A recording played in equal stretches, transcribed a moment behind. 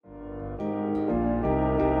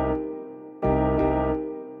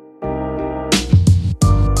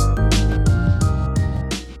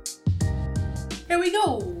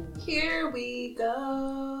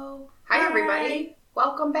everybody.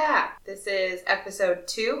 Welcome back. This is episode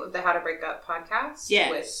 2 of the How to Break Up podcast.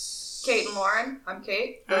 Yes. With Kate and Lauren. I'm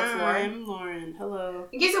Kate. That's Lauren. I'm Lauren. Hello.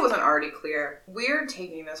 In case it wasn't already clear, we're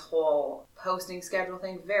taking this whole posting schedule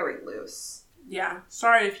thing very loose. Yeah.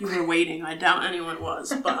 Sorry if you were waiting. I doubt anyone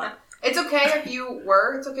was, but... It's okay if you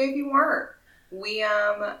were. It's okay if you weren't. We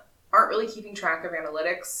aren't really keeping track of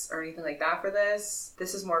analytics or anything like that for this.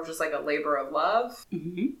 This is more of just like a labor of love.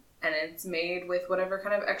 Mm-hmm. And it's made with whatever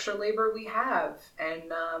kind of extra labor we have. And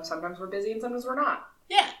sometimes we're busy and sometimes we're not.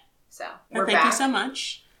 Yeah. So, we're back. Thank you so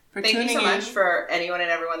much for tuning in. Thank you so much for anyone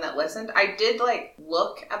and everyone that listened. I did,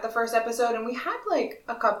 look at the first episode, and we had,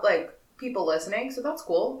 a couple, people listening. So that's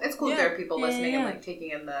cool. It's cool that there are people listening and,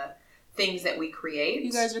 taking in the things that we create.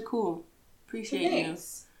 You guys are cool. Appreciate you.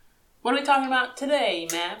 What are we talking about today,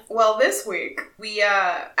 Matt? Well, this week, we,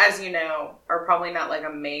 as you know, are probably not,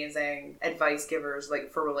 amazing advice givers,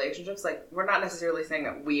 for relationships. We're not necessarily saying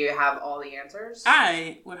that we have all the answers.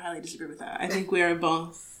 I would highly disagree with that. I think we are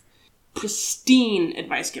both pristine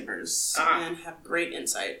advice givers and have great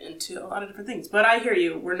insight into a lot of different things. But I hear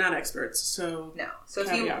you. We're not experts, so... No. So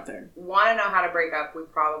if you want to know how to break up, we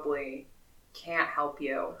probably can't help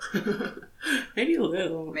you. Maybe a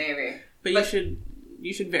little. Maybe. But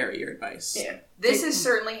you should vary your advice. Yeah. This is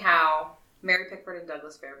certainly how Mary Pickford and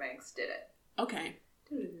Douglas Fairbanks did it. Okay.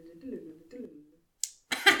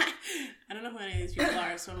 I don't know who any of these people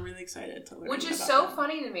are, so I'm really excited to learn Which is about so them.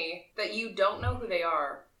 funny to me that you don't know who they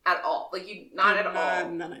are at all. Not at all.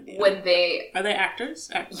 None idea. When they... Are they actors?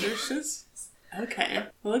 Actresses? Okay.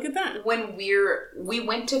 Well, look at that. When we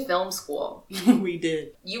went to film school. We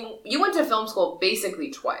did. You went to film school basically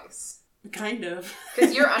twice. Kind of.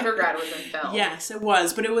 Because your undergrad was in film. Yes, it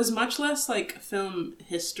was. But it was much less film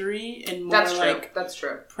history and more That's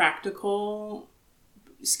true. Practical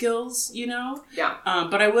skills, Yeah.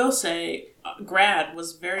 But I will say, grad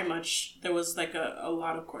was very much, there was a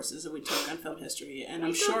lot of courses that we took on film history. And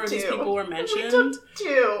I'm sure these people were mentioned. We took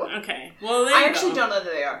 2. Okay. Well, I actually don't know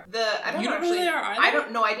that they are. You don't know who they are either? I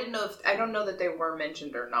don't know. I don't know that they were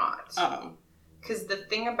mentioned or not. Oh. Because the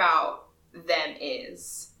thing about them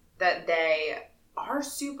is that they are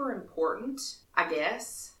super important, I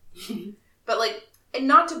guess. But, and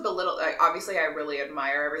not to belittle, obviously I really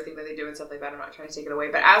admire everything that they do and stuff like that. I'm not trying to take it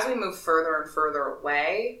away. But as we move further and further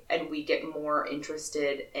away and we get more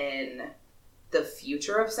interested in the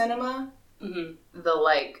future of cinema, the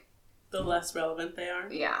less relevant they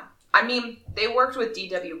are. Yeah. I mean, they worked with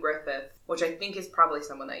D.W. Griffith, which I think is probably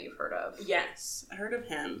someone that you've heard of. Yes, I heard of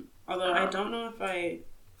him. Although I don't know if I...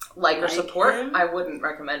 Like or support, him. I wouldn't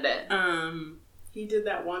recommend it. He did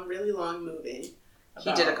that one really long movie.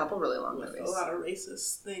 He did a couple really long movies. A lot of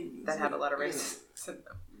racist things. That had a lot of racist things in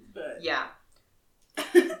them. But yeah.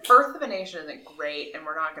 Birth of a Nation isn't great, and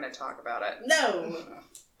we're not going to talk about it. No!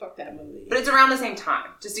 Fuck that movie. But it's around the same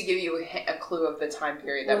time, just to give you a clue of the time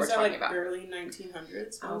period that we're talking about. Early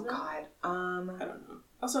 1900s? Oh, God. I don't know.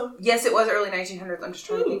 Also... Yes, it was early 1900s. I'm just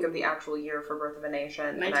trying to think of the actual year for Birth of a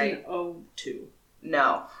Nation. 1902.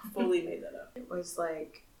 No. Fully made that up. It was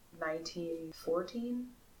 1914?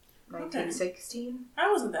 1916?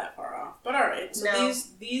 I wasn't that far off. But alright. So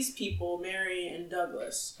these people, Mary and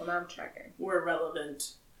Douglas... Well, now I'm checking. ...were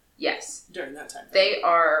relevant... Yes. ...during that time. They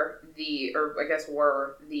are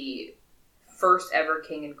were the first ever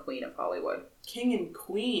king and queen of Hollywood. King and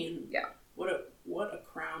queen? Yeah. What a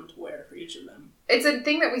crown to wear for each of them. It's a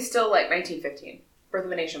thing that we still 1915. Birth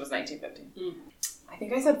of a Nation was 1915. Mm. I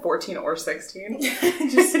think I said 14 or 16.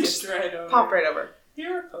 just right over. Popped right over.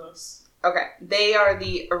 You were close. Okay. They are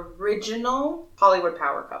the original Hollywood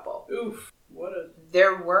power couple. Oof.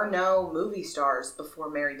 There were no movie stars before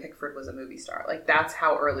Mary Pickford was a movie star. That's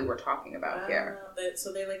how early we're talking about here.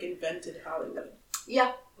 So they invented Hollywood.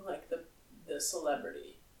 Yeah. The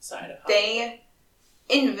celebrity side of Hollywood. They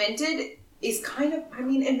invented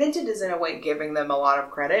invented is in a way giving them a lot of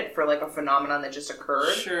credit for a phenomenon that just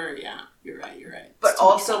occurred. Sure, yeah. You're right. But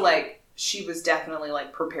also she was definitely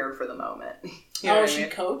prepared for the moment. You know she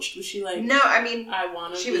coached? Was she No,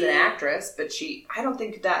 she was an actress, but I don't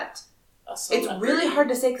think that it's really hard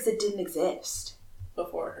to say because it didn't exist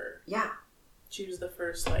before her. Yeah. She was the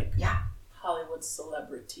first Hollywood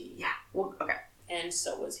celebrity. Yeah. Well, okay. And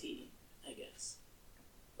so was he, I guess.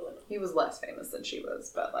 He was less famous than she was,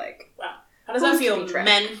 but wow. How does that feel,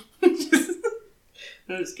 men? I'm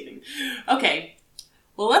just kidding. Okay.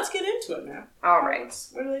 Well, let's get into it now. All right.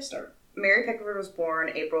 Where do they start? Mary Pickford was born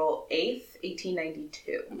April 8th,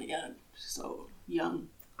 1892. Oh my God. So young.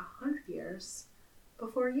 100 years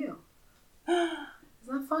before you. Isn't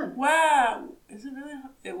that fun? Wow. Is it really?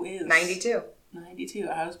 It is. 92. 92.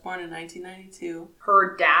 I was born in 1992.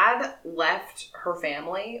 Her dad left her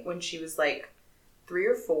family when she was like 3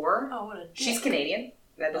 or 4. Oh, what a dick. She's Canadian.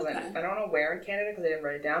 That doesn't. Okay. I don't know where in Canada because I didn't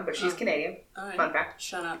write it down, but she's Canadian. All right. Fun fact.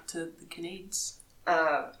 Shout out to the Canadians.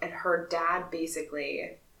 And her dad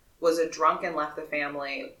basically was a drunk and left the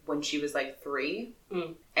family when she was like 3.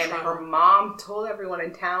 And her mom told everyone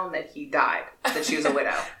in town that he died, that she was a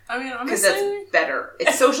widow. I mean, honestly, because that's better.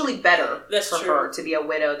 It's socially better for true. her to be a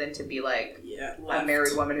widow than to be like a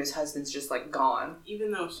married woman whose husband's just like gone.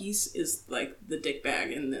 Even though is like the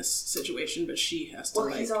dickbag in this situation, but she has to. Well,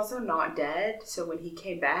 he's also not dead, so when he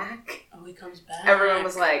came back, he comes back. Everyone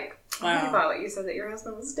was like, "Wow, I thought you said that your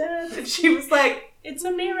husband was dead," and she was like, "It's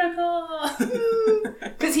a miracle."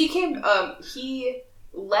 Because he came, he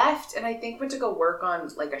left and I think went to go work on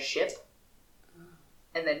like a ship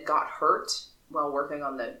and then got hurt while working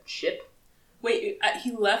on the ship. Wait,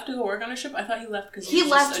 he left to go work on a ship? I thought he left because he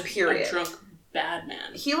left, just period. A drunk bad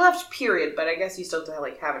man. He left, period, but I guess he still had to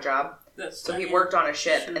like have a job. So he worked on a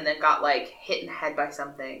ship and then got like hit in the head by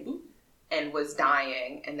something and was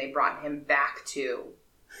dying, and they brought him back to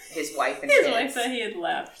his wife and his kids. Wife said he had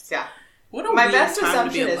left. Yeah. My best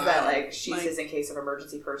assumption is that like she's his in case of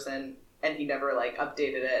emergency person, and he never like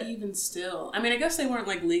updated it. Even still, I mean, I guess they weren't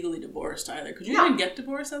like legally divorced either. Could you even get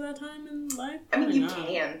divorced at that time in life? I mean, you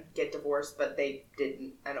can get divorced, but they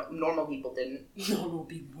didn't. I don't. Normal people didn't. Normal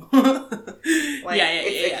people. Like,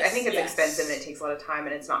 I think it's expensive and it takes a lot of time,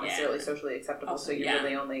 and it's not necessarily socially acceptable. So you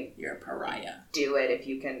really only you're a pariah. Do it if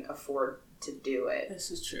you can afford to do it. This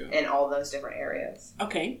is true in all those different areas.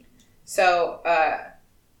 Okay. So,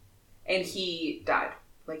 and he died.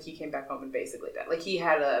 Like, he came back home and basically died. Like, he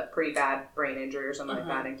had a pretty bad brain injury or something like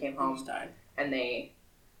that and came home. And they,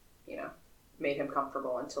 made him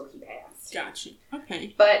comfortable until he passed. Gotcha.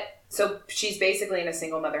 Okay. But, so she's basically in a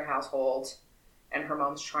single mother household, and her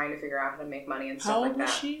mom's trying to figure out how to make money and stuff like that. How old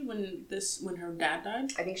was she when her dad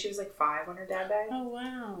died? I think she was like 5 when her dad died. Oh,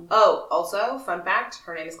 wow. Oh, also, fun fact,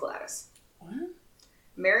 her name is Gladys. What?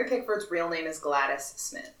 Mary Pickford's real name is Gladys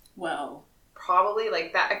Smith. Well... Probably,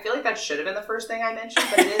 like, that. I feel like that should have been the first thing I mentioned,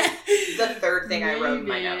 but it is the third thing I wrote in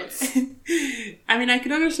my notes. I mean, I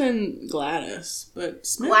can understand Gladys, but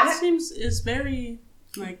Smith is very,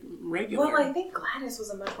 like, regular. Well, I think Gladys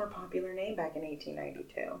was a much more popular name back in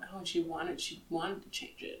 1892. Oh, and she wanted to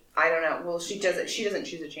change it. I don't know. Well, she doesn't choose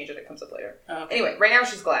to change it. It comes up later. Oh, okay. Anyway, right now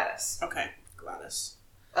she's Gladys. Okay, Gladys.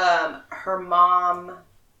 Her mom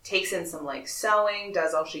takes in some, like, sewing,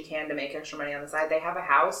 does all she can to make extra money on the side. They have a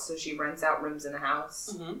house, so she rents out rooms in the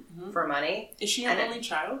house for money. Is she an only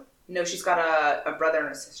child? No, she's got a brother and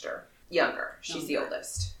a sister. Younger. She's the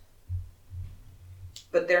oldest.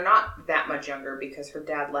 But they're not that much younger because her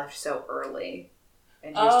dad left so early.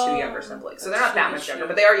 And she has 2 younger siblings. So they're not that much younger,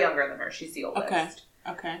 but they are younger than her. She's the oldest.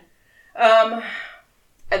 Okay.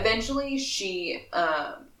 Eventually,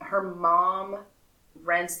 her mom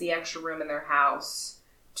rents the extra room in their house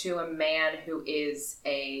to a man who is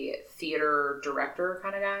a theater director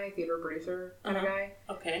kind of guy, theater producer kind of guy.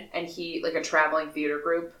 Okay. And he, like a traveling theater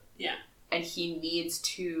group. Yeah. And he needs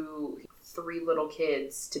 3 little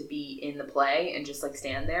kids to be in the play and just, like,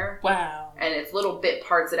 stand there. Wow. And it's little bit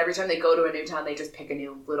parts that every time they go to a new town, they just pick a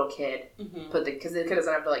new little kid. Because the kid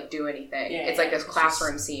doesn't have to, like, do anything. It's like this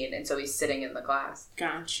classroom scene, and so he's sitting in the class.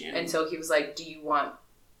 Gotcha. And so he was like,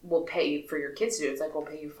 we'll pay for your kids to do it. It's like, we'll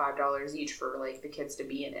pay you $5 each for, like, the kids to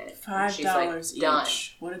be in it. $5 each. Done.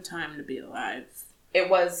 What a time to be alive. It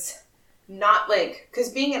was not, like... Because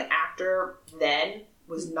being an actor then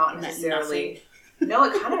was not necessarily... No,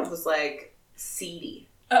 it kind of was, like, seedy.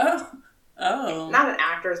 Oh. Not an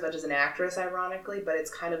actor as much as an actress, ironically, but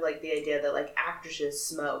it's kind of, like, the idea that, like, actresses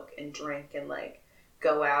smoke and drink and, like,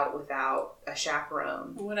 go out without a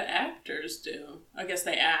chaperone. What do actors do? I guess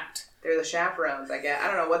they act. They're the chaperones, I guess. I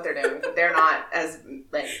don't know what they're doing, but they're not as,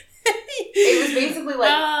 like... It was basically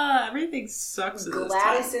like... everything sucks at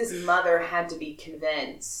Gladys's mother had to be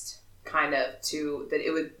convinced, kind of, that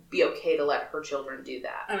it would be okay to let her children do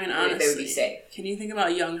that. I mean, honestly... They would be safe. Can you think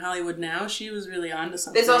about young Hollywood now? She was really onto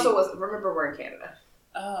something. This also was... Remember, we're in Canada.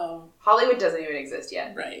 Oh. Hollywood doesn't even exist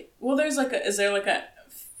yet. Right. Well, is there like a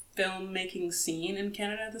filmmaking scene in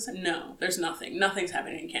Canada at this time? No, there's nothing. Nothing's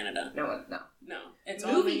happening in Canada. No. It's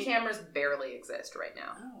movie cameras barely exist right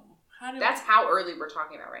now. Oh. That's how early we're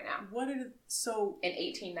talking about right now. So... In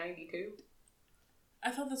 1892?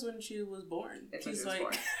 I thought that's when she was born. She's like...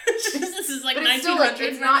 Born. This is like 1900s. It's still like,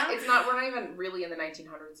 it's not, we're not even really in the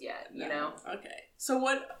 1900s yet, you know? Okay. So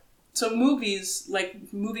movies,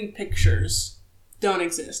 like moving pictures, don't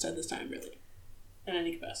exist at this time, really. In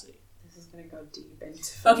any capacity. This is going to go deep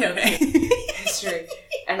into okay. history.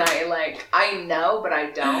 And I know, but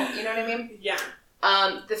I don't. You know what I mean? Yeah.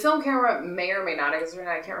 The film camera may or may not exist.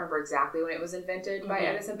 I can't remember exactly when it was invented by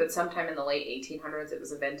Edison, but sometime in the late 1800s it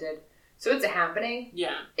was invented. So it's a happening.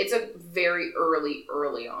 Yeah. It's a very early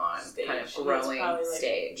on stage. Kind of growing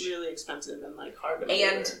stage. Really expensive and hard to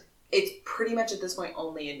And it's pretty much at this point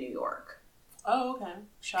only in New York. Oh, okay.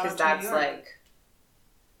 Because that's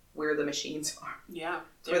where the machines are. Yeah.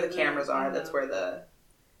 That's where the cameras are. That's where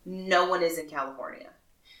no one is in California.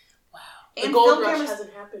 Wow. And the gold rush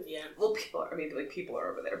hasn't happened yet. Well, people are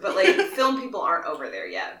over there, but film people aren't over there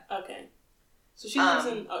yet. Okay. So she lives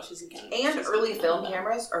she's in Canada. And early film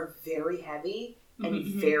cameras are very heavy and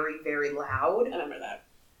very, very loud. I remember that.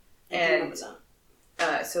 And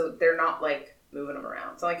so they're not moving them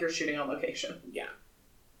around. It's not like you're shooting on location. Yeah.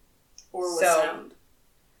 Or with sound.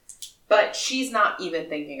 But she's not even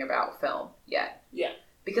thinking about film yet. Yeah.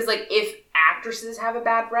 Because if actresses have a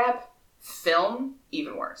bad rep, film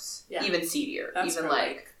even worse. Yeah. Even seedier. That's even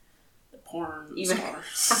the porn even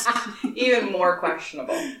stars. even more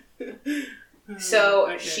questionable.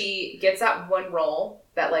 So she gets that one role,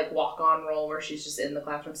 that walk-on role where she's just in the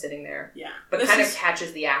classroom sitting there. Yeah. But kind of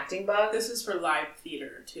catches the acting bug. This is for live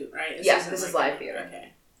theater too, right? Yes, this is live theater.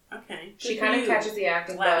 Okay. She kind of catches the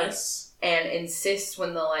acting bug and insists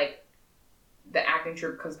when the acting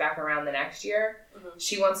troupe comes back around the next year,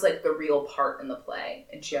 she wants the real part in the play,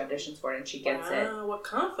 and she auditions for it, and she gets it. Wow, what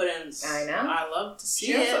confidence! I know. I love to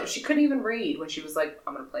see it. She couldn't even read when she was I'm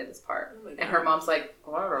going to play this part, and her mom's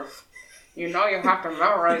whatever. You have to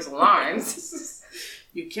memorize lines.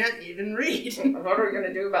 You can't even read. What are we going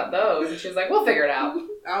to do about those? And she's we'll figure it out.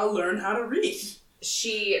 I'll learn how to read.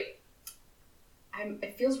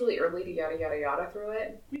 It feels really early to yada yada yada through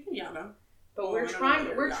it. We can yada. But we're trying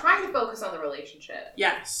to focus on the relationship.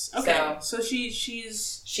 Yes. Okay. So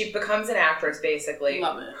she becomes an actress basically.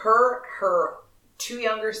 Love it. Her two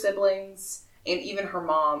younger siblings and even her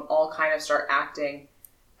mom all kind of start acting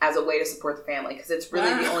as a way to support the family because it's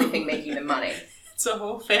really the only thing making them money. It's a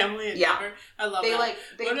whole family. Yeah. I love that.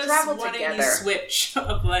 They travel together. Switch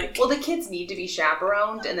of Well, the kids need to be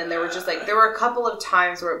chaperoned, and then there were just there were a couple of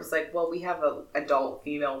times where it was well, we have an adult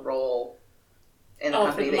female role in the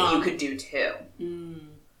company that you could do too. Mm.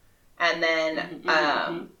 And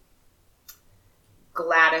then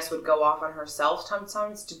Gladys would go off on herself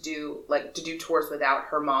sometimes to do tours without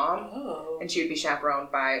her mom, and she would be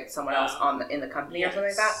chaperoned by someone else in the company or something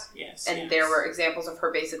like that. Yes, and there were examples of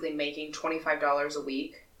her basically making $25 a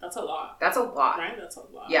week. That's a lot. That's a lot, right? That's a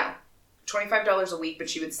lot. Yeah, $25 a week, but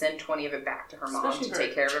she would send 20 of it back to her mom to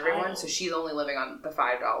take care of everyone. So she's only living on the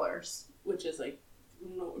 $5, which is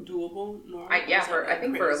doable. I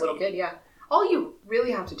think for a little kid, yeah. All you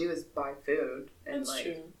really have to do is buy food. And that's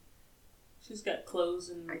true. She's got clothes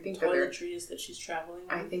and toiletries that she's traveling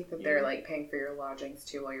with. I think that they're paying for your lodgings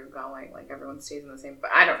too while you're going. Everyone stays in the same. But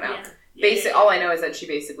I don't know. Yeah. All I know is that she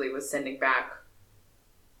basically was sending back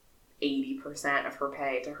 80% of her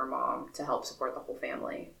pay to her mom to help support the whole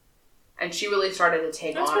family, and she really started to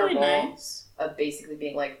take on a role of basically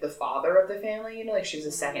being the father of the family. She was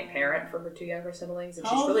a second parent for her two younger siblings, and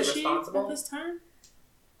she's really responsible at this time.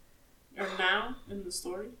 Or now in the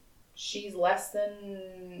story. She's around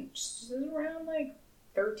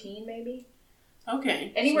 13 maybe.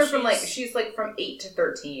 Okay. Anywhere from she's from 8 to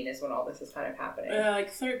 13 is when all this is kind of happening.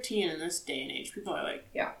 13 in this day and age, people are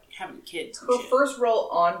having kids. Her first role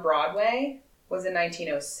on Broadway was in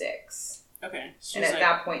 1906. Okay. And at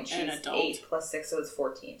that point she's 8 plus 6, so it's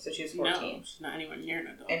 14. So she was 14. No, she's not anywhere near an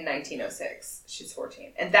adult. In 1906, she's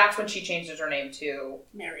 14. And that's when she changes her name to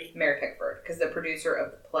Mary Pickford, because the producer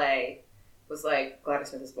of the play was Gladys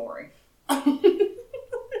Smith is boring.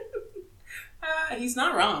 He's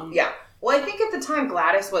not wrong. Yeah. Well, I think at the time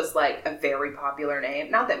Gladys was a very popular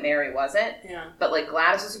name. Not that Mary wasn't. Yeah. But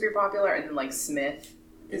Gladys was super popular, and then Smith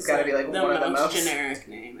has got to be one of the most generic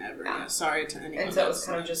name ever. Yeah. Sorry to anyone. And so it was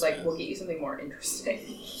kind of just we'll get you something more interesting.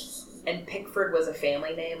 And Pickford was a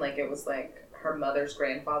family name. It was her mother's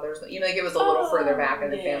grandfather's. It was a little further back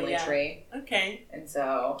in the family tree. Okay. And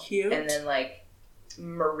so cute. And then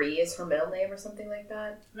Marie is her middle name or something like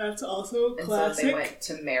that. That's also classic. And so they went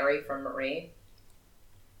to Mary from Marie.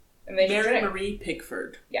 And Marie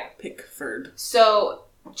Pickford. Yeah. Pickford. So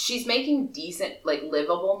she's making decent,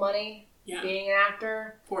 livable money being an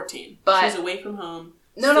actor. 14. But she's away from home.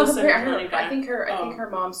 No, I think her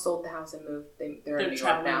mom sold the house and moved. They're in New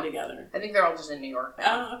York now. Together. I think they're all just in New York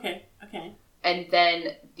now. Oh, okay. And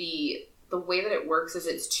then the way that it works is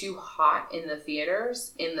it's too hot in the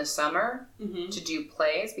theaters in the summer to do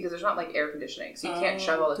plays because there's not air conditioning, so you can't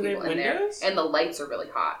shove all the people in there, and the lights are really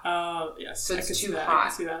hot. Oh yes, so it's too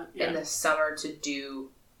hot in the summer to do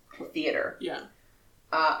theater. Yeah.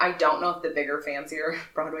 I don't know if the bigger, fancier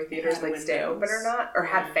Broadway theaters stay open or not, or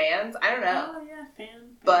had fans. I don't know. Oh yeah,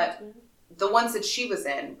 fans. But the ones that she was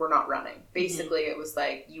in were not running. Basically, it was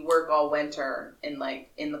like you work all winter in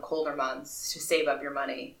the colder months to save up your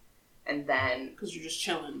money, and then because you're just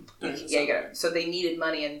chilling. So they needed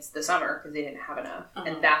money in the summer because they didn't have enough,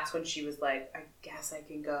 and that's when she was like, I guess I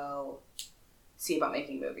can go see about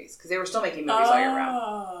making movies because they were still making movies all year round.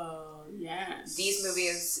 Oh. Yes. These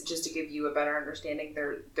movies, just to give you a better understanding,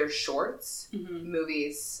 they're shorts.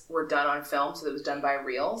 Movies were done on film, so it was done by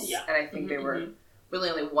reels. Yeah. And I think they were really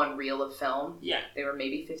only one reel of film. Yeah. They were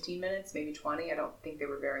maybe 15 minutes, maybe 20. I don't think they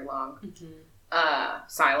were very long.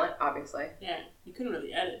 Silent, obviously. Yeah. You couldn't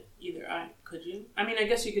really edit either, could you? I mean, I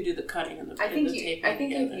guess you could do the cutting and the taping together. I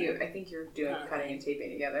think you're doing cutting and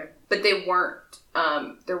taping together. But they weren't,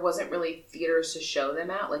 there wasn't really theaters to show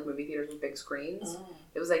them at, like movie theaters with big screens. Oh.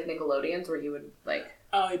 It was like Nickelodeon's where you would like...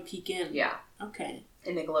 Oh, you peek in. Yeah. Okay.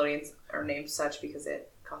 And Nickelodeon's are named such because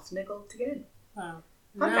it costs a nickel to get in. Wow.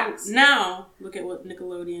 Now, look at what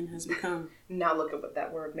Nickelodeon has become. Now look at what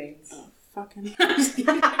that word means. Oh, fucking...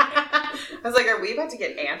 I was like, are we about to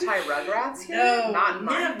get anti-Rugrats here? No, not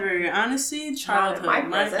never. Honestly, childhood.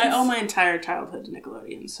 I owe my entire childhood to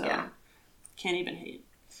Nickelodeon, so can't even hate.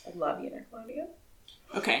 I love you, Nickelodeon.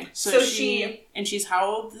 Okay, so she's how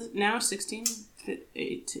old now? 16?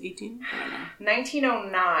 8 to 18? I don't know.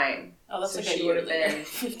 1909. Oh, that's so like she would have been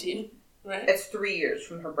 15, right? It's 3 years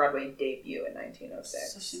from her Broadway debut in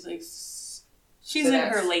 1906. So she's in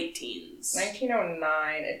her late teens.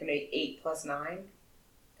 1909, it's going to be 8 plus 9.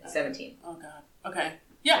 17. Oh, God. Okay.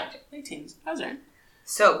 Yeah, 17. Late teens. I was right.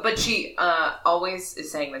 So, but she always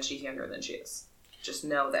is saying that she's younger than she is. Just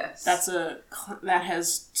know this. That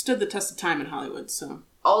has stood the test of time in Hollywood, so...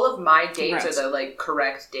 All of my dates are the,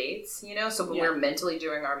 correct dates, So when we're mentally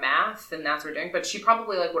doing our math, and that's what we're doing. But she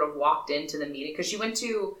probably, would have walked into the meeting, because she went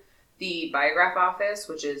to the Biograph office,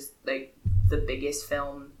 which is, the biggest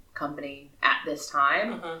film company at this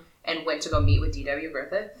time, and went to go meet with D.W.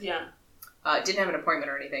 Griffith. Yeah. Didn't have an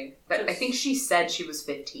appointment or anything. But I think she said she was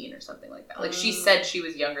 15 or something like that. She said she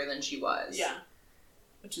was younger than she was. Yeah.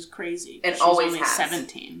 Which is crazy. And always only has.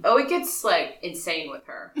 17. Oh, it gets, insane with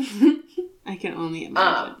her. I can only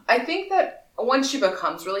imagine. I think that once she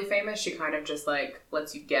becomes really famous, she kind of just,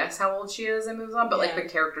 lets you guess how old she is and moves on. But, the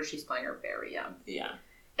characters she's playing are very young. Yeah.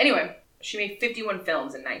 Anyway, she made 51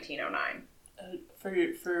 films in 1909.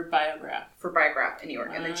 For Biograph. For Biograph in New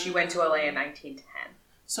York. And then she went to LA in 1910.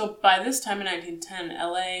 So by this time in 1910,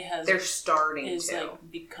 LA has... They're starting to.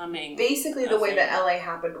 Becoming... Basically, the way that LA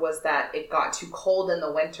happened was that it got too cold in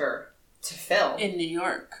the winter to film. In New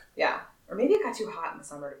York. Yeah. Or maybe it got too hot in the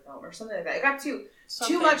summer to film or something like that. It got too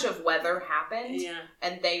much of weather happened. Yeah.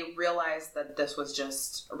 And they realized that this was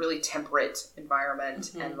just a really temperate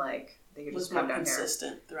environment and they could just come down here.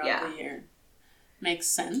 Consistent throughout the year. Makes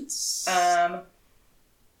sense.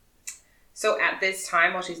 So at this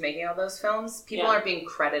time, while she's making all those films, people aren't being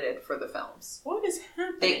credited for the films. What is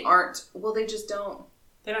happening? They aren't. Well, they just don't.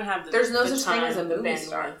 They don't have There's no such thing as a movie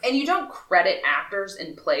star. And you don't credit actors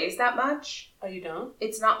in plays that much. Oh, you don't?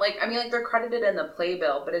 It's not they're credited in the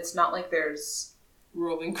playbill, but it's not like there's...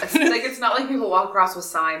 rolling credits. It's not like people walk across with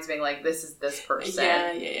signs being like, this is this person.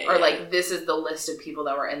 Or this is the list of people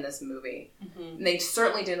that were in this movie. Mm-hmm. And they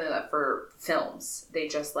certainly didn't do that for films. They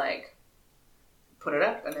just, put it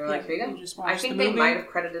up, and they were like, here you go. I think they might have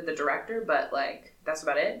credited the director, but, that's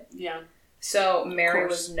about it. Yeah. So, Mary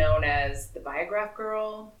was known as the Biograph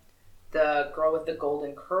girl, the girl with the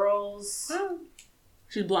golden curls. Oh.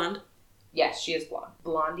 She's blonde? Yes, she is blonde.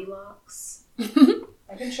 Blondie locks.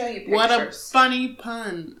 I can show you pictures. What a funny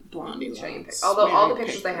pun. Blondie locks. Although all the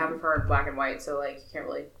pictures they have of her are in black and white, so, you can't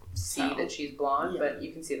really see that she's blonde, but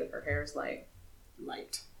you can see that her hair is,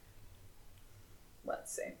 light.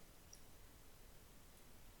 Let's see.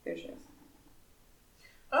 There she is.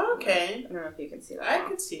 Okay. I don't know if you can see that. I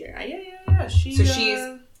can see her. Yeah.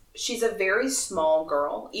 She's a very small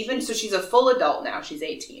girl. So she's a full adult now. She's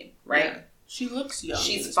 18, right? Yeah. She looks young.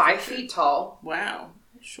 She's 5 feet tall. Wow.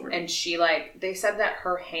 Short. And she, they said that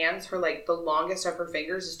her hands, the longest of her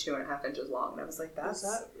fingers is 2.5 inches long. And I was like,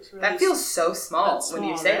 that feels so small when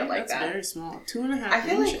you say it like that. That's very small. 2.5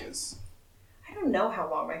 inches. I don't know how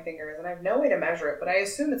long my finger is, and I have no way to measure it, but I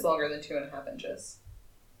assume it's longer than 2.5 inches.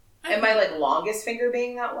 And my longest finger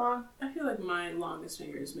being that long? I feel like my longest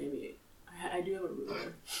finger is maybe... I do have a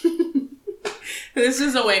ruler. This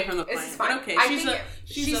is away from the point. It's fine. But okay,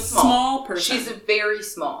 she's a small person. She's very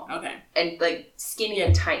small. Okay. And skinny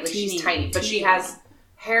and tiny. She's tiny. But she has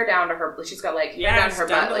hair down to her... She's got hair down to her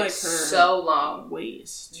butt, her so long.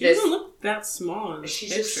 Waist. She doesn't look that small in this She's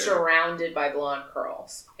picture. Just surrounded by blonde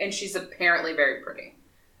curls. And she's apparently very pretty.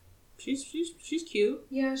 She's cute.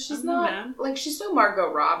 Yeah, she's not like she's no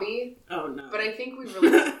Margot Robbie. Oh no! But I think we've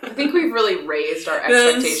really raised our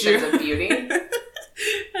expectations of beauty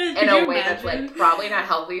in a way that's like probably not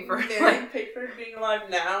healthy for like Pickford being alive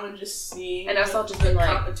now and just seeing and us all just being like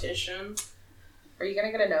competition. Are you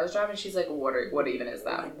gonna get a nose job? And she's like, what even is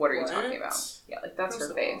that? Like, what are you talking about? Yeah, like that's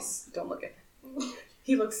her face. Don't look at him.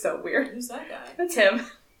 He looks so weird. Who's that guy? That's him.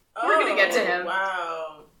 We're gonna get to him.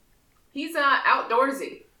 Wow. He's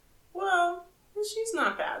outdoorsy. Well, she's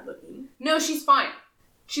not bad looking. No, she's fine.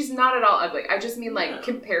 She's not at all ugly. I just mean like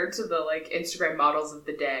compared to the like Instagram models of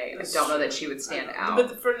the day, I don't know that she would stand out.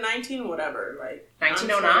 But for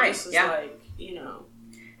 1909, sure yeah, like, you know,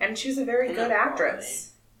 and she was a very good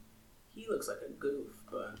actress. He looks like a goof,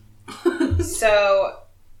 but so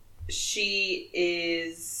she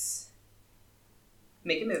is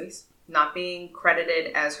making movies, not being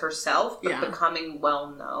credited as herself, but becoming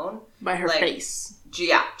well known by her face.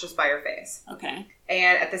 Yeah, just by her face. Okay.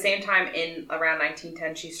 And at the same time, in around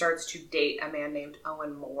 1910, she starts to date a man named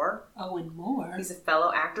Owen Moore. Owen Moore? He's a fellow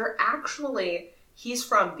actor. Actually, he's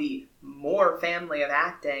from the Moore family of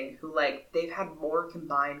acting, who, like, they've had more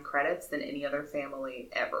combined credits than any other family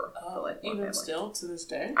ever. Oh, like, even still, to this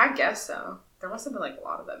day? I guess so. There must have been, like, a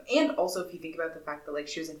lot of them. And also, if you think about the fact that, like,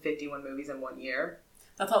 she was in 51 movies in 1 year.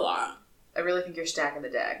 That's a lot. I really think you're stacking the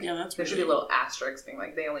deck. Yeah, that's there should be a little asterisk being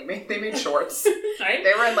like they made shorts. Right?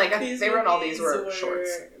 They were in like all these were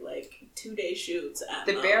shorts. Like 2-day shoots at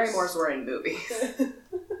the Barrymores were in movies.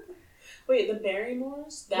 Wait, the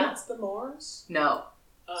Barrymores? That's the Moores? No.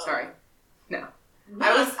 Sorry. No.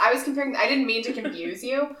 I was comparing. I didn't mean to confuse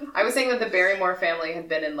you. I was saying that the Barrymore family had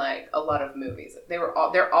been in like a lot of movies.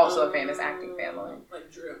 They're also a famous acting family. Like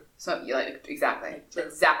Drew. So exactly like Drew.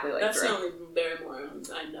 That's the only Barrymore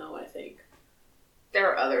I know. I think there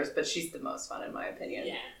are others, but she's the most fun in my opinion.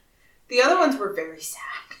 Yeah. The other ones were very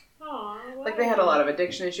sad. Aww, like they had a lot of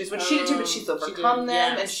addiction issues, which she did too, but she's overcome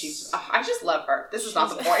them, and she's. Oh, I just love her. This is not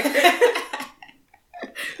the point.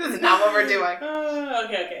 This is not what we're doing.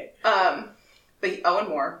 Okay. But Owen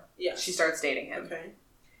Moore, yes. She starts dating him. Okay.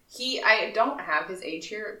 I don't have his age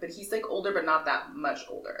here, but he's like older, but not that much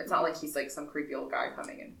older. It's not like he's like some creepy old guy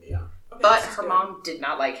coming in. Yeah. Okay, but her mom did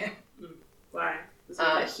not like him. Why?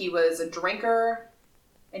 He was a drinker,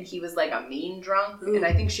 and he was like a mean drunk, and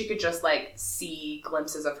I think she could just like see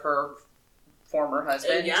glimpses of her former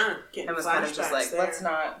husband. And was kind of just like, let's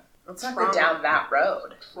not go down that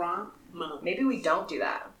road. Trauma. Maybe we don't do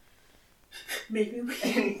that. Maybe we.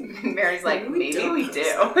 And Mary's like, maybe we do.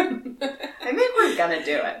 I think we're gonna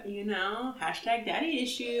do it. You know, #daddy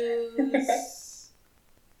issues.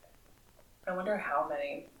 I wonder how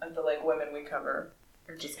many of the like women we cover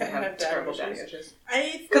are just gonna have terrible daddy issues.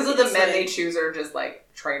 Because of the men they choose are just like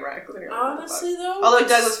train wrecks. Honestly, though, although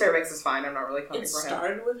Douglas Fairbanks is fine, I'm not really coming for him. It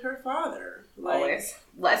started with her father. Always,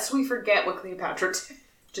 lest we forget what Cleopatra did.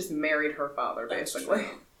 Just married her father, basically.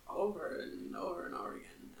 Over and over and over again.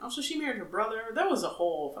 Also, she married her brother. That was a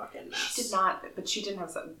whole fucking mess. She did not, but she didn't have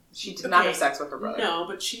sex. She did not have sex with her brother. No,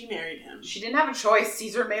 but she married him. She didn't have a choice.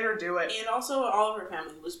 Caesar made her do it. And also, all of her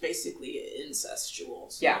family was basically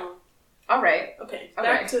incestual. So. Yeah. All right. Okay.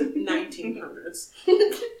 Back to 1900s.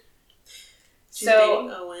 She's so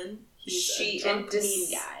dating Owen. He's a drunk,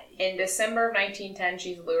 mean guy. In December of 1910,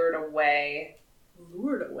 she's lured away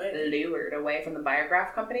from the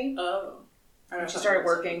Biograph company. Oh. And she started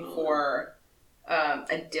working for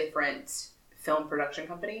a different film production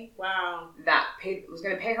company. Wow. That was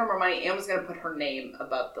going to pay her more money and was going to put her name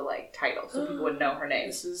above the like title so people would know her name.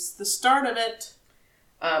 This is the start of it.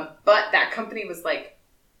 But that company was like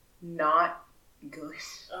not good.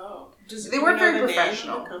 Oh. They weren't very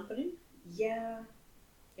professional. Name of the company? Yeah.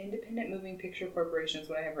 Independent Moving Picture Corporation is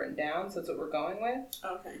what I have written down, so that's what we're going with.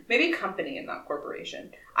 Okay. Maybe company and not corporation.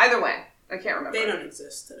 Either way, I can't remember. They don't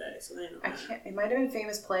exist today, so they don't. It might have been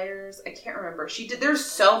Famous Players. I can't remember. There's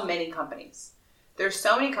so many companies.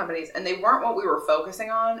 And they weren't what we were focusing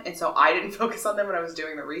on, and so I didn't focus on them when I was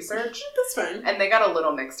doing the research. That's fine. And they got a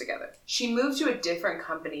little mixed together. She moved to a different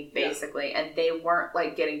company, basically, and they weren't,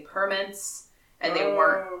 like, getting permits, and they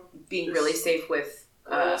weren't being really safe with...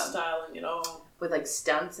 styling at all. With, like,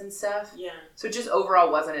 stunts and stuff. Yeah. So it just overall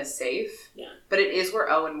wasn't as safe. Yeah. But it is where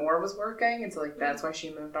Owen Moore was working, and so, like, that's why she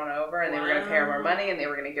moved on over, and they were going to pay her more money, and they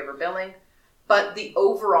were going to give her billing. But the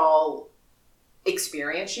overall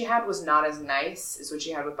experience she had was not as nice as what she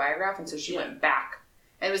had with Biograph, and so she went back.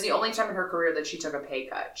 And it was the only time in her career that she took a pay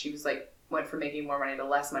cut. She was, like, went from making more money to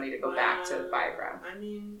less money to go back to Biograph. I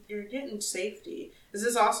mean, you're getting safety. Is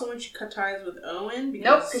this also when she cut ties with Owen?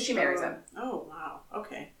 Nope, because she marries him. Oh, wow.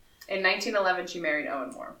 Okay. In 1911, she married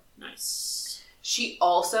Owen Moore. Nice. She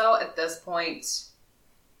also, at this point,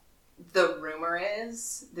 the rumor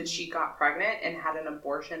is that she got pregnant and had an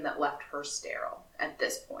abortion that left her sterile at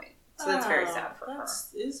this point. So that's very sad for her. That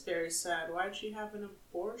is very sad. Why'd she have an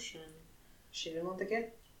abortion? She didn't want the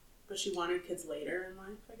kid. But she wanted kids later in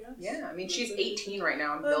life, I guess? Yeah, I mean, she's 18 right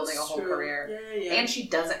now and building a whole career. Yeah. And she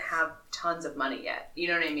doesn't have tons of money yet. You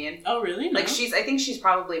know what I mean? Oh, really? No. Like, I think she's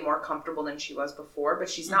probably more comfortable than she was before, but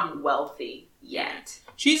she's not wealthy yet.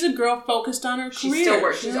 She's a girl focused on her career. She still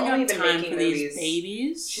works. She's only been making movies.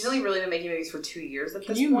 Babies. She's only really been making movies for 2 years at this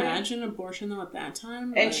point. Can you imagine abortion, though, at that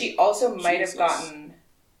time? And she also might have gotten...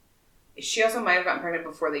 She also might have gotten pregnant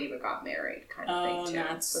before they even got married, kind of thing, too.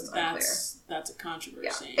 That's a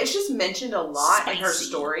controversy. Yeah. It's just mentioned a lot in her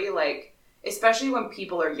story, like, especially when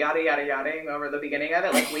people are yada, yada, yada-ing over the beginning of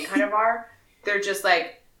it, like we kind of are. They're just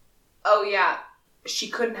like, oh, yeah, she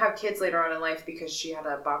couldn't have kids later on in life because she had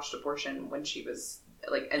a botched abortion when she was,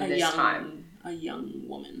 like, time. A young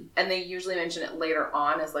woman. And they usually mention it later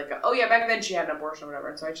on as like, oh yeah, back then she had an abortion or whatever.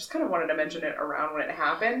 And so I just kind of wanted to mention it around when it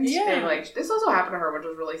happened. Yeah. Being like, this also happened to her, which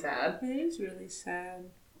was really sad. It is really sad.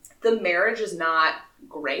 The marriage is not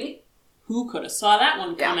great. Who could have saw that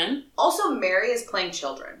one coming? Yeah. Also, Mary is playing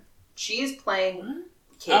children. She is playing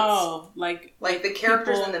kids. Oh, like the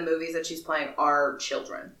characters in the movies that she's playing are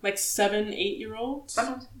children. Like 7, 8-year-olds?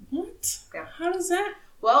 Sometimes. What? Yeah. How does that...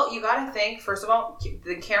 Well, you gotta think, first of all,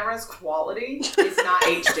 the camera's quality is not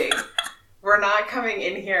HD. We're not coming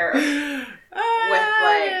in here with,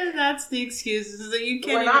 like... That's the excuse, is that you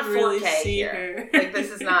can't we're not even really 4K see here. her. Like,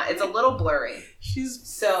 this is not... It's a little blurry. She's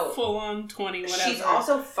full-on 20, whatever. She's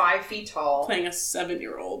also 5 feet tall. Playing a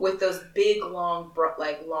 7-year-old. With those big, long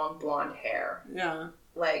blonde hair. Yeah.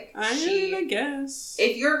 Like, I guess.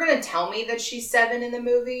 If you're gonna tell me that she's 7 in the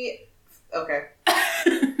movie, okay.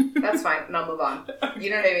 That's fine. And I'll move on.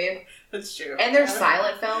 You know what I mean? That's true. And they're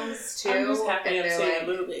silent films, too. I'm just happy to see a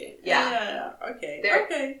movie. Yeah. Okay.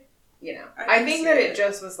 Okay. You know. I think that it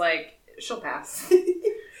just was like, she'll pass.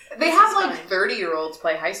 They have, like, 30-year-olds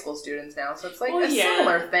play high school students now, so it's, like,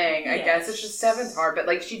 similar thing, I guess. It's just 7's hard, but,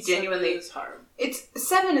 like, she genuinely... 7 is hard.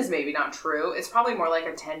 7 is maybe not true. It's probably more like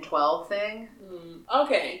a 10-12 thing.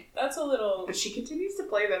 Okay. That's a little... But she continues to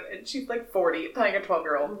play them, and she's, like, 40, playing a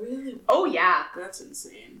 12-year-old. Really? Oh, yeah. That's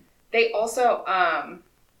insane. They also,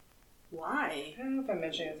 Why? I don't know if I'm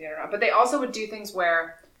mentioning this yet or not, but they also would do things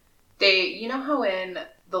where you know how in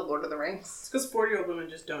The Lord of the Rings? It's because 40-year-old women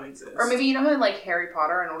just don't exist. Or maybe you know how in, like, Harry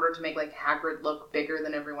Potter, in order to make, like, Hagrid look bigger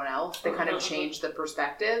than everyone else, they kind of change the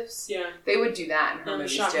perspectives? Yeah. They would do that in her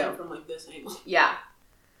movies, too. Him from, like, this angle. Yeah.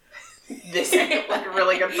 This angle, like,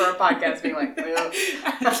 really good for a podcast, being like,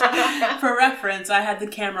 For reference, I had the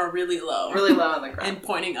camera really low. Really low on the ground. And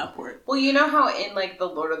pointing upward. Well, you know how in, like, The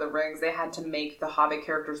Lord of the Rings, they had to make the Hobbit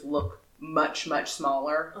characters look much, much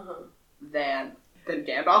smaller than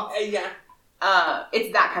Gandalf? Yeah.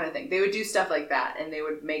 It's that kind of thing. They would do stuff like that, and they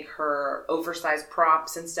would make her oversized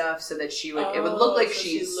props and stuff so that she would, it would look like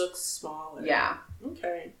she looks smaller. Yeah.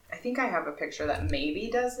 Okay. I think I have a picture that maybe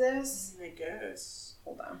does this. I guess.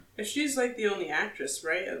 Hold on. If she's, like, the only actress,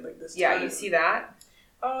 right? At, like, this Yeah, time. you see that?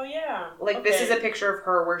 Oh, yeah. Like, this is a picture of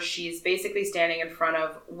her where she's basically standing in front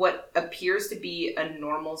of what appears to be a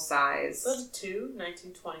normal size... That's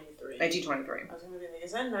 1923. 1923. I was going to be like,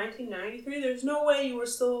 is that 1993? There's no way you were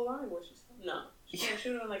still alive. No. She would have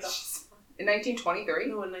been like in 1923?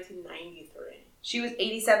 No, in 1993. She was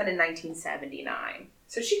 87 in 1979.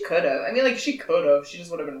 So she could have. I mean, like, she could have. She just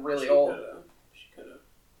would have been really old. She could have.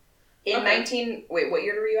 Wait, what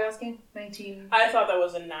year were you asking? I thought that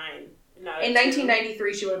was a 9. In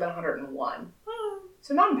 1993, she would have been 101.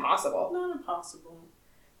 So not impossible. Not impossible.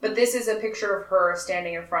 But this is a picture of her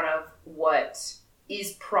standing in front of what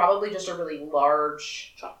is probably just a really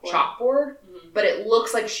large chalkboard. But it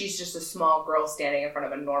looks like she's just a small girl standing in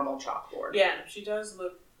front of a normal chalkboard. Yeah, she does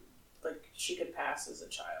look like she could pass as a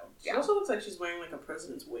child. She also looks like she's wearing, like, a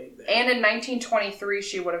president's wig there. And in 1923,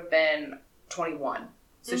 she would have been 21.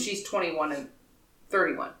 So she's 21 and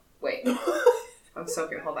 31. Wait. I'm so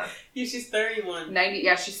good. Hold on. Yeah, she's 31.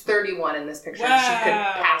 She's 31 in this picture. Wow. She could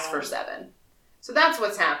pass for 7. So that's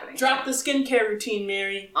what's happening. Drop the skincare routine,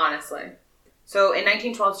 Mary. Honestly. So in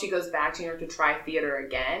 1912, she goes back to New York to try theater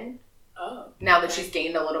again. Oh. Now that she's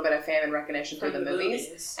gained a little bit of fame and recognition through the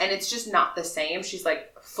movies. And it's just not the same. She's,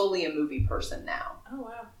 like, fully a movie person now. Oh,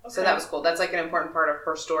 wow. Okay. So that was cool. That's, like, an important part of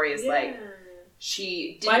her story is, like,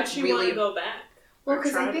 she didn't Why'd she want to go back? Well,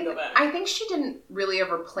 because I think she didn't really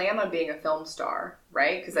ever plan on being a film star,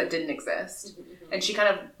 right? Because that didn't exist. And she kind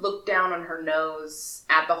of looked down on her nose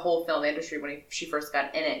at the whole film industry when she first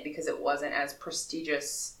got in it because it wasn't as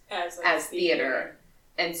prestigious as theater.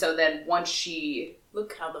 And so then once she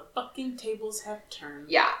Look how the fucking tables have turned.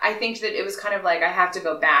 Yeah, I think that it was kind of like, I have to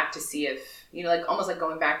go back to see if, you know, like almost like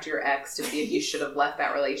going back to your ex to see if you should have left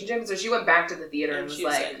that relationship. So she went back to the theater and was she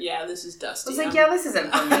like, said, yeah, this is dusty. I was like, yeah, this isn't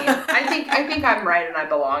for me. I think I'm right and I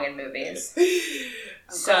belong in movies.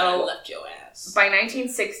 So I left your ass. By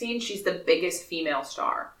 1916, she's the biggest female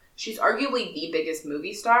star. She's arguably the biggest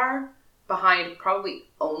movie star, behind probably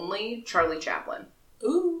only Charlie Chaplin.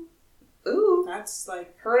 Ooh. That's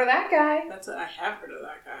like... Heard of that guy? I have heard of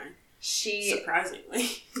that guy. Surprisingly.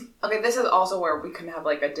 Okay, this is also where we can have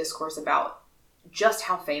like a discourse about just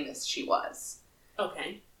how famous she was.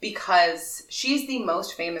 Okay. Because she's the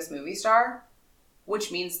most famous movie star,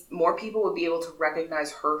 which means more people would be able to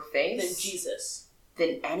recognize her face. Than Jesus.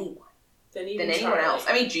 Than anyone. Than anyone else.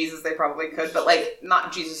 I mean, Jesus they probably could, but like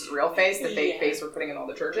not Jesus' real face, the fake face we're putting in all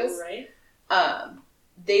the churches. Right.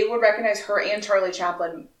 They would recognize her and Charlie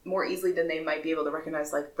Chaplin more easily than they might be able to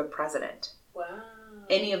recognize like the president. Wow.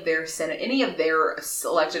 Any of their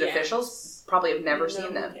elected officials probably have never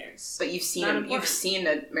seen them. Cares. But you've seen them. You've seen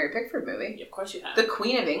a Mary Pickford movie. Yeah, of course you have. The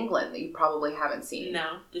Queen of England that you probably haven't seen.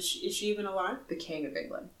 No. Is she even alive? The King of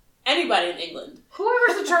England. Anybody in England.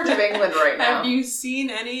 Whoever's in charge of England right now. Have you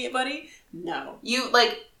seen anybody? No.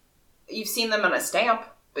 You've seen them on a stamp,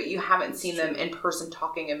 but you haven't seen them in person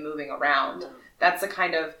talking and moving around. No. That's the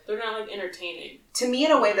kind of... They're not, like, entertaining. To me,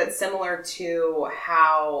 in a way that's similar to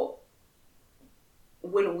how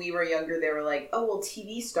when we were younger, they were like, oh, well,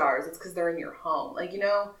 TV stars, it's because they're in your home. Like, you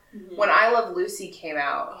know, when I Love Lucy came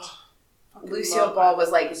out... Lucille Ball was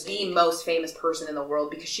like the most famous person in the world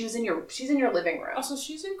because she's in your living room. Also,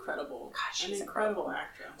 she's incredible. God, she's an incredible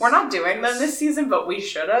actress. We're not doing them this season, but we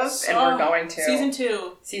should have, and we're going to.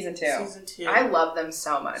 Season 2. I love them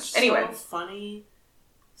so much. Anyway, so funny,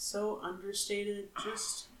 so understated,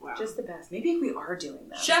 just wow, just the best. Maybe we are doing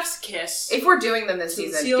them. Chef's kiss. If we're doing them this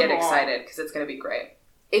season, get excited because it's going to be great.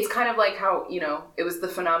 It's kind of like how, you know, it was the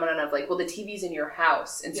phenomenon of like, well, the TV's in your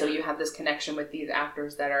house. And so you have this connection with these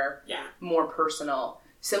actors that are more personal.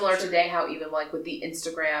 Similar today, how even like with the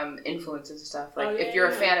Instagram influencers and stuff, like if you're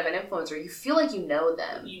a fan of an influencer, you feel like you know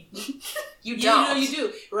them. You don't. You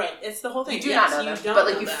do. Right. It's the whole thing. You do not know them, but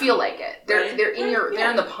like you feel like it. They're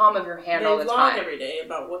in the palm of your hand all the time. They vlog every day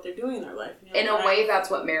about what they're doing in their life. You know, in a way, that's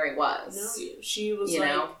what Mary was. No, she was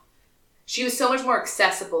she was so much more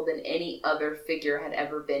accessible than any other figure had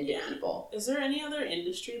ever been to people. Is there any other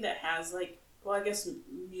industry that has, like, well, I guess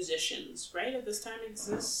musicians, right, at this time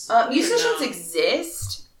exists? Musicians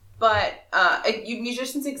exist, but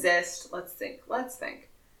musicians exist. Let's think.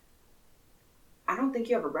 I don't think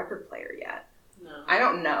you have a record player yet. No. I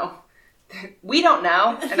don't know. We don't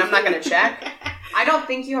know, and I'm not going to check. I don't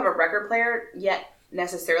think you have a record player yet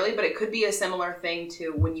necessarily, but it could be a similar thing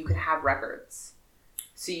to when you could have records.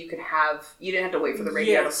 So you didn't have to wait for the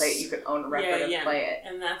radio to play it. You could own a record and play it.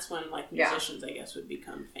 And that's when, like, musicians, I guess, would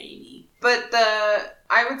become famey. But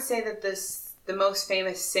I would say that the most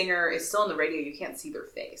famous singer is still on the radio. You can't see their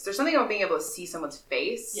face. There's something about being able to see someone's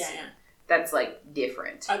face. Yeah. That's, like,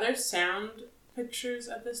 different. Are there sound pictures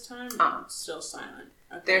at this time? Still silent.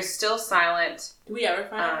 Okay. They're still silent. Do we ever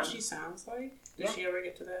find out what she sounds like? Does she ever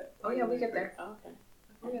get to that? Oh, yeah, we get there. Oh, okay.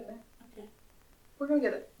 We'll get there. We're gonna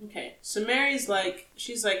get it. Okay, so Mary's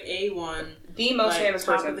she's like A1. The most famous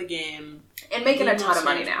top person. Of the game. And making a ton of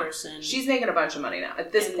money now. Person she's making a bunch of money now.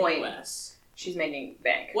 At this point, she's making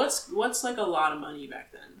bank. What's like a lot of money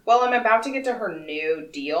back then? Well, I'm about to get to her new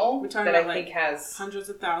deal that I think has... hundreds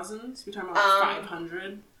of thousands? We're talking about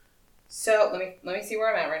 500? So, let me see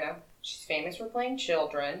where I'm at right now. She's famous for playing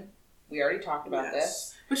children. We already talked about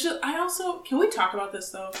this. But can we talk about this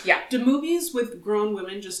though? Yeah. Do movies with grown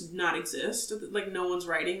women just not exist? Like no one's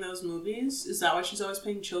writing those movies? Is that why she's always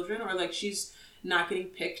playing children? Or like she's not getting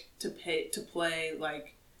picked to play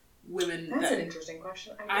like women? That's an interesting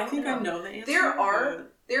question. I think I know the answer.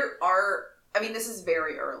 There are, I mean, this is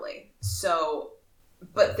very early. So,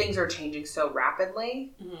 but things are changing so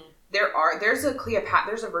rapidly. Mm-hmm. There's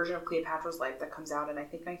a version of Cleopatra's Life that comes out in I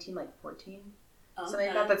think 1914. Something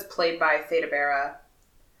like that that's played by Theda Bara,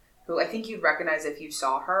 who I think you'd recognize if you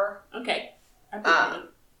saw her. Okay. I'm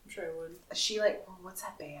sure I would. She what's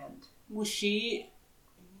that band? Was she...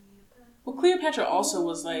 Well, Cleopatra also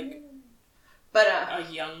was like a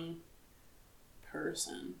young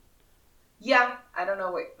person. Yeah, I don't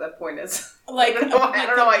know what the point is. Like, I don't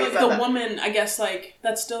know why you said that. The woman, I guess, like,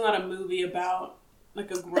 that's still not a movie about,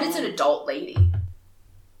 like, a grown... But it's an adult lady.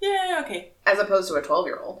 Yeah, okay. As opposed to a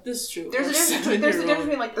 12-year-old. This is true. There's a difference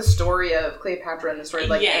between, like, the story of Cleopatra and the story of,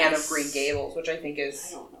 like, Anne of Green Gables, which I think is...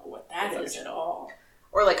 I don't know what that is at all.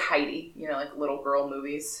 Or, like, Heidi. You know, like, little girl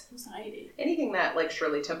movies. Who's Heidi? Anything that, like,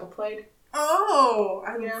 Shirley Temple played. Oh,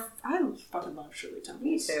 I fucking love Shirley Temple.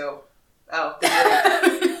 Me too. Oh, I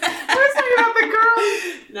was talking about the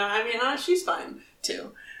girl. No, I mean, she's fine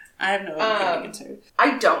too. I have no opinion to her.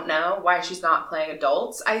 I don't know why she's not playing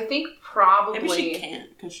adults. I think probably... Maybe she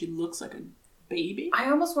can't, because she looks like a baby.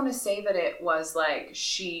 I almost want to say that it was like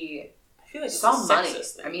she I feel like saw it's a money.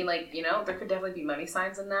 sexist thing. I mean, like, you know, there could definitely be money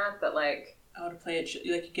signs in that like... Oh, to play it,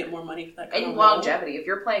 like, you get more money for that kind and of longevity. If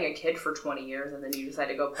you're playing a kid for 20 years and then you decide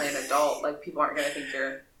to go play an adult, like, people aren't going to think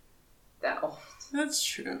you're that old. That's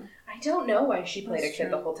true. I don't know why she played a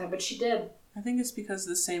kid the whole time, but she did. I think it's because of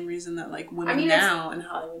the same reason that, like, women now in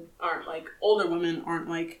Hollywood aren't, like, older women aren't,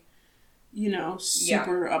 like, you know,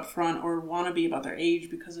 super upfront or want to be about their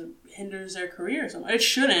age because it hinders their career so much. It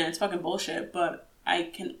shouldn't. It's fucking bullshit. But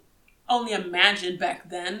I can only imagine back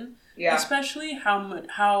then, especially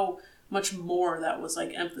how much more that was,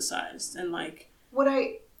 like, emphasized. And, like,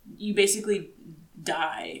 you basically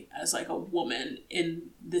die as, like, a woman in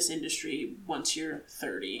this industry once you're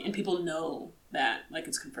 30. And people know that, like,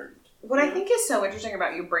 it's confirmed. What I think is so interesting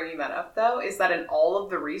about you bringing that up, though, is that in all of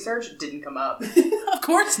the research, it didn't come up. Of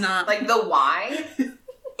course not. Like, the why.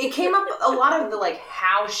 It came up, a lot of the, like,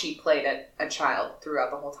 how she played a child throughout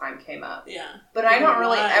the whole time came up. Yeah. But I don't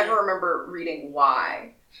really ever remember reading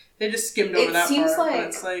why. They just skimmed over that part. But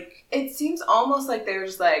it's like... It seems almost like they're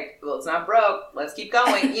just like, well, it's not broke, let's keep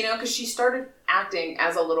going. You know, because she started acting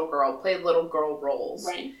as a little girl, played little girl roles.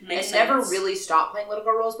 Right. Makes sense. Never really stopped playing little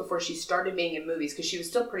girl roles before she started being in movies, because she was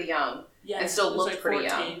still pretty young. Yeah, and still looked like pretty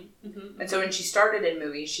young. Mm-hmm. And so when she started in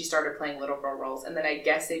movies, she started playing little girl roles. And then I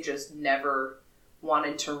guess they just never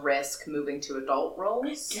wanted to risk moving to adult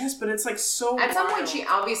roles. Yes, but it's like so At some point, she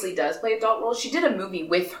obviously does play adult roles. She did a movie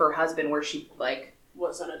with her husband where she, like...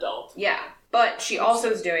 was an adult. Yeah. But she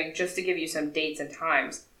also is doing, just to give you some dates and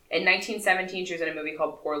times, in 1917, she was in a movie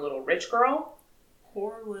called Poor Little Rich Girl.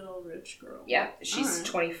 Poor Little Rich Girl. Yeah. She's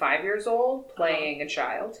 25 years old, playing a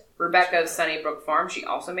child. Rebecca's Sunnybrook Farm, she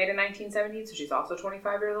also made in 1917, so she's also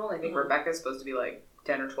 25 years old. I think Rebecca's supposed to be like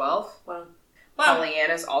 10 or 12. Wow.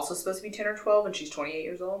 Pollyanna's also supposed to be 10 or 12, and she's 28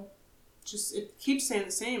 years old. Just, it keeps saying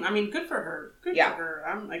the same. I mean, good for her. Good for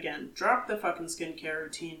her. Again, drop the fucking skincare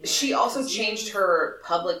routine. She also changed her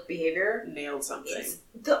public behavior. Nailed something.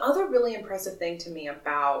 The other really impressive thing to me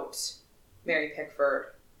about Mary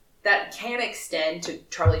Pickford that can extend to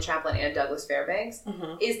Charlie Chaplin and Douglas Fairbanks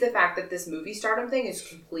is the fact that this movie stardom thing is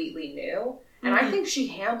completely new. And I think she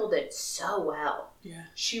handled it so well. Yeah.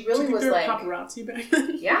 She really was like... paparazzi back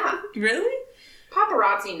then? Yeah. Really?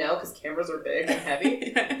 Paparazzi, no, because cameras are big and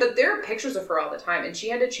heavy. But there are pictures of her all the time, and she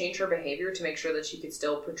had to change her behavior to make sure that she could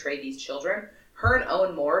still portray these children. Her and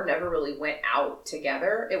Owen Moore never really went out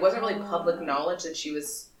together. It wasn't really public knowledge that she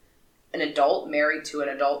was an adult married to an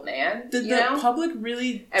adult man. Did the public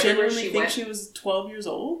really genuinely think she was 12 years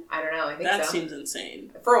old? I don't know. I think that seems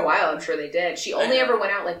insane. For a while, I'm sure they did. She only ever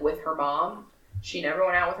went out like with her mom. She never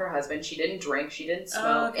went out with her husband. She didn't drink. She didn't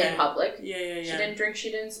smoke in public. Yeah. She didn't drink. She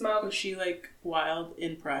didn't smoke. Was she, like, wild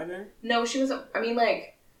in private? No, she wasn't. I mean,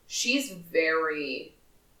 like, she's very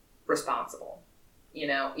responsible. You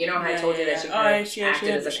know how I told you that she kind of acted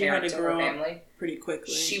as a parent to her family? Pretty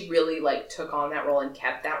quickly. She really, like, took on that role and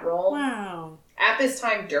kept that role. Wow. At this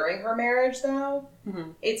time during her marriage, though,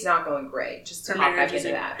 it's not going great. Just to hop back into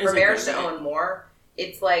that. Her marriage to Owen Moore...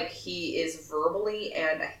 It's like he is verbally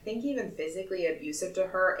and I think even physically abusive to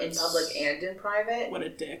her in public and in private. What a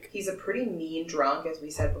dick. He's a pretty mean drunk, as we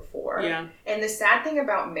said before. Yeah. And the sad thing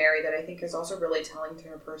about Mary that I think is also really telling to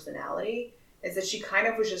her personality is that she kind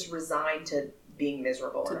of was just resigned to being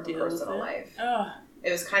miserable in her personal life. Ugh.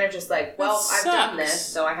 It was kind of just like, well, I've done this,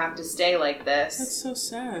 so I have to stay like this. That's so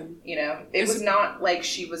sad. You know, it was not like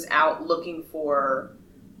she was out looking for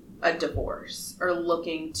a divorce or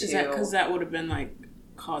looking to... Is that because that would have been like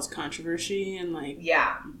cause controversy and like...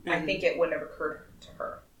 Yeah, I think it wouldn't have occurred to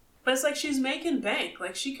her. But it's like she's making bank.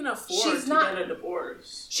 Like she can afford to get a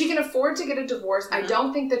divorce. She can afford to get a divorce. I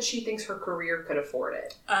don't think that she thinks her career could afford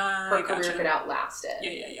it. Her career could outlast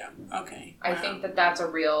it. Yeah. Okay. I think that that's a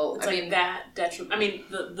real... It's that detriment. I mean,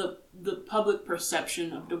 the public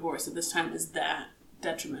perception of divorce at this time is that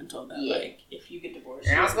detrimental that like if you get divorced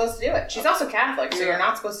you're not supposed to do it. She's also Catholic, so you're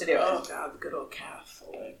not supposed to do it. Oh god, the good old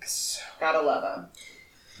Catholics. Gotta love them.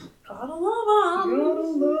 Gotta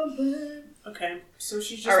love them. Okay, so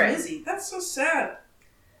she's just busy. That's so sad.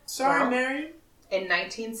 Sorry, Mary. In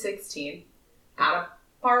 1916, at a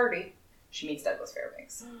party, she meets Douglas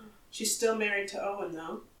Fairbanks. She's still married to Owen,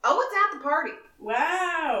 though. Owen's at the party.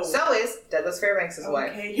 Wow. So is Douglas Fairbanks'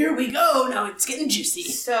 wife. Okay, here we go. Now it's getting juicy.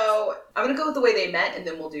 So, I'm going to go with the way they met, and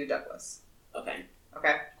then we'll do Douglas. Okay.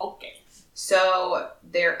 Okay? Okay. So,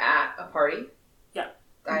 they're at a party. Yeah.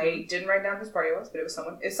 I didn't write down whose party it was, but it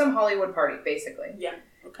was some Hollywood party, basically. Yeah.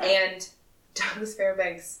 Okay. And Douglas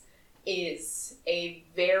Fairbanks is a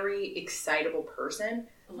very excitable person.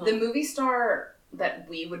 The movie star that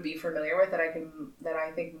we would be familiar with, that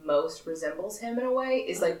I think most resembles him in a way,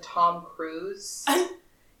 is like Tom Cruise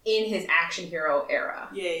in his action hero era.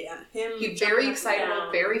 Yeah. He's very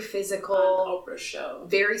excitable, very physical. On Oprah's show.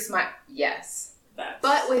 Very smart. Yes.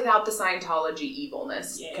 But without the Scientology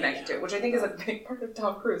evilness connected to it, which I think is a big part of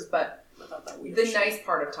Tom Cruise, but the nice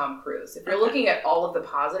part of Tom Cruise. If you're looking at all of the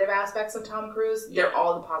positive aspects of Tom Cruise, they're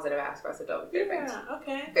all the positive aspects of Douglas Fairbanks. Yeah,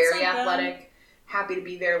 okay. Very athletic, happy to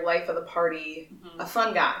be there, life of the party, a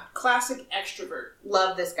fun guy. Classic extrovert.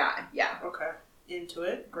 Love this guy, yeah. Okay. Into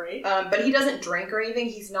it, great. But he doesn't drink or anything.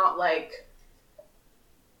 He's not like...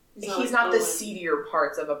 He's not the seedier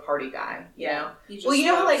parts of a party guy, you know? Well, you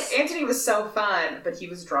know how, like, Anthony was so fun, but he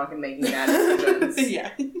was drunk and making bad decisions.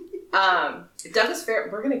 Yeah. Douglas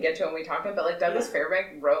Fairbanks, we're going to get to it when we talk to him, but, like, Douglas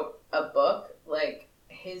Fairbanks wrote a book, like,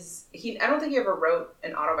 I don't think he ever wrote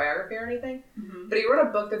an autobiography or anything, but he wrote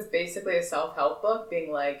a book that's basically a self-help book,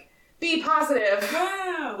 being like, be positive!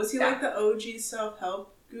 Wow! Was he like the OG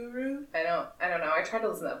self-help guru? I don't know. I tried to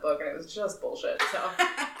listen to that book and it was just bullshit, so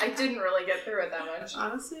I didn't really get through it that much.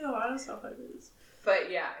 Honestly, a lot of self-help is. But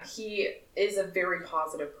yeah, he is a very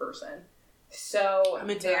positive person. So I'm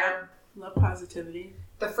into that. Love positivity.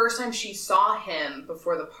 The first time she saw him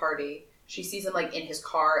before the party, she sees him like in his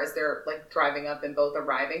car as they're like driving up and both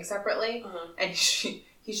arriving separately, and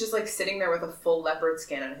he's just like sitting there with a full leopard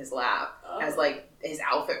skin on his lap as like his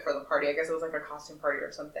outfit for the party. I guess it was like a costume party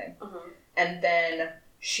or something. And then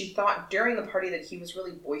she thought during the party that he was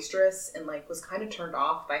really boisterous and like was kind of turned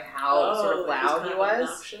off by how sort of loud he was.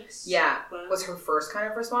 Obnoxious. Yeah, was her first kind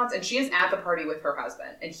of response. And she is at the party with her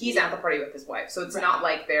husband, and he's at the party with his wife. So it's not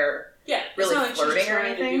like they're really flirting or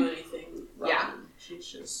anything. To do anything wrong. Yeah, she's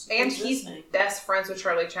just he's best friends with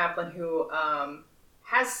Charlie Chaplin, who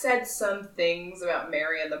has said some things about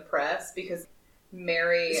Mary in the press because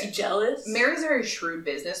Mary... Is he jealous? Mary's a very shrewd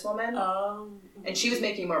businesswoman. And she was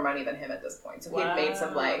making more money than him at this point. So he had made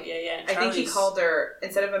some, like... I think he called her,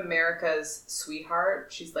 instead of America's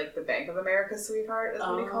sweetheart, she's like the Bank of America's sweetheart is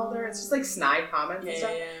what he called her. It's just like snide comments and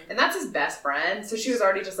stuff. And that's his best friend. So she was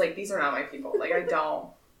already just like, these are not my people. Like, I don't...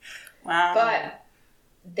 Wow. But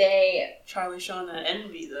Charlie showing that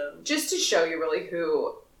envy, though. Just to show you really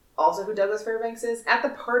who Douglas Fairbanks is, at the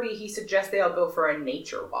party, he suggests they all go for a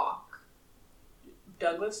nature walk.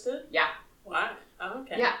 Douglas did? Yeah. Why? Oh,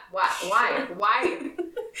 okay. Yeah. Why?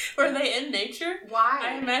 Were they in nature? Why?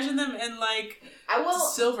 I imagine them in like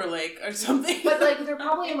Silver Lake or something. But like they're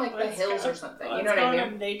probably in like the hills or something. You know what I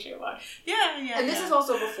mean? Nature walk. Yeah. And this is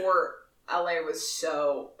also before LA was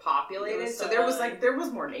so populated, so there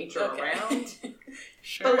was more nature around.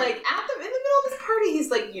 Sure. But like in the middle of this party, he's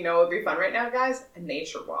like, you know, it'd be fun right now, guys, a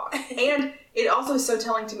nature walk. And it also is so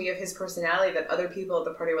telling to me of his personality that other people at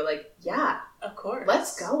the party were like, yeah, of course,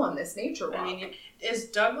 let's go on this nature walk. I mean, is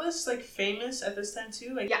Douglas like famous at this time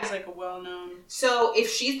too? Like, he's like a well-known. So if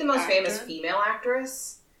she's the most famous female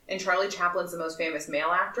actress, and Charlie Chaplin's the most famous male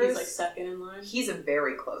actress, he's like second in line. He's a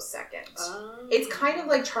very close second. It's kind of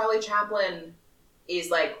like Charlie Chaplin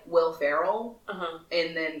is like Will Ferrell,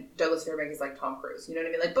 and then Douglas Fairbanks is like Tom Cruise. You know what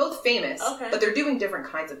I mean? Like both famous, but they're doing different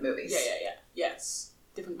kinds of movies. Yeah. Yes,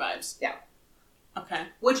 different vibes. Yeah. Okay.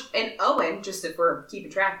 And Owen, just if we're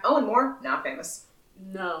keeping track, Owen Moore, not famous.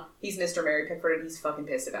 No. He's Mr. Mary Pickford, and he's fucking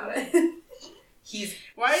pissed about it. He's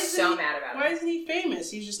mad about it. Why isn't he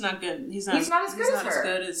famous? He's just not good. He's not as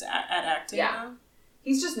good as at acting. Yeah. Though?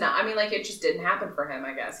 He's just not. I mean, like, it just didn't happen for him,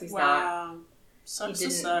 I guess. He's not. Sucks to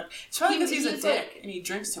suck. It's probably because he's a dick and he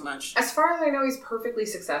drinks too much. As far as I know, he's perfectly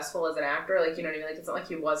successful as an actor. Like, you know what I mean? Like, it's not like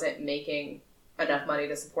he wasn't making enough money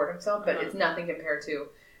to support himself, but it's nothing compared to...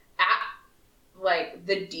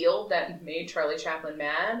 the deal that made Charlie Chaplin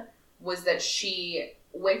mad was that she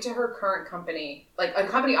went to her current company. Like, a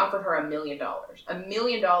company offered her $1 million. $1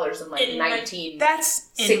 million in, like,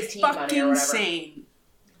 1916 money or whatever. Insane.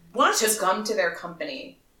 What? To come to their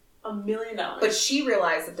company. $1 million. But she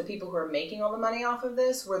realized that the people who are making all the money off of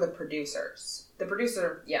this were the producers. The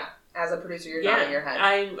producer, as a producer, you're nodding your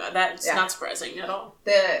head. That's not surprising at all.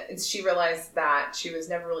 She realized that she was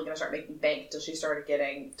never really going to start making bank until she started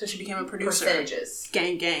getting... Till she became a producer. Percentages.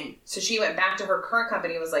 Gang. So she went back to her current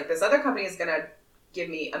company and was like, this other company is going to give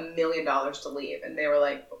me $1 million to leave. And they were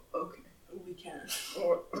like, okay. We can.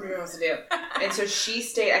 What are we supposed to do? And so she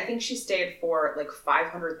stayed, I think she stayed for like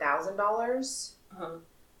 $500,000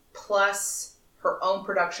 plus her own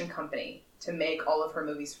production company to make all of her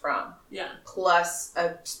movies from. Yeah. Plus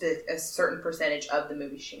a certain percentage of the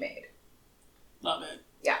movies she made. Love it.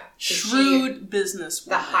 Yeah. Shrewd businesswoman.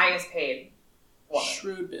 The highest paid woman.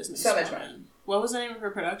 Shrewd businesswoman. So much money. What was the name of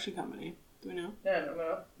her production company? Do we know?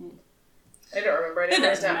 No. I don't remember. It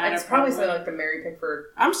doesn't matter. It's probably something like the Mary Pickford.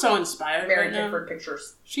 I'm so inspired. Mary Pickford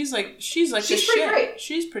Pictures. She's pretty great.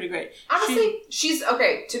 She's pretty great. Honestly, she's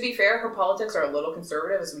okay. To be fair, her politics are a little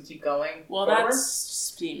conservative as we keep going. Well, forward. that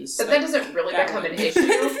seems. But that doesn't really become an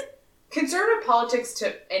issue. Conservative politics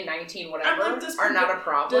in 19 whatever are not a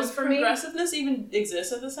problem for me. Does progressiveness even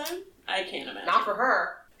exist at this time? I can't imagine. Not for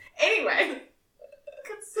her. Anyway.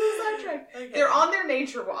 So sidetracked. Okay. They're on their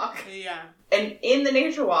nature walk. Yeah. And in the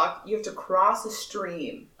nature walk, you have to cross a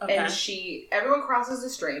stream. Okay. And everyone crosses the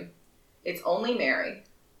stream. It's only Mary.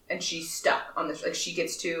 And she's stuck on this. Like, she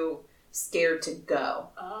gets too scared to go.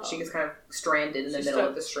 Oh. She gets kind of stranded in the middle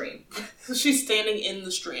of the stream. So she's standing in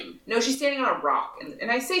the stream. No, she's standing on a rock.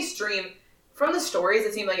 And I say stream, from the stories,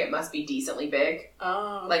 it seemed like it must be decently big.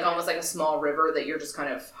 Oh. Okay. Like almost like a small river that you're just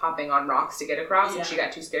kind of hopping on rocks to get across. Yeah. And she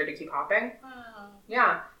got too scared to keep hopping. Wow.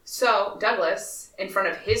 Yeah. So Douglas, in front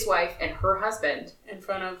of his wife and her husband. In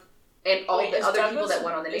front of... And all the other people that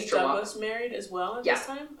went on the nature walk. Is Douglas married as well at this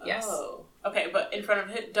time? Yes. Oh. Okay, but in front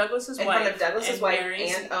of Douglas's wife. In front of Douglas's wife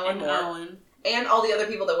Mary's and Owen. And all the other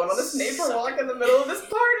people that went on this nature walk in the middle of this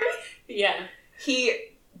party. Yeah.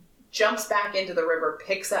 He jumps back into the river,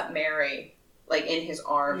 picks up Mary, like, in his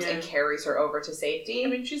arms, and carries her over to safety. I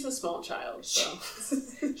mean, she's a small child, so...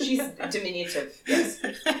 She's diminutive, yes.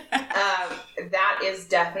 That is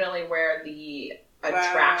definitely where the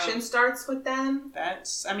attraction starts with them.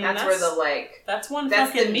 That's where the, like... That's fucking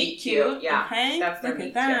the meet cute. Yeah, okay? that's their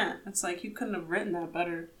meet cute. It's like, you couldn't have written that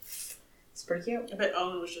better. It's pretty cute. I bet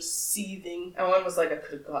Owen was just seething. Owen was like, I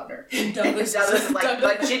could have gotten her. Douglas is like,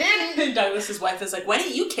 but she didn't. Douglas's wife is like, why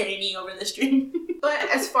didn't you carry me over the stream? But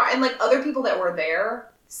and like other people that were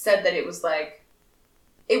there said that it was like,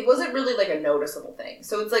 it wasn't really like a noticeable thing.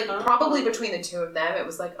 So it's like probably between the two of them, it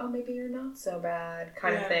was like, oh, maybe you're not so bad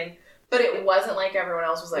kind of thing. But it wasn't like everyone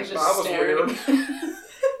else was like, that was weird.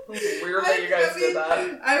 Weird that you guys did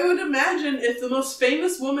that. I would imagine if the most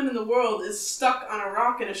famous woman in the world is stuck on a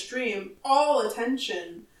rock in a stream, all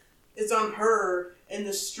attention is on her in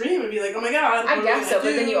the stream and be like, oh my god. I guess so,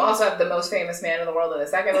 but then you also have the most famous man in the world and the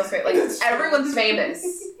second most famous. Like, everyone's famous.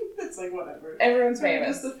 It's like, whatever. Everyone's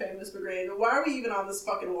famous. Just the famous brigade. But why are we even on this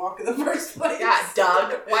fucking walk in the first place? Yeah,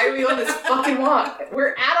 Doug. Why are we on this fucking walk?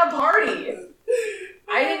 We're at a party.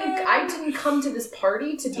 I didn't come to this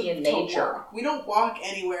party to be in nature. Walk. We don't walk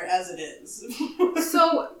anywhere as it is.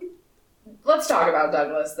 So, let's talk about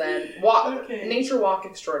Douglas then. Nature walk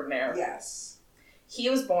extraordinaire. Yes. He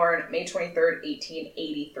was born May 23rd,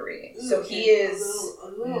 1883. So he is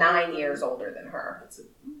 9 years older than her. That's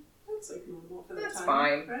like normal for the That's time.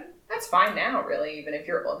 Fine. Right? That's fine now, really, even if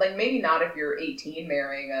you're, like, maybe not if you're 18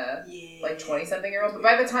 marrying a, like, 20-something-year-old, but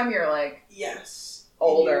by the time you're, like... Yes.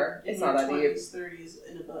 Older. It's not that deep. 20s, 30s,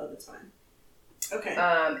 and above, it's fine. Okay.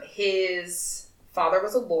 His father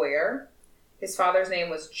was a lawyer. His father's name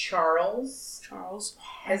was Charles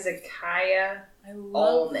Hezekiah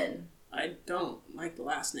Allman. I don't like the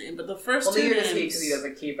last name, but the first two names... Well, neither does he because he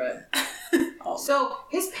doesn't keep it. So,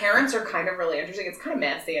 his parents are kind of really interesting. It's kind of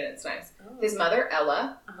messy and it's nice. Oh. His mother,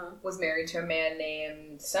 Ella, was married to a man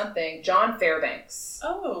named John Fairbanks.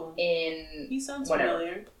 Oh. He sounds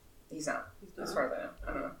familiar. He's not. As far as I know.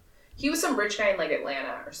 I don't know. He was some rich guy in, like,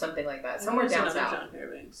 Atlanta or something like that. Somewhere down south. John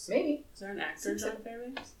Fairbanks. Maybe. Is there an actor, John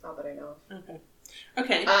Fairbanks? Not that I know of.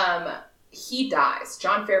 Okay. He dies.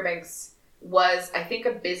 John Fairbanks was, I think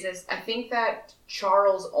that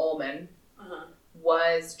Charles Ullman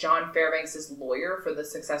was John Fairbanks' lawyer for the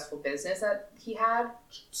successful business that he had.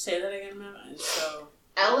 Say that again, ma'am.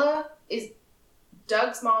 Ella is...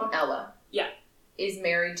 Doug's mom, Ella. Yeah. Is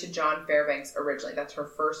married to John Fairbanks originally. That's her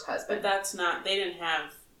first husband. But that's not... They didn't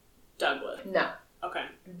have Douglas. No. Okay.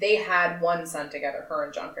 They had one son together, her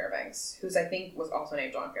and John Fairbanks, whose I think was also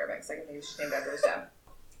named John Fairbanks. I think he was just named after his dad.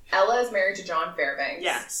 Ella is married to John Fairbanks.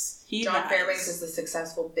 Yes. John Fairbanks is the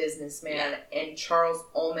successful businessman, and Charles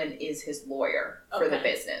Ullman is his lawyer for the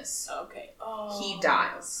business. Okay. Oh. He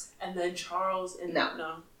dies. And then Charles...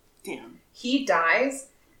 No. Damn. He dies...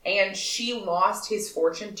 And she lost his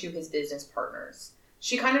fortune to his business partners.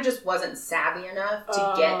 She kind of just wasn't savvy enough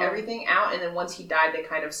to get everything out. And then once he died, they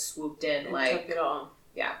kind of swooped in. And took it all.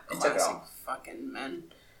 Yeah, and took it all. Fucking men.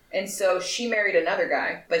 And so she married another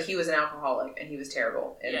guy, but he was an alcoholic. And he was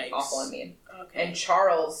terrible and awful and mean. Okay. And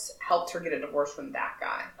Charles helped her get a divorce from that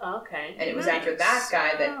guy. Okay. And it was after that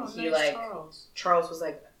guy that he, Charles was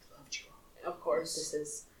like, I loved you all. Of course.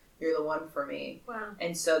 You're the one for me. Wow.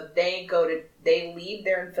 And so they leave,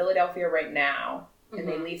 they're in Philadelphia right now, and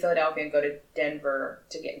they leave Philadelphia and go to Denver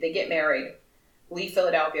they get married. leave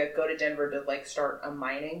Philadelphia, go to Denver to, like, start a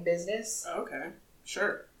mining business. Okay.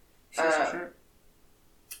 Sure.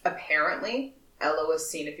 Apparently, Ella was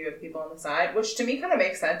seeing a few other people on the side, which to me kind of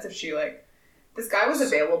makes sense if she, like, this guy was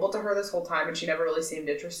available to her this whole time and she never really seemed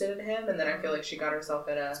interested in him, and then I feel like she got herself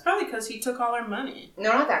in a... It's probably because he took all her money.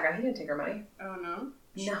 No, not that guy. He didn't take her money. Oh, no?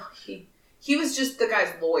 No, he was just the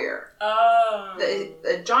guy's lawyer. Oh.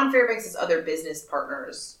 John Fairbanks' other business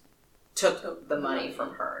partners took the money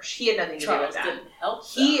from her. He had nothing to do with that. Didn't help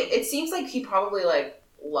It seems like he probably, like,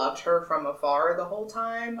 loved her from afar the whole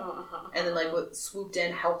time. And then, like, swooped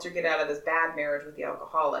in, helped her get out of this bad marriage with the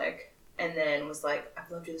alcoholic. And then was like,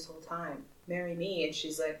 I've loved you this whole time. Marry me. And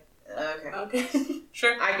she's like, okay.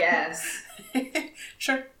 Sure. I guess.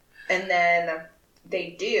 Sure. And then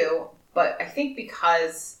they do, but I think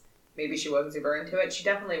because maybe she wasn't super into it, she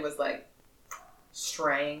definitely was, like,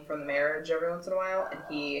 straying from the marriage every once in a while. And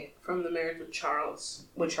he... From the marriage with Charles.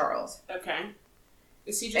 Okay.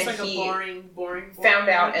 Is he just, and like, a boring found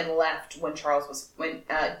out and left when Doug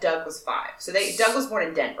was 5. So Doug was born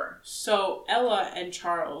in Denver. So Ella and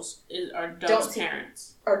Charles are Doug's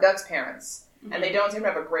parents. Are Doug's parents. Mm-hmm. And they don't seem to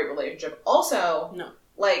have a great relationship. Also, no.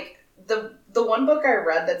 Like, the one book I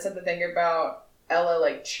read that said the thing about Ella,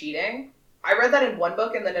 like, cheating, I read that in one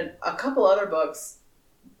book, and then in a couple other books,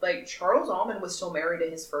 like, Charles Allman was still married to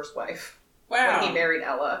his first wife. Wow. When he married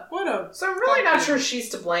Ella. So I'm really not sure she's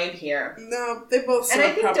to blame here. No, they both And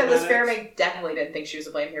I think Douglas Fairbanks definitely didn't think she was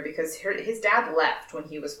to blame here because his dad left when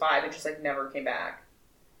he was 5 and just, like, never came back.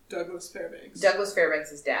 Douglas Fairbanks. Douglas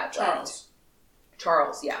Fairbanks' dad left.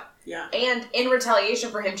 Charles, yeah. Yeah. And in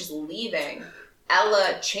retaliation for him just leaving,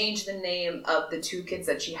 Ella changed the name of the 2 kids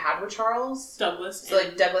that she had with Charles. Douglas. So,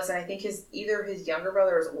 like, Douglas, and I think either his younger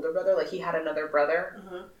brother or his older brother, like, he had another brother.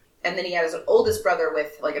 Uh-huh. And then he has an oldest brother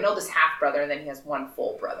with, like, an oldest half-brother, and then he has one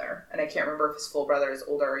full brother. And I can't remember if his full brother is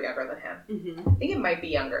older or younger than him. Mm-hmm. I think it might be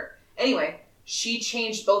younger. Anyway, she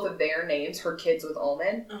changed both of their names, her kids with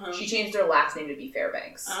Ullman. Uh-huh. She changed their last name to be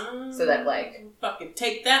Fairbanks. So that, like... Fucking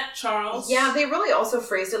take that, Charles. Yeah, they really also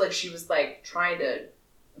phrased it like she was, like, trying to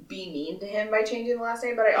be mean to him by changing the last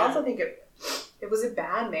name. But I also think it was a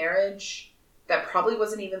bad marriage that probably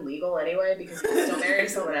wasn't even legal anyway because he was still married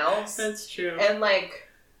to someone else. That's true. And, like...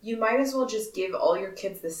 You might as well just give all your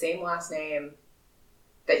kids the same last name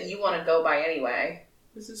that you want to go by anyway.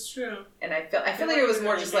 This is true. And I feel like it was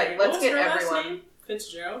more just like, let's get everyone.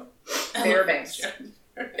 Fitzgerald? Fairbanks.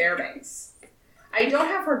 Fairbanks. I don't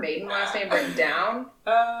have her maiden last name written down.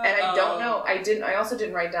 And I don't know. I also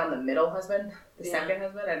didn't write down the middle husband, the second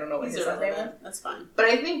husband. I don't know what his last name was. That's fine. But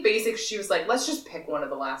I think she was like, let's just pick one of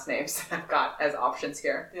the last names that I've got as options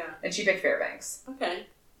here. Yeah. And she picked Fairbanks. Okay.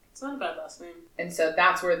 It's not a bad last name. And so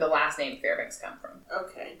that's where the last name Fairbanks come from.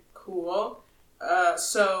 Okay, cool.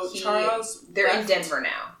 Charles... They're in Denver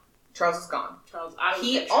now. Charles is gone. Charles out of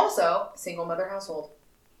the picture. Also, single mother household.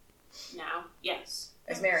 Now, yes.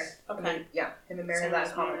 Is married. Okay. Him and Mary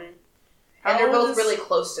that common. And they're both really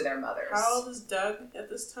close to their mothers. How old is Doug at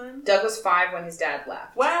this time? Doug was 5 when his dad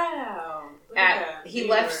left. Wow.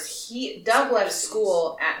 Doug left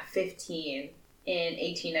school at 15 in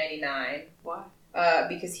 1899. Why?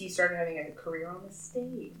 Because he started having a career on the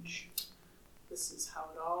stage. This is how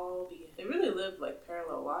it all began. They really lived, like,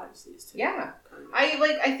 parallel lives, these two. Yeah.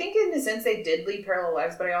 I think in a sense they did lead parallel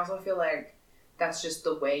lives, but I also feel like that's just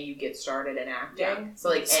the way you get started in acting. Yeah. So,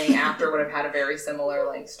 like, any actor would have had a very similar,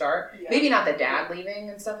 like, start. Yeah. Maybe not the dad leaving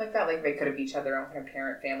and stuff like that. Like, they could have each had their own kind of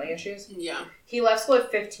parent-family issues. Yeah. He left school at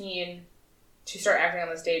 15 to start acting on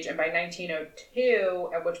the stage, and by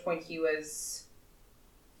 1902, at which point he was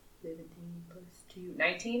 17 plus 2,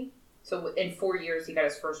 19? So in 4 years, he got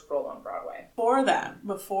his first role on Broadway.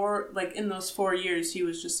 Before, like, in those 4 years, he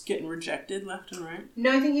was just getting rejected left and right?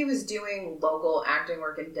 No, I think he was doing local acting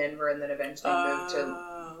work in Denver and then eventually moved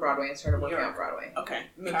to Broadway and started working on Broadway. Okay.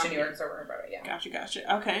 Moved to New York and started working on Broadway, yeah.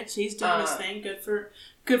 Gotcha. Okay, so he's doing his thing.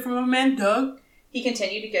 Good for my man, Doug. He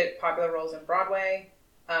continued to get popular roles in Broadway.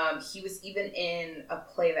 He was even in a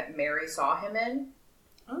play that Mary saw him in.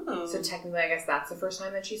 Oh. So technically, I guess that's the first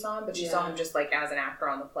time that she saw him, but she saw him just, like, as an actor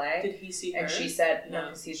on the play. Did he see her? And she said, no,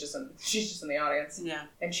 because she's just in the audience. Yeah.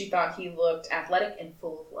 And she thought he looked athletic and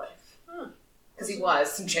full of life. Because he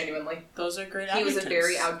was, genuinely. Those are great He was a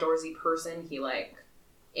very outdoorsy person. He, like,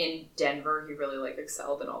 in Denver, he really, like,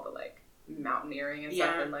 excelled in all the, like, mountaineering and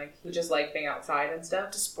stuff. And, like, he just liked being outside and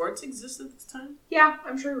stuff. Do sports exist at this time? Yeah,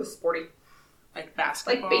 I'm sure he was sporty. Like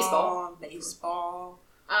basketball? Like baseball. Baseball.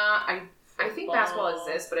 I think basketball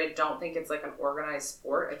exists, but I don't think it's, like, an organized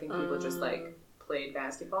sport. I think people just, like, played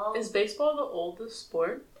basketball. Is baseball the oldest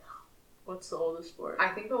sport? What's the oldest sport? I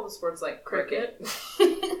think the oldest sport's, like, cricket.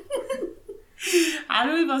 How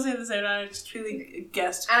do we both say the same? I just really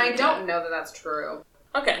guessed. And I don't know that that's true.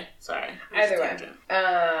 Okay, sorry. Either way.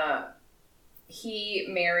 He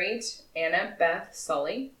married Annabeth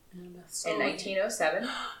Sully in 1907.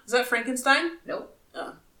 Is that Frankenstein? Nope.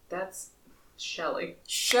 Oh. That's Shelley.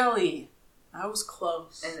 Shelley. I was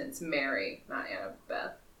close. And it's Mary, not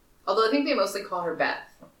Annabeth. Although I think they mostly call her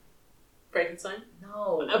Beth. Frankenstein?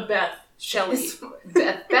 No. Beth. Shelley.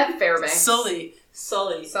 Beth Fairbanks. Sully.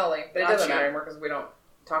 But it doesn't matter anymore because we don't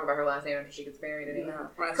talk about her last name after she gets married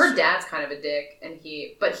anymore. No, her dad's kind of a dick,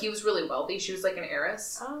 but he was really wealthy. She was like an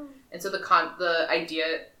heiress. Oh. And so the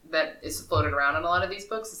idea that is floated around in a lot of these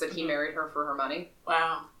books is that he married her for her money.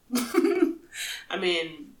 Wow. I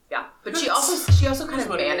mean... Yeah. But she also kind of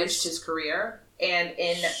managed his career. And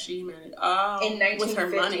in 1950, with her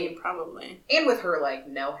money, probably. And with her, like,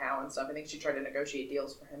 know-how and stuff. I think she tried to negotiate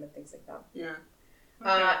deals for him and things like that. Yeah.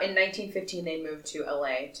 Okay. In 1915, they moved to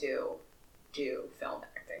LA to do film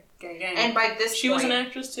acting. Gang. And by this she was an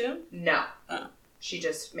actress too? No. Oh. She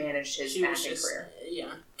just managed his acting career.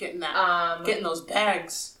 Yeah, getting those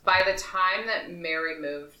bags. By the time that Mary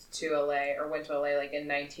moved to LA, or went to LA, like in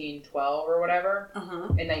 1912 or whatever,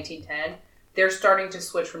 in 1910, they're starting to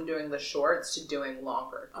switch from doing the shorts to doing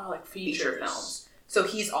longer like feature films. So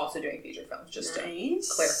he's also doing feature films, just to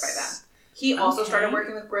clarify that. He also started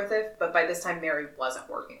working with Griffith, but by this time Mary wasn't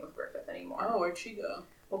working with Griffith anymore. Oh, where'd she go?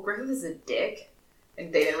 Well, Griffith is a dick,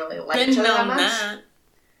 and they didn't really like each other that much.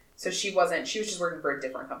 So she was just working for a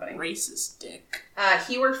different company. Racist dick.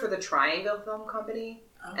 He worked for the Triangle Film Company,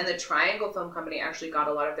 and the Triangle Film Company actually got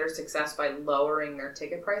a lot of their success by lowering their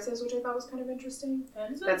ticket prices, which I thought was kind of interesting.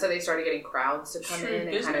 That's how they started getting crowds to come in,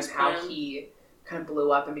 and kind of how he kind of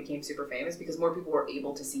blew up and became super famous, because more people were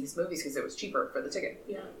able to see his movies because it was cheaper for the ticket.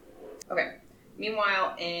 Yeah. Okay.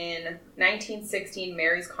 Meanwhile, in 1916,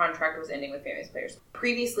 Mary's contract was ending with Famous Players.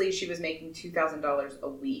 Previously, she was making $2,000 a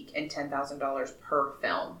week and $10,000 per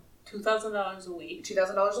film. $2,000 a week?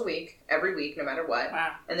 $2,000 a week, every week, no matter what.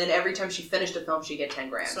 Wow. And then every time she finished a film, she'd get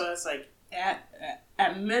 $10,000. So that's like,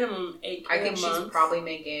 at minimum, $8,000 I think she's probably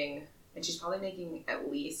making at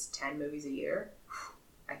least 10 movies a year.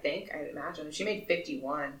 I'd imagine. She made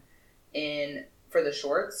 51 for the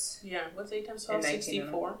shorts. Yeah, what's 8 times 12?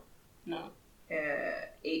 64? No.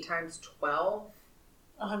 8 times 12?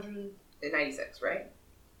 196, right?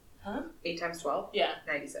 Huh? 8 times 12? Yeah.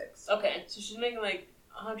 96. Okay, so she's making like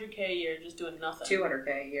 $100K a year just doing nothing.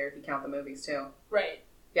 $200K a year if you count the movies too. Right.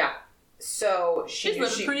 Yeah. So she's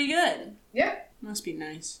living pretty good. Yeah. Must be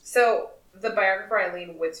nice. So the biographer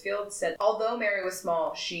Eileen Whitfield said, although Mary was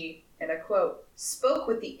small, she, and I quote, spoke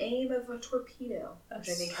with the aim of a torpedo, which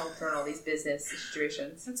I think helped her in all these business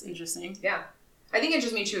situations. That's interesting. Yeah. I think it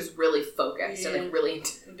just means she was really focused and like really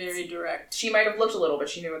very direct. She might have looked a little, but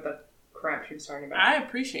she knew what the crap she was talking about. I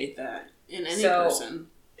appreciate that in any person.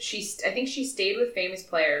 I think she stayed with Famous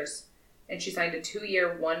Players, and she signed a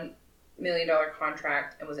 2-year, $1 million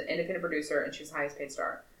contract, and was an independent producer, and she was the highest paid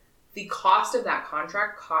star. The cost of that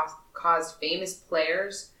contract caused Famous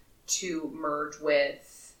Players to merge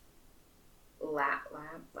with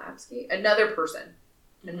Lapsky, another person,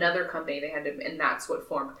 another company. They had to, and that's what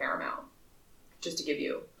formed Paramount. Just to give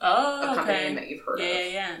you a company name that you've heard of.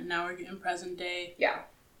 Yeah. Now we're getting present day. Yeah.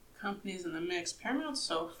 Companies in the mix. Paramount's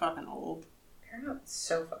so fucking old. Paramount's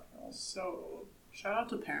so fucking old. So old. Shout out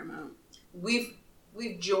to Paramount. We've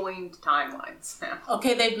joined timelines now.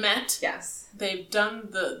 Okay, they've met. Yes. They've done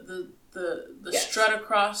the strut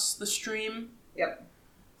across the stream. Yep.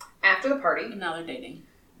 After the party. And now they're dating.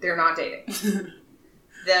 They're not dating.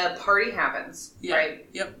 The party happens, right?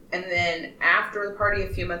 Yep. And then after the party, a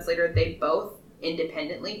few months later, they both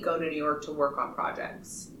independently go to New York to work on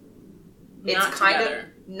projects. Not together.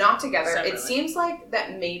 Separately. It seems like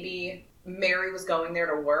that maybe Mary was going there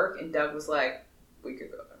to work, and Doug was like, "We could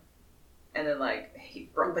go there." And then like he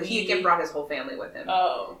again brought his whole family with him.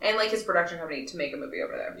 Oh. And like his production company to make a movie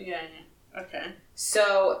over there. Yeah. Okay.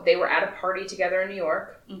 So they were at a party together in New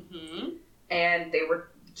York, and they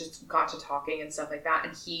just got to talking and stuff like that.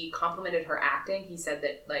 And he complimented her acting. He said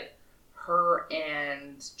that like her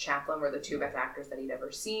and Chaplin were the two best actors that he'd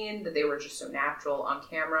ever seen, that they were just so natural on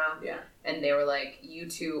camera. Yeah. And they were like, you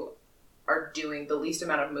two are doing the least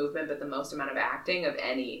amount of movement but the most amount of acting of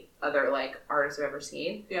any other like artist I've ever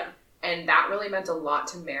seen. Yeah. And that really meant a lot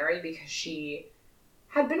to Mary because she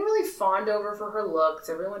had been really fawned over for her looks.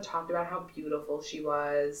 Everyone talked about how beautiful she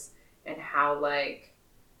was and how like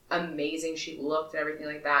amazing she looked and everything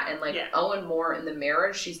like that. And like Owen Moore in the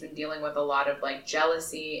marriage, she's been dealing with a lot of like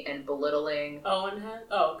jealousy and belittling.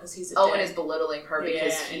 Because he's Owen is belittling her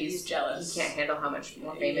because he's jealous. He can't handle how much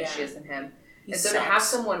more famous she is than him. And so to have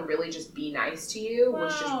someone really just be nice to you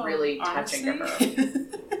was just really touching to her.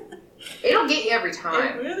 It'll get you every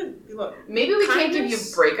time. Maybe we can't give you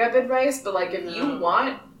breakup advice, but like if you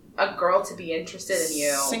want a girl to be interested in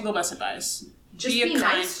you, single best advice: just be a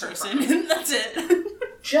kind nice person. That's it.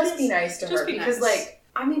 Just be nice to her because, like,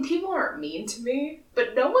 I mean, people aren't mean to me,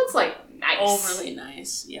 but no one's like nice. Overly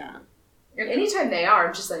nice, yeah. And anytime they are,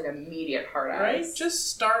 I'm just like immediate hard eyes. Right? Just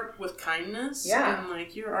start with kindness. Yeah. And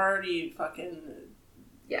like you're already fucking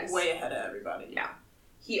way ahead of everybody. Yeah.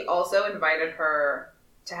 He also invited her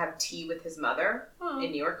to have tea with his mother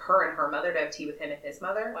in New York. Her and her mother to have tea with him and his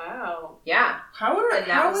mother. Wow. Yeah. How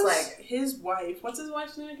was like his wife? What's his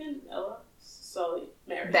wife's name again? Ella? Sully?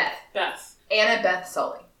 Mary? Beth. Anna Beth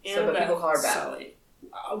Sully. But people call her Beth. Sully.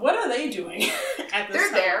 What are they doing at this time?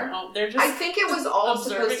 They're there. Oh, they're just I think it was all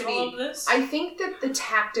supposed to be. All of this? I think that the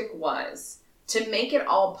tactic was to make it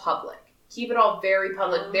all public. Keep it all very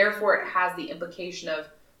public. Therefore, it has the implication of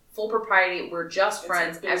full propriety. We're just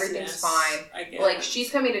friends. Everything's fine. Like, she's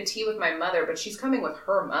coming to tea with my mother, but she's coming with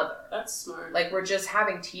her mother. That's smart. Like, we're just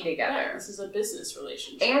having tea together. Yeah, this is a business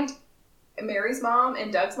relationship. And Mary's mom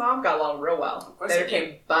and Doug's mom got along real well. Of course they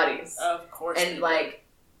became buddies. Of course. And, like,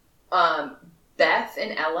 Beth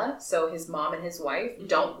and Ella, so his mom and his wife,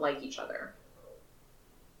 don't like each other.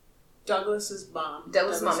 Douglas's mom and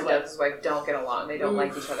Doug's wife don't get along. They don't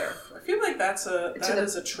like each other. I feel like that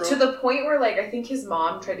is a trope. To the point where, like, I think his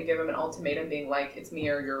mom tried to give him an ultimatum, being like, "It's me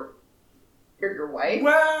or your wife."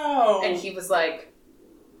 Wow. And he was like,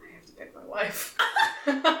 "I have to pick my wife."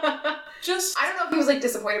 I Just don't know if he was like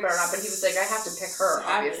disappointed about it or not, but he was like, "I have to pick her."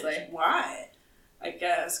 Obviously. Why? I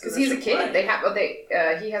guess because he's a kid.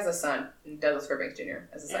 He has a son, Douglas Fairbanks Jr.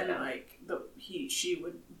 as a side note. Like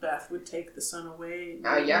Beth would take the son away.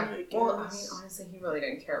 Yeah. Well, I mean, honestly, he really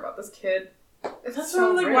didn't care about this kid. That's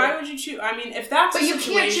so like, why would you choose? I mean, if that's but you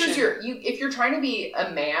can't choose if you're trying to be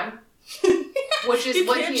a man, which is you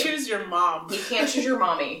can't choose your mom. You can't choose your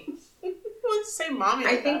mommy. Let's say mommy.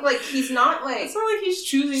 I think like he's not like it's not like he's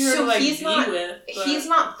choosing her to like be with. But... He's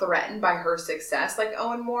not threatened by her success like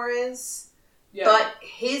Owen Moore is. Yeah. But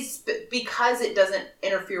because it doesn't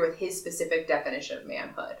interfere with his specific definition of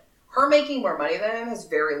manhood. Her making more money than him has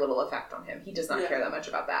very little effect on him. He does not care that much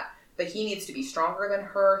about that. But he needs to be stronger than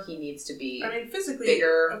her. He needs to be physically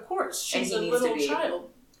bigger. Of course. She's and a little child.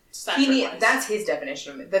 That's his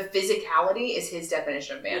definition of the physicality is his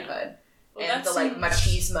definition of manhood. Well, and the like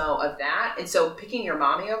machismo of that. And so picking your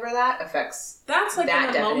mommy over that affects that's like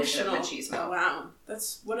that an definition emotional of machismo. Wow.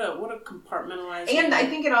 That's what a compartmentalized and I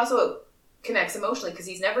think it also connects emotionally because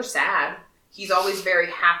he's never sad. He's always very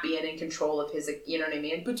happy and in control of his, you know what I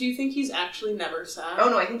mean? But do you think he's actually never sad? Oh,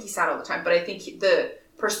 no, I think he's sad all the time. But I think the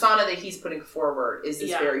persona that he's putting forward is this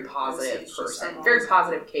very positive person. Very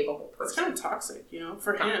positive, capable person. It's kind of toxic, you know,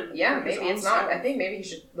 for him. Yeah, maybe it's not. I think maybe he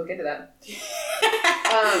should look into that.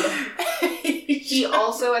 He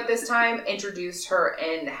also, at this time, introduced her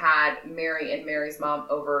and had Mary and Mary's mom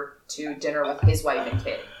over to dinner with his wife and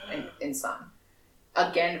kid and son.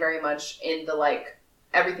 Again, very much in the, like,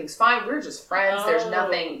 everything's fine. We're just friends. There's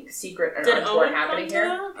nothing secret or untoward happening here.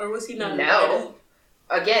 That? Or was he not invited?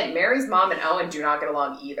 Again, Mary's mom and Owen do not get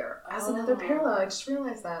along either. That's another parallel. I just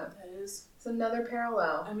realized that. That is. It's another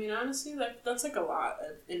parallel. I mean, honestly, that's like a lot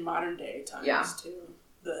in modern day times, too.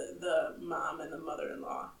 The mom and the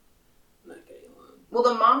mother-in-law not getting along. Well,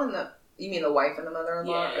 the mom and you mean the wife and the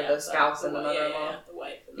mother-in-law? Or the spouse and the mother-in-law? Yeah, the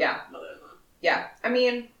wife and the mother-in-law. Yeah. I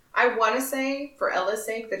mean, I want to say, for Ella's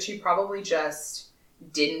sake, that she probably just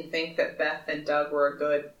didn't think that Beth and Doug were a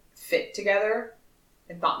good fit together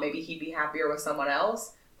and thought maybe he'd be happier with someone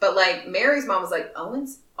else. But, like, Mary's mom was like,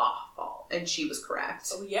 Owen's awful. And she was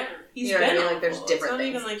correct. Oh, yeah. He's you know been what I mean? awful. Like, there's different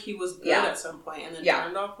things. It's not even like he was good at some point and then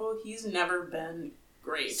turned awful. He's never been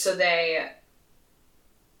great. So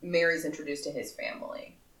Mary's introduced to his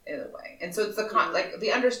family, in a way. And so it's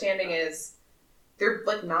the understanding is they're,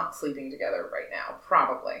 like, not sleeping together right now.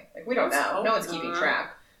 Probably. Like, we don't know. No one's keeping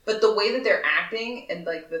track. But the way that they're acting and,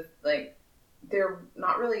 they're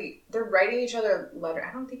not really... They're writing each other letters.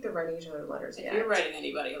 I don't think they're writing each other letters yet. If you're writing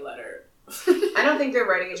anybody a letter... I don't think they're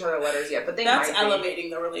writing each other letters yet, but That's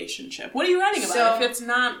elevating the relationship. What are you writing about if it's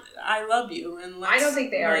not, I love you, and let's... I don't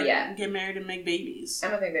think they are yet. Get married and make babies. I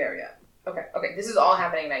don't think they are yet. Okay, this is all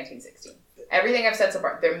happening in 1916. Everything I've said so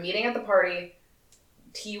far. They're meeting at the party...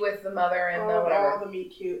 Tea with the mother and the whatever. All the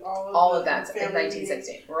meet cute. All of that's in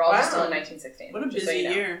 1916. We're all still in 1916. What a busy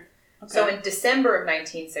year. Okay. So in December of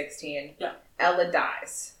 1916, Ella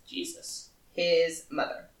dies. Jesus. His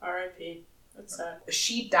mother. R.I.P. That's sad.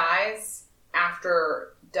 She dies after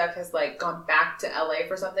Doug has gone back to LA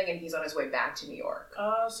for something and he's on his way back to New York.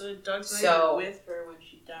 Oh, so Doug's not with her when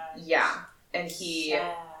she dies. Yeah. and he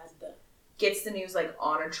Sad. gets the news like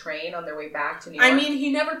on a train on their way back to New York. I mean,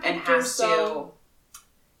 he never picked her, so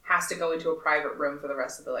has to go into a private room for the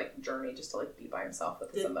rest of the like journey just to like be by himself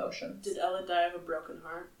with his emotions. Did Ella die of a broken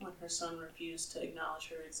heart when her son refused to acknowledge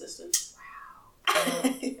her existence?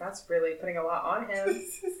 Wow. That's really putting a lot on him.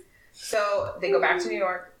 So they go back to New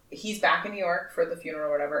York. He's back in New York for the funeral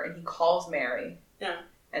or whatever, and he calls Mary. Yeah.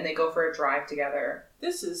 And they go for a drive together.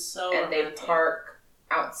 This is so And romantic. they park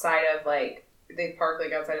outside of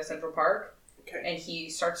outside of Central Park. Okay. And he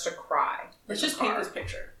starts to cry. Let's just paint this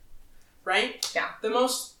picture. Right? Yeah. The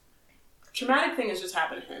most traumatic thing has just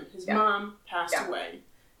happened to him. His mom passed away.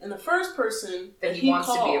 And the first person that he wants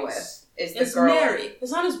to be with is the girl. Mary.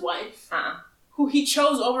 It's not his wife. Who he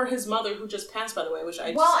chose over his mother, who just passed, by the way, which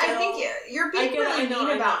I I think you're being really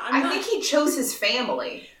mean about. I think he chose his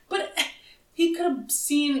family. But he could have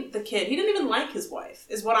seen the kid. He didn't even like his wife,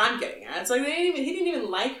 is what I'm getting at. It's like he didn't even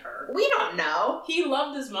like her. We don't know. He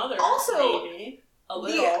loved his mother. Also, maybe. A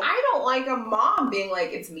little. I don't like a mom being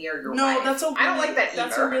like, it's me or your wife. No, that's okay. I don't like that either.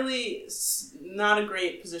 That's a really not a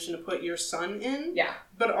great position to put your son in. Yeah.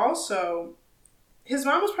 But also, his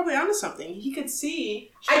mom was probably onto something. He could see.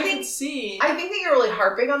 I think that you're really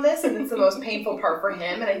harping on this, and it's the most painful part for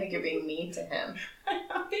him, and I think you're being mean to him. I'm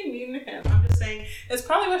not being mean to him. I'm just saying, it's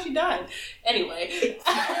probably why she died. Anyway.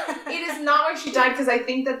 It is not why she died, because I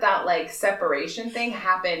think that like, separation thing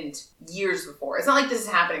happened years before. It's not like this is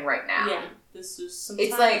happening right now. Yeah. This is some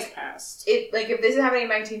time past. If this is happening in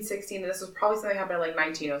 1916, then this was probably something happened in, like,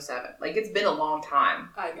 1907. Like, it's been a long time.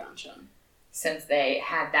 I gotcha. Since they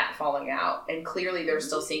had that falling out. And clearly they're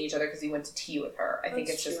still seeing each other because he went to tea with her. I think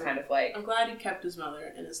it's just kind of like... I'm glad he kept his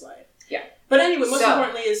mother in his life. Yeah. But anyway, most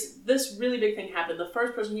importantly is this really big thing happened. The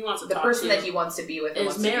first person he wants to talk to... The person that he wants to be with and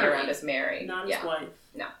wants to be around is Mary. Not his wife.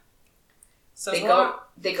 No. So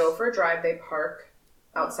they go for a drive. They park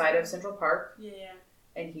outside of Central Park. Yeah.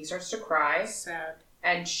 And he starts to cry. Sad.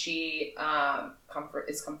 And she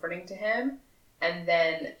is comforting to him. And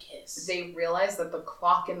then they realize that the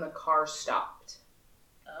clock in the car stopped.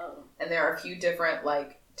 Oh. And there are a few different,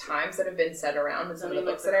 like, times that have been set around in some of the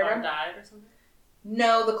books that I read. The car died or something?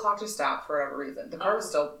 No, the clock just stopped for whatever reason. The car was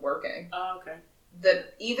still working. Oh, okay.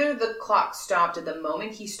 Either the clock stopped at the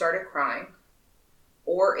moment he started crying,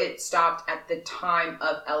 or it stopped at the time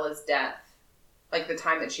of Ella's death. Like, the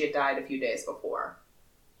time that she had died a few days before.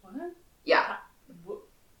 What? Yeah.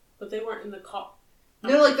 But they weren't in the car.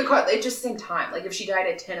 No, like the car, it's just the same time. Like if she died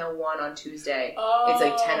at 10:01 on Tuesday, it's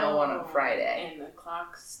like 10:01 on Friday. And the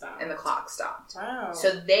clock stopped. Wow.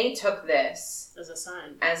 So they took this as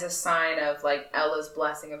a sign of like Ella's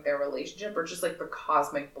blessing of their relationship, or just like the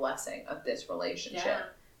cosmic blessing of this relationship. Yeah,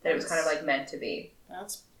 that it was kind of like meant to be.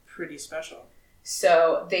 That's pretty special.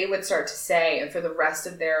 So they would start to say, and for the rest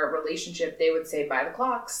of their relationship, they would say by the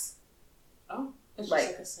clocks. Oh, it's just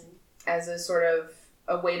like a thing. As a sort of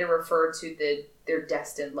a way to refer to their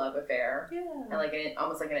destined love affair. Yeah. And like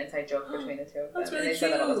almost like an inside joke between the two of them. That's really and they cute. say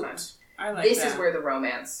that all the time. I like this is where the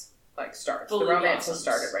romance like starts. Fully the romance blossoms.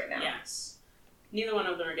 has started right now. Yes. Neither one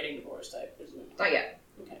of them are getting divorced, I presume. Not yet.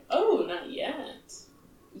 Okay. Oh, not yet.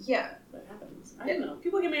 Yeah. What happens? I don't know.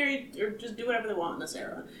 People get married or just do whatever they want in this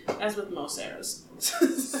era, as with most eras.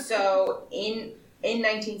 So in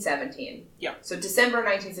 1917. Yeah. So December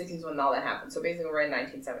 1916 is when all that happened. So basically we're in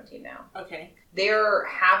 1917 now. Okay. They're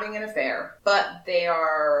having an affair, but they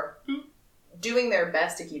are doing their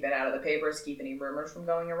best to keep it out of the papers, keep any rumors from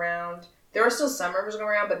going around. There are still some rumors going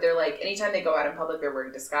around, but they're like, anytime they go out in public, they're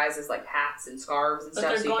wearing disguises like hats and scarves and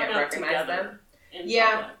stuff, so you can't recognize them.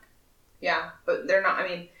 Yeah. Yeah, but they're not, I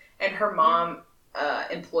mean, and her mom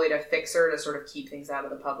employed a fixer to sort of keep things out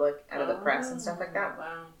of the public, out of the press and stuff like that.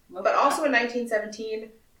 Wow. But also in 1917,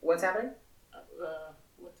 what's happening?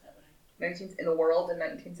 What's happening? In the world in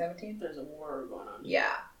 1917? There's a war going on.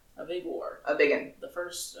 Yeah. A big war. A big one. The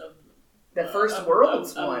first of... The first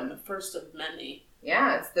world's one. The first of many.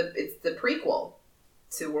 Yeah, it's the prequel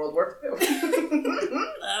to World War II.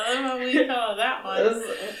 I don't know what you call that one.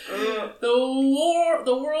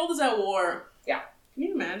 The world is at war. Yeah. Can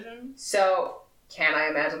you imagine? So... Can I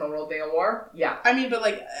imagine the world being a war? Yeah. I mean, but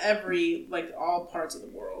like all parts of the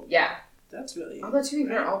world. Yeah. That's really... Although to be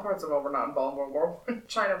fair, all parts of the world were not involved in World War I.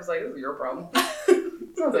 China was like, this is your problem.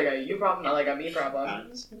 Sounds like a you problem, not like a me problem. I'm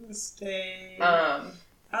just gonna stay out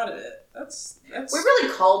of it. That's... We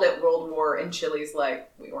really called it World War and Chile's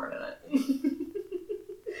like, we weren't in it.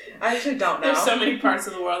 I actually don't know. There's so many parts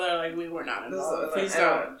of the world that are like, we were not involved. Please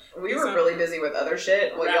don't. We were really busy with other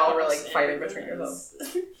shit while y'all were like fighting between yourselves.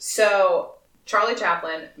 So... Charlie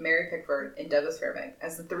Chaplin, Mary Pickford, and Douglas Fairbanks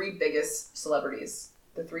as the three biggest celebrities,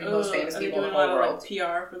 the three most famous people in the whole world. Like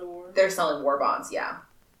PR for the war? They're selling war bonds, yeah.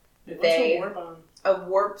 What's a war bond?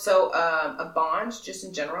 A bond, just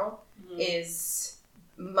in general, is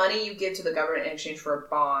money you give to the government in exchange for a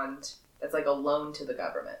bond that's like a loan to the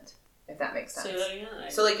government. If that makes sense.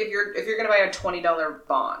 So like if you're gonna buy a $20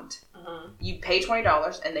 bond, you pay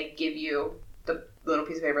 $20 and they give you the little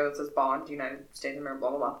piece of paper that says bond, United States of America, blah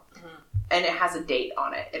blah blah. And it has a date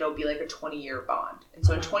on it. It'll be like a 20-year bond. And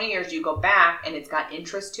so in 20 years you go back and it's got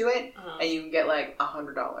interest to it and you can get like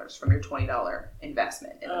 $100 from your $20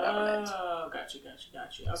 investment in the government. Oh, gotcha.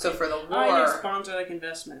 Okay. So for the war... yes, bonds are like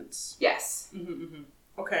investments. Yes.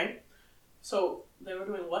 Okay. So they were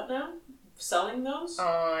doing what now? Selling those?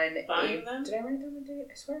 Buying them? Did I write down the date?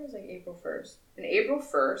 I swear it was like April 1st. On April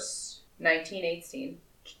 1st, 1918,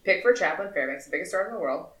 Pickford Chaplain Fairbanks, the biggest star in the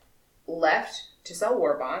world, left to sell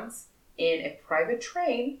war bonds in a private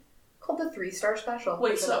train called the 3-Star Special.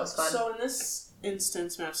 Wait, that was fun. So in this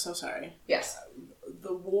instance, I'm so sorry. Yes.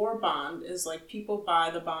 The war bond is like people buy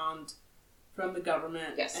the bond from the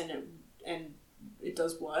government. Yes. And it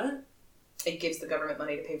does what? It gives the government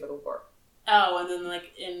money to pay for the war. Oh, and then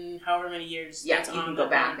like in however many years, you can go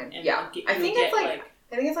back and I think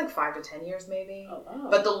it's like 5 to 10 years maybe. Oh.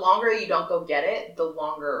 But the longer you don't go get it, the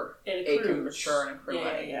longer it can mature and accrue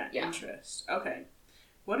money. Yeah. Interest. Okay.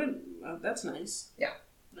 That's nice. Yeah.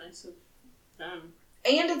 Nice of them.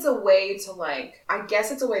 And it's a way to I guess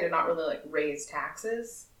it's a way to not really raise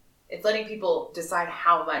taxes. It's letting people decide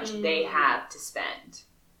how much they have to spend.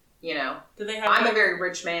 You know, I'm a very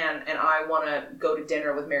rich man and I want to go to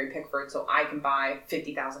dinner with Mary Pickford so I can buy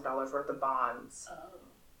 $50,000 worth of bonds. Oh.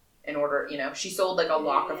 In order, she sold a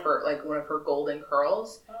lock of her, one of her golden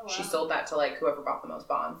curls. Oh, wow. She sold that to whoever bought the most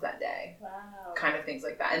bonds that day. Wow. Kind of things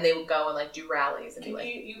like that. And they would go and do rallies and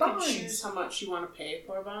you can choose how much you want to pay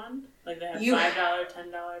for a bond? Like they have $5, $10, $20.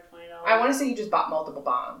 I want to say you just bought multiple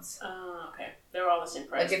bonds. Oh, okay. They're all the same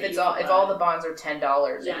price. If all the bonds are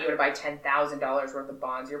 $10 and you want to buy $10,000 worth of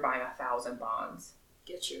bonds, you're buying 1,000 bonds.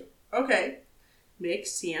 Get you. Okay.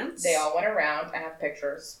 Makes sense. They all went around. I have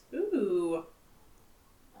pictures. Ooh.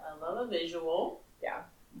 I love a visual. Yeah.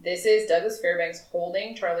 This is Douglas Fairbanks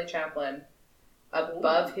holding Charlie Chaplin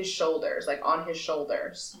above his shoulders, on his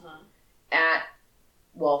shoulders, at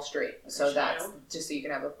Wall Street. So that's just so you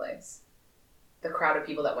can have a place. The crowd of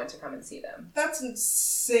people that went to come and see them. That's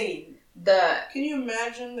insane. Can you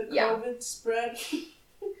imagine the COVID spread?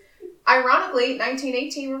 Ironically,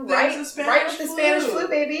 1918, we're right with the Spanish flu,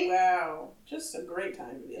 baby. Wow. Just a great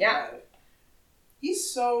time to be alive.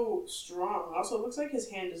 He's so strong. Also, it looks like his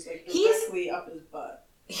hand is directly up his butt.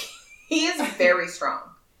 He is very strong.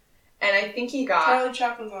 And I think he got... Charlie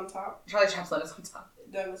Chaplin's on top. Charlie Chaplin is on top.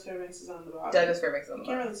 Douglas Fairbanks is on the bottom. Douglas Fairbanks is on the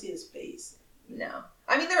bottom. You can't really see his face. No.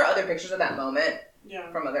 I mean, there are other pictures of that moment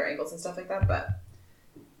from other angles and stuff like that, but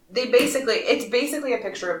it's basically a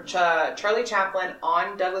picture of Charlie Chaplin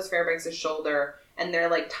on Douglas Fairbanks' shoulder, and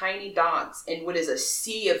they're tiny dots in what is a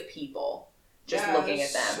sea of people just looking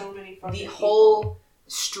at them. So many fucking the whole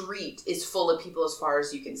street is full of people as far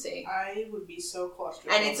as you can see. I would be so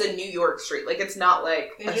claustrophobic. And it's a New York street. It's not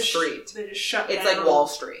a street. They just shut down. It's like Wall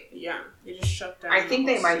Street. Yeah. They just shut down. I think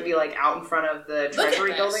they might be out in front of the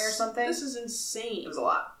Treasury building or something. This is insane. It was a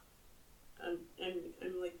lot. I'm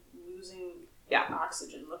losing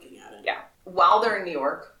oxygen looking at it. Yeah. While they're in New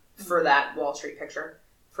York for that Wall Street picture,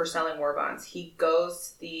 for selling war bonds, he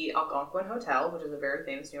goes to the Algonquin Hotel, which is a very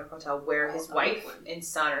famous New York hotel, where his wife and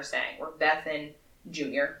son are staying, where Beth and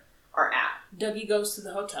Junior are at. Dougie goes to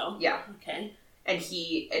the hotel. Yeah. Okay. And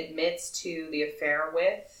he admits to the affair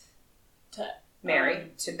with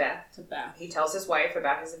Mary, to Beth. To Beth. He tells his wife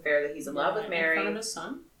about his affair, that he's in love with Mary. In front of his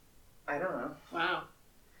son? I don't know. Wow.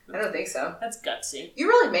 I don't think so. That's gutsy. You're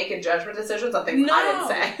really making judgment decisions on things I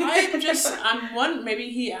didn't say. Maybe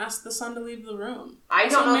he asked the son to leave the room. I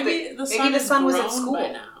don't know. Maybe the son was at school.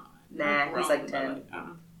 By now. Nah, he's 10.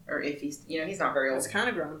 Or if he's, he's not very old. It's kind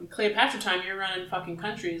of grown. Cleopatra time, you're running fucking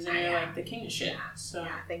countries and you're the king of shit. So.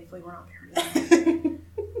 Yeah, thankfully we're not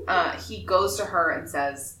there. He goes to her and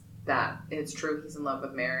says that it's true he's in love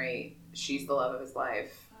with Mary. She's the love of his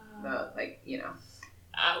life. Ouch.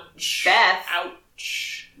 Beth.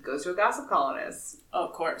 Ouch. Goes to a gossip columnist.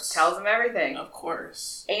 Of course. Tells him everything. Of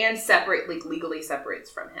course. And legally separates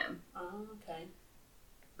from him. Oh, okay.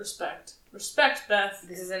 Respect, Beth.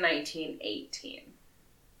 This is in 1918.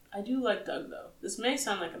 I do like Doug, though. This may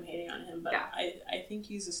sound like I'm hating on him, but I think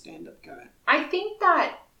he's a stand-up guy. I think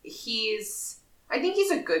that he's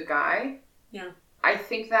a good guy. Yeah. I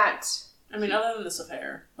think that... other than this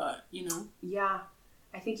affair, but, Yeah.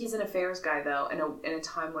 I think he's an affairs guy, though, in a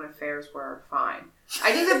time when affairs were fine.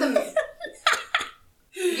 I think that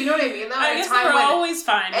you know what I mean, though? I guess they were always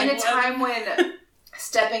fine. In a time when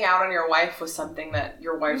stepping out on your wife was something that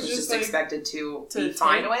your wife was just expected to be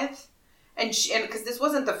fine with. And because this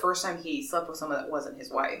wasn't the first time he slept with someone that wasn't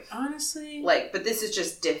his wife. Honestly. Like, but this is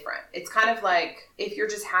just different. It's kind of like, if you're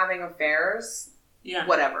just having affairs,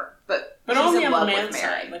 whatever. But only on the man's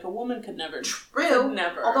side. Like, a woman could never. True. Could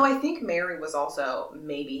never. Although I think Mary was also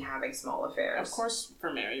maybe having small affairs. Of course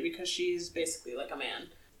for Mary, because she's basically like a man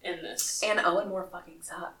in this. And Owen Moore fucking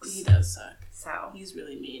sucks. He does suck. So. He's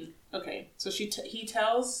really mean. Okay, so he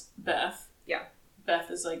tells Beth. Yeah.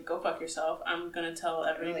 Beth is like, go fuck yourself. I'm going to tell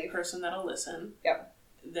every person that'll listen. Yep.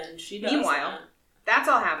 Then she does. Meanwhile, that's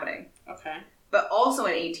all happening. Okay. But also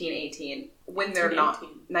in 1818, when they're not...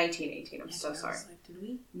 1918, I'm so sorry. Like, did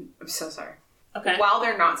we? I'm so sorry. Okay. While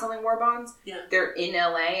they're not selling war bonds, they're in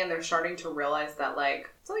LA and they're starting to realize that, like,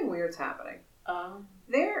 something weird's happening.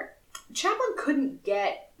 Chaplin couldn't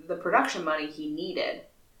get the production money he needed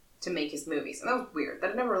to make his movies. And that was weird. That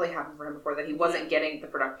had never really happened for him before, that he wasn't getting the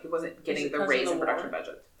raise in production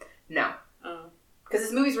budget. No. Because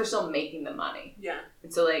his movies were still making the money. Yeah.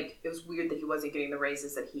 And so, like, it was weird that he wasn't getting the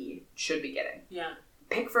raises that he should be getting. Yeah.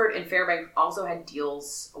 Pickford and Fairbanks also had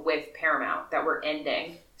deals with Paramount that were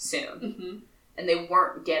ending soon. Mm-hmm. And they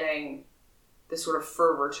weren't getting the sort of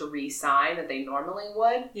fervor to re-sign that they normally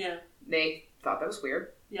would. Yeah. They thought that was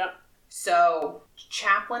weird. Yep. So,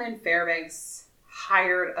 Chaplin and Fairbanks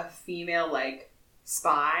hired a female, like,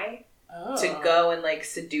 spy to go and, like,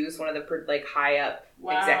 seduce one of the, like, high-up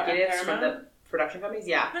executives from the production companies.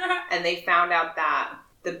 Yeah. And they found out that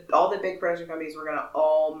all the big production companies were going to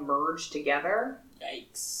all merge together.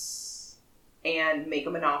 Yikes. And make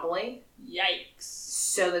a monopoly. Yikes.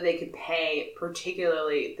 So that they could pay,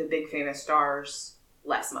 particularly the big famous stars,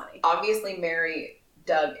 less money. Obviously, Mary,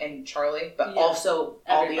 Doug, and Charlie, but also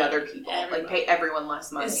all the other people. Like, pay everyone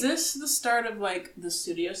less money. Is this the start of, like, the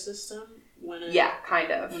studio system? Yeah,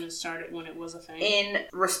 kind of. When it started, when it was a thing? In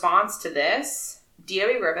response to this,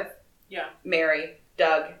 D.W. Griffith, Mary,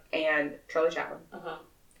 Doug, and Charlie Chaplin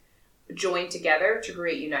joined together to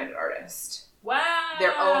create United Artists. Wow.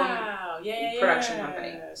 Their own production company.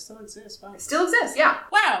 It still exists. Wow. It still exists, yeah.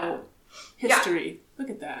 Wow. History. Look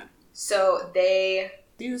at that. So they...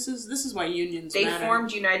 See, this is why unions They matter.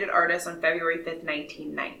 formed United Artists on February 5th,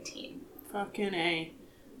 1919. Fucking A.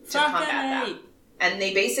 To combat that. And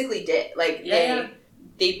they basically did. Like,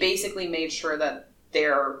 they basically made sure that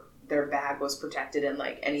their bag was protected and,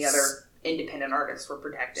 like, any other independent artists were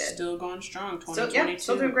protected. Still going strong, 2022.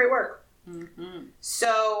 Still doing great work. Mm-hmm.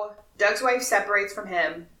 So, Doug's wife separates from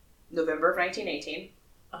him November of 1918,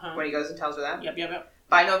 when he goes and tells her that. Yep.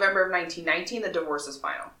 By November of 1919, the divorce is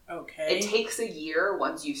final. Okay. It takes a year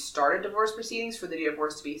once you started divorce proceedings for the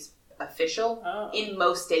divorce to be official in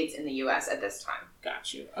most states in the U.S. at this time.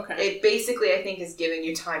 Got you. Okay. It basically, I think, is giving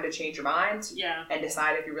you time to change your mind. Yeah. And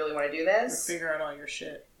decide if you really want to do this. Or figure out all your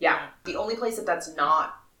shit. Yeah. The only place that's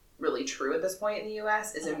not really true at this point in the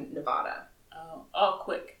U.S. is in Nevada.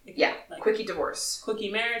 Quick. Yeah. Like, quickie divorce.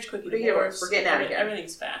 Quickie marriage, quickie divorce. We're getting out of here.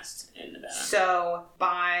 Everything's fast in Nevada. So,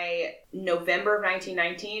 by November of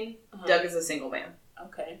 1919, Doug is a single man.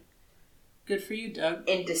 Okay. Good for you, Doug.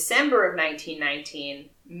 In December of 1919,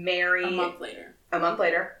 Mary... A month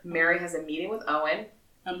later, Mary has a meeting with Owen.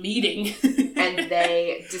 A meeting? And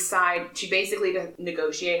they decide, she basically to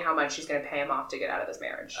negotiate how much she's going to pay him off to get out of this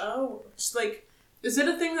marriage. Oh, just like... Is it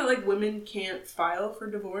a thing that, like, women can't file for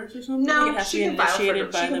divorce or something? No, like it has she to be can file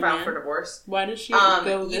initiated for divorce. Why does she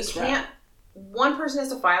go this route? One person has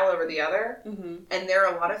to file over the other, and there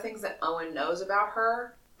are a lot of things that Owen knows about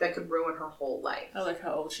her that could ruin her whole life. I like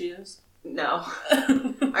how old she is. No.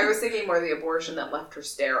 I was thinking more the abortion that left her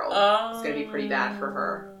sterile. It's going to be pretty bad for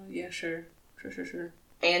her. Yeah, sure.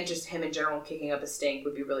 And just him in general kicking up a stink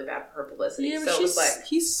would be really bad for her publicity. Yeah, but so it was like,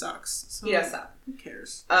 he sucks. So he does suck. Who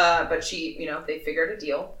cares? But she, they figured a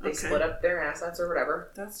deal. They split up their assets or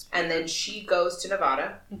whatever. And then she goes to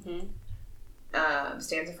Nevada.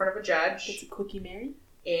 Stands in front of a judge. It's a quickie Mary?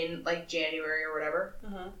 In, like, January or whatever.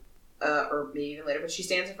 Or maybe even later. But she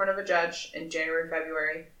stands in front of a judge in January,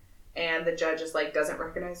 February. And the judge is like, doesn't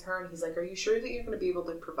recognize her. And he's like, are you sure that you're going to be able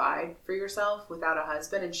to provide for yourself without a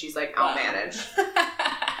husband? And she's like, I'll manage.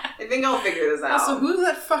 I think I'll figure this out. So who's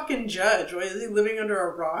that fucking judge? Why, is he living under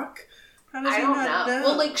a rock? How does I don't know.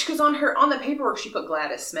 Well, like, because on the paperwork she put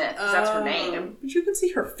Gladys Smith, because that's her name. But you can see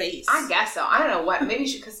her face. I guess so. I don't know what. Maybe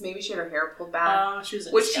she had her hair pulled back. She was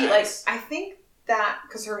in which she, like, I think that,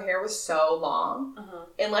 because her hair was so long,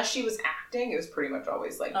 unless she was acting, it was pretty much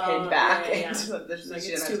always, like, pinned back. Yeah. And she like, didn't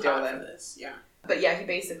have to deal with this. Yeah. But yeah, he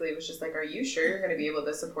basically was just like, are you sure you're going to be able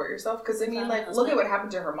to support yourself? Because, I mean, like, look at what happened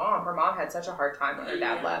to her mom. Her mom had such a hard time when her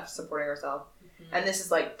dad left supporting herself. And this is,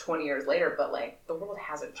 like, 20 years later, but, like, the world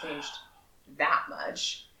hasn't changed that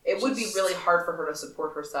much. It would be really hard for her to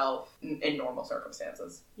support herself in normal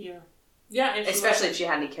circumstances. Yeah. Yeah, especially if she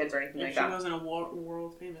had any kids or anything like that. She wasn't a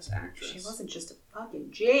world famous actress. She wasn't just a fucking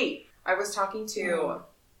G. I was talking to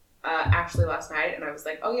Ashley last night, and I was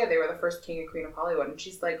like, "Oh yeah, they were the first king and queen of Hollywood." And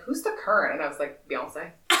she's like, "Who's the current?" And I was like,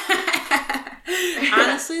 "Beyonce."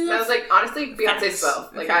 Honestly, I was like, honestly, Beyonce's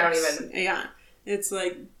both. Like, I don't even. Yeah, it's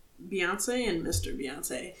like Beyonce and Mr.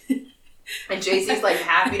 Beyonce. And Jay-Z's like,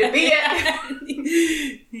 happy to be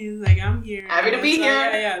it. He's like, I'm here. Happy to be here.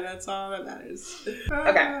 Yeah, that's all that matters. Okay.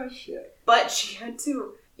 Oh, shit. But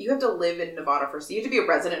you have to live in Nevada first. You have to be a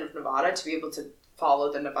resident of Nevada to be able to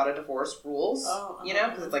follow the Nevada divorce rules. You know,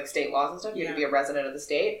 because it's like state laws and stuff. You have to be a resident of the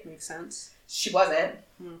state. Makes sense. She wasn't.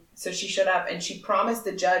 So she showed up and she promised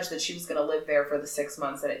the judge that she was going to live there for the 6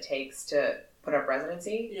 months that it takes to put up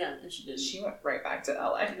residency. Yeah, and she didn't. She went right back to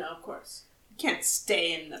LA. No, of course. Can't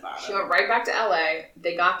stay in Nevada. She went right back to LA.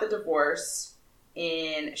 They got the divorce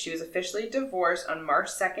she was officially divorced on March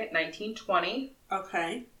 2nd, 1920.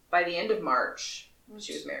 Okay. By the end of March,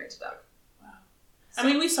 she was married to Doug. Wow. So, I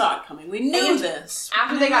mean, we saw it coming. We knew this.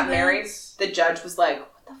 After they got married, the judge was like,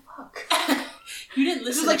 what the fuck? You didn't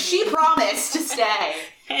listen. She was like, she promised to stay.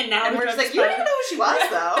 And now we're just like, you didn't even know who she was,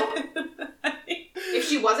 though. If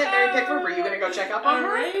she wasn't Mary Pickford, were you going to go check up on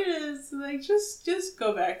her? Right, it's like, just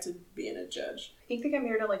go back to being a judge. I think they got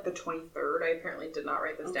married on like the 23rd. I apparently did not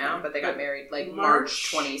write this down, but they got married like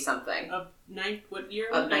March 20-something. Of what year?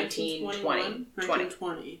 Of 1920.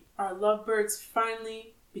 1920. Our lovebirds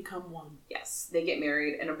finally become one. Yes, they get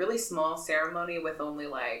married in a really small ceremony with only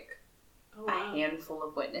like a handful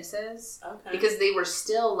of witnesses. Okay. Because they were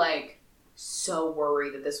still like so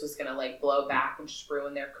worried that this was going to like blow back and just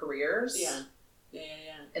ruin their careers. Yeah.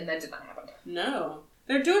 And that did not happen. No.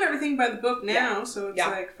 They're doing everything by the book now, so it's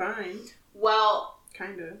like fine. Well,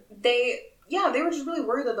 kind of. They were just really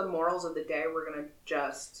worried that the morals of the day were going to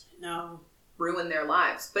just ruin their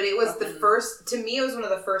lives. But it was to me, it was one of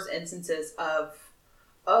the first instances of,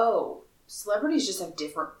 celebrities just have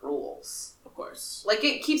different rules. Of course. Like,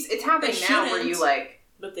 it's happening now where you, like,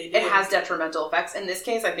 but they do. It has detrimental effects. In this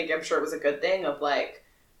case, I'm sure it was a good thing of, like,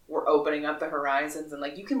 we're opening up the horizons and,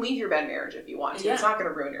 like, you can leave your bad marriage if you want to. Yeah. It's not going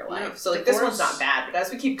to ruin your life. So, like, this one's not bad. But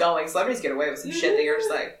as we keep going, celebrities get away with some shit that you're just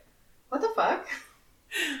like, what the fuck?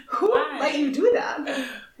 Who let you do that?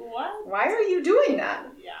 What? Why are you doing that?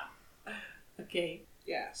 Yeah. Okay.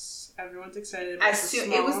 Yes. Everyone's excited about the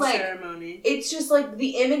small it was like, ceremony. It's just like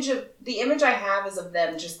the image I have is of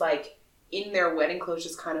them just like in their wedding clothes,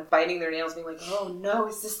 just kind of biting their nails, being like, oh no,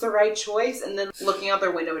 is this the right choice? And then looking out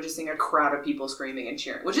their window and just seeing a crowd of people screaming and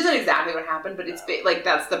cheering, which isn't exactly what happened, but it's like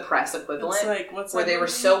that's the press equivalent. It's like, what's where they were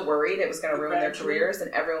so worried it was going to ruin their careers, and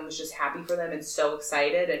everyone was just happy for them and so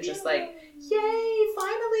excited and just like, yay,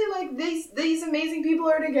 finally, like these amazing people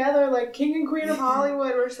are together, like King and Queen of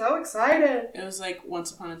Hollywood. We're so excited. It was like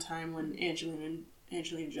Once Upon a Time when Angelina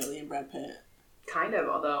Jolie and Brad Pitt. Kind of,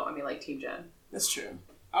 although I mean, like Team Jen. That's true.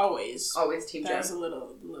 Always Team Jen. That's a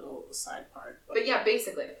little side part. But yeah,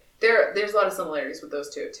 basically, there's a lot of similarities with those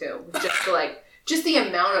two too. Just the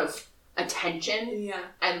amount of attention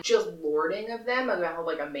and just lording of them about how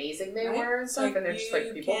like amazing they were and stuff, and they're just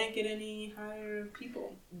like people. You can't get any higher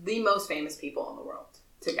people. The most famous people in the world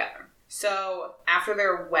together. So after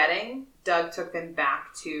their wedding, Doug took them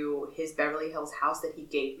back to his Beverly Hills house that he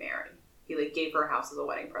gave Mary. He like gave her a house as a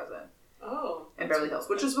wedding present. Oh. In Beverly Hills,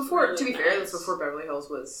 which was before, really to be fair, this was before Beverly Hills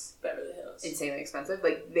was insanely expensive.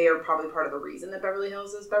 Like, they are probably part of the reason that Beverly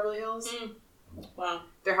Hills is Beverly Hills. Mm. Wow.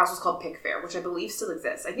 Their house was called Pickford, which I believe still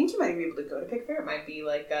exists. I think you might be able to go to Pickford. It might be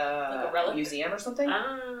like a relic? Museum or something.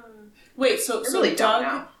 Wait, so really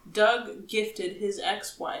Doug gifted his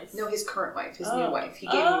ex-wife. No, his current wife, his new wife. He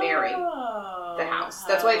gave Mary the house.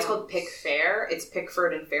 That's why it's called Pickford. It's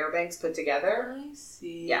Pickford and Fairbanks put together. I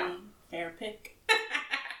see. Yeah. Fair pick.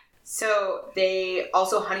 So they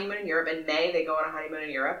also honeymoon in Europe. In May, they go on a honeymoon in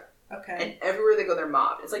Europe. Okay. And everywhere they go, they're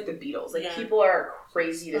mobbed. It's like the Beatles. Like, people are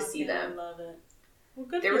crazy to see them. I love it. Well,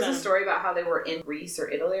 good there was a story about how they were in Greece or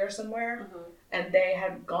Italy or somewhere, and they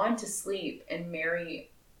had gone to sleep, and Mary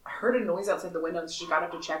heard a noise outside the window, and she got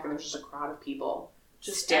up to check, and there was just a crowd of people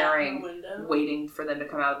just staring, waiting for them to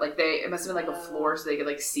come out. Like, it must have been like a floor so they could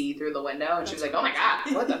like see through the window, and she was like, oh my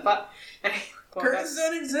god, what the fuck? And curtains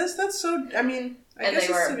don't exist? That's so, I mean, I guess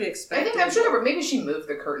it's to be expected. I'm sure there were, maybe she moved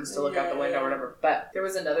the curtains to look out the window or whatever, but there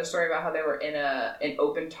was another story about how they were in an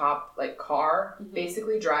open top like car,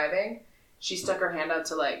 basically driving, she stuck her hand out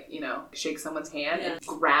to, like, you know, shake someone's hand and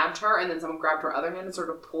grabbed her, and then someone grabbed her other hand and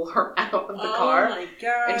started to pull her out of the car. Oh my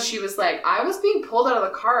God. And she was like, I was being pulled out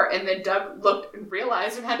of the car, and then Doug looked and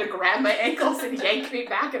realized and had to grab my ankles and yank me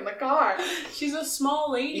back in the car. She's a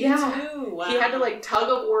small lady, too. Wow. He had to, like, tug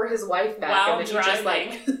of war his wife back, and then he just,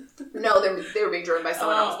 like... No, they were being driven by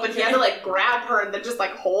someone else. But he had to, like, grab her and then just,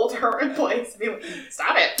 like, hold her in place and be like,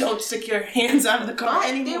 stop it. Don't stick your hands out of the car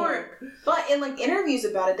anymore. But in, like, interviews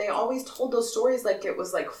about it, they always told those stories like it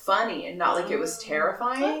was, like, funny and not like it was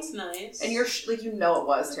terrifying. That's nice. And you're, like, you know it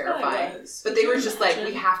was terrifying. But they were just like,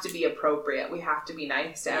 we have to be appropriate. We have to be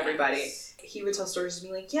nice to everybody. He would tell stories to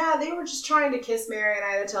be like, yeah, they were just trying to kiss Mary, and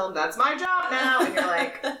I had to tell him, that's my job now. And you're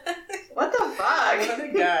like, what the fuck? What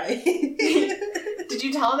a guy. Did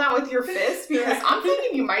you tell him that with your fist? Because I'm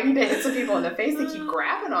thinking you might need to hit some people in the face that keep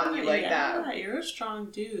grabbing on you like that. Yeah, you're a strong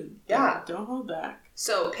dude. Yeah. Don't hold back.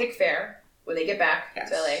 So, Pickfair, when they get back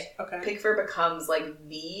to LA, Pickfair becomes, like,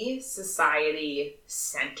 the society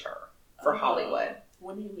center for Hollywood.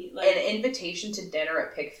 What do you mean? Like, an invitation to dinner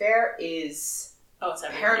at Pickfair is... it's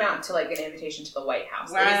paramount to, like, an invitation to the White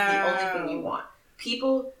House. Wow. It is the only thing you want.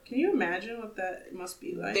 People... Can you imagine what that must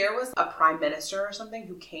be like? There was a prime minister or something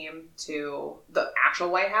who came to the actual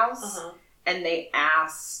White House, and they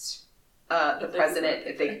asked the president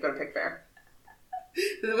if they could go to Pickfair.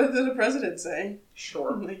 What did the president say?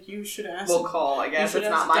 Sure. Like, you should ask... We'll call, I guess. It's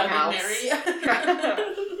not my house.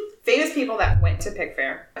 Famous people that went to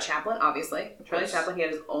Pickfair. Chaplin, obviously. Charlie Chaplin, he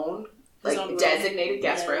had his own... like, designated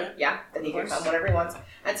guest room. Yeah, that he can come whenever he wants.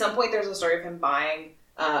 At some point, there's a story of him buying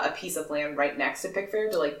a piece of land right next to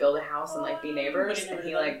Pickfair to, like, build a house and, like, be neighbors. And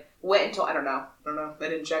he, like, went and told... I don't know. They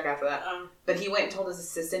didn't check after that. But he went and told his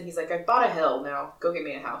assistant, he's like, I bought a hill. Now, go get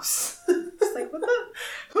me a house. It's like, what the...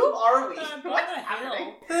 Who are we? What's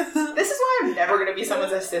happening? This is why I'm never going to be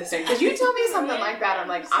someone's assistant. Because you tell me something like that, I'm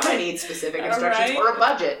like, I'm going to need specific instructions or a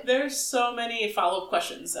budget. There's so many follow-up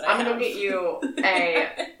questions that I'm going to get you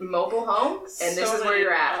a mobile home, and this is where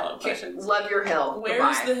you're at. Love your hill.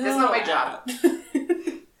 Where's the hill? This is not my job.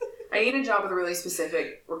 I need a job with really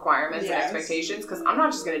specific requirements and expectations, because I'm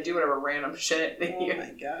not just going to do whatever random shit. Oh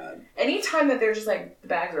my God. Anytime that they're just like, the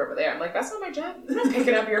bags are over there, I'm like, that's not my job. I'm not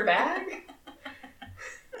picking up your bag.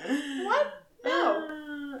 What?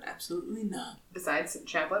 No. Absolutely not. Besides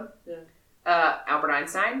Chaplin? Yeah. Albert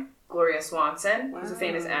Einstein, Gloria Swanson, who's a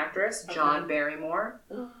famous actress, John Barrymore.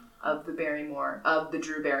 Of the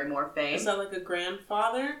Drew Barrymore fame. Is that like a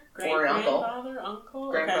grandfather? Or an uncle.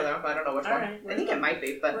 Uncle? Grandfather, uncle, I don't know which one. Right, I think it might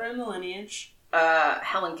be, but... We're in the lineage.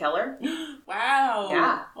 Helen Keller. Wow.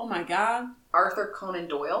 Yeah. Oh my God. Arthur Conan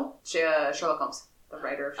Doyle. Sherlock Holmes, the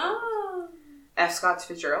writer of Sherlock Holmes. F. Scott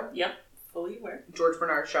Fitzgerald. Yep. Fully aware. George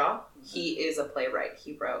Bernard Shaw. He is a playwright.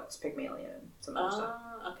 He wrote Pygmalion and some other stuff.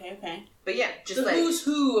 Okay. But yeah, just the like... who's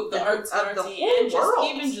who of the arts of the whole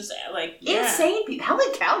world. Even just like... Insane people.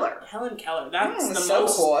 Helen Keller. That's the so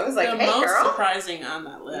most... cool. I was like, hey, most girl. surprising on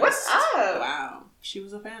that list. What's up? Wow. She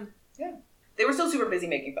was a fan. Yeah. They were still super busy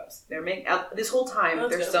making films. They were making... this whole time,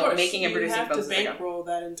 they're still making and producing films. You have to bankroll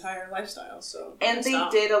that entire lifestyle, so... And they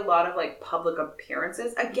did a lot of, like, public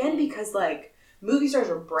appearances. Again, because, like, movie stars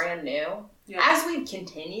were brand new. Yeah. As we've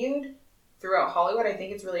continued throughout Hollywood, I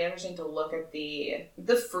think it's really interesting to look at the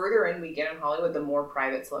further in we get in Hollywood, the more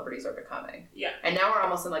private celebrities are becoming. Yeah. And now we're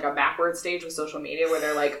almost in, like, a backward stage with social media where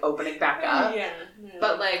they're, like, opening back up. Yeah.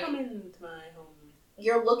 But, like... Come into my home.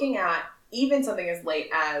 You're looking at even something as late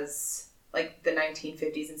as, like, the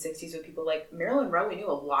 1950s and 60s with people like Marilyn Monroe. We knew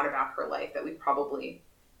a lot about her life that we probably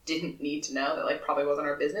didn't need to know, that, like, probably wasn't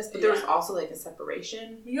our business. But there was also, like, a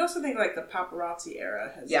separation. You also think, like, the paparazzi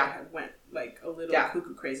era had went, like, a little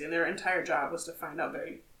cuckoo crazy. And their entire job was to find out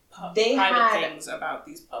very private things about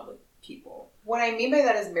these public people. What I mean by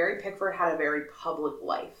that is Mary Pickford had a very public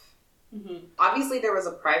life. Mm-hmm. Obviously, there was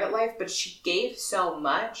a private life, but she gave so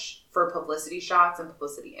much for publicity shots and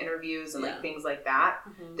publicity interviews and, like, things like that,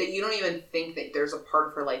 that you don't even think that there's a part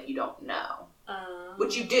of her life you don't know.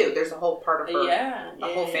 Which you do. There's a whole part of her,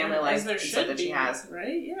 whole family life and stuff that she has.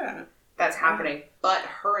 Right? Yeah. That's happening. But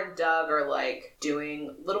her and Doug are, like,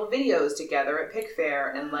 doing little videos together at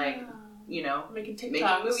Pickfair and, like, you know, making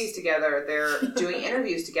movies together. They're doing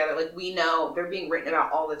interviews together. Like, we know they're being written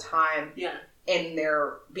about all the time. Yeah. And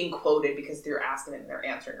they're being quoted because they're asking and they're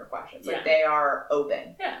answering your questions. Like, they are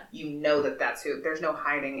open. Yeah. You know that that's who. There's no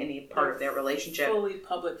hiding any part of their relationship. Fully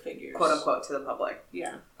public figures. Quote unquote, to the public.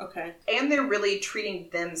 Yeah. Okay. And they're really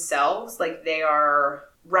treating themselves like they are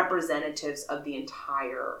representatives of the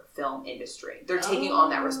entire film industry. They're taking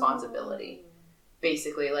on that responsibility.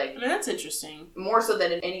 basically, like... I mean, that's interesting. More so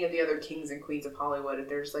than in any of the other kings and queens of Hollywood.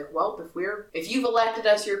 They're just like, well, if you've elected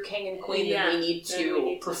us your king and queen, then we need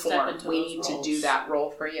to perform. We need to do that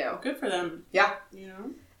role for you. Good for them. Yeah. You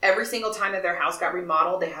know? Every single time that their house got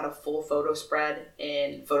remodeled, they had a full photo spread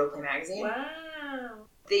in Photoplay magazine. Wow.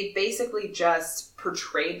 They basically just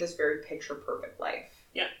portrayed this very picture-perfect life.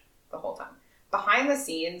 Yeah. The whole time. Behind the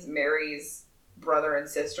scenes, Mary's brother and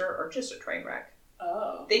sister are just a train wreck.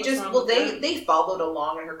 Oh. They followed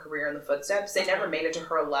along in her career in the footsteps. They never made it to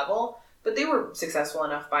her level, but they were successful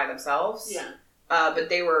enough by themselves. Yeah. But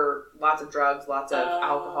they were lots of drugs, lots of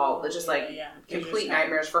alcohol. Just complete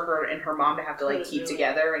nightmares for her and her mom to have to keep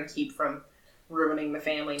together and keep from ruining the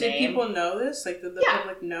family name. Did people know this? Like, did the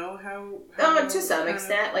public know how to some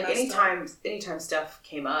extent. Like, anytime stuff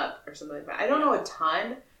came up or something like that. I don't know a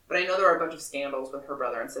ton, but I know there were a bunch of scandals with her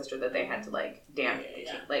brother and sister that they had to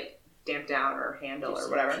damp down or handle or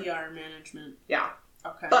whatever. PR management. Yeah.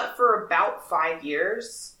 Okay. But for about 5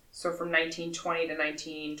 years, so from 1920 to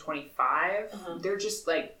 1925, they're just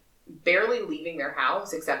barely leaving their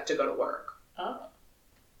house except to go to work. Oh.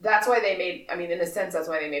 That's why they made, in a sense, that's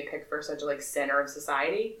why they made Pickford such a center of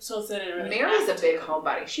society. So they didn't really Mary's a big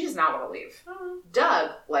homebody. She does not want to leave. Oh.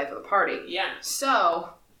 Doug, life of the party. Yeah.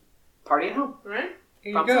 So, party at home. Right.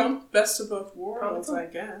 Here you go. Best of both worlds, I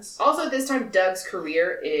guess. Also, at this time, Doug's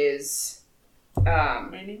career is...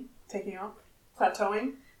 waning? Taking off?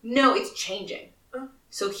 Plateauing? No, it's changing. Oh.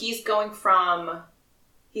 So he's going from...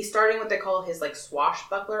 He's starting what they call his,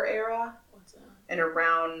 swashbuckler era. What's that? And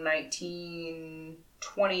around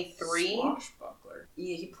 1923... Swashbuckler?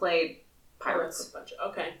 He played pirates.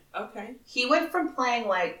 Okay. He went from playing,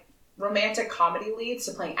 romantic comedy leads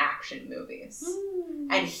to playing action movies.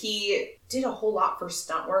 And he did a whole lot for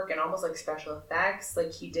stunt work and almost special effects.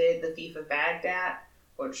 He did The Thief of Baghdad,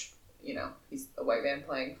 which, he's a white man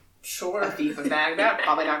playing a thief of Baghdad.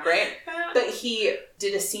 Probably not great. But he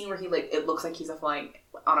did a scene where he, it looks like he's flying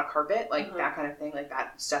on a carpet, that kind of thing.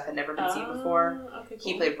 That stuff had never been seen before. Okay, cool.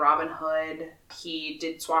 He played Robin Hood. He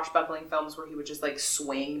did swashbuckling films where he would just,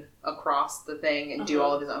 swing across the thing and do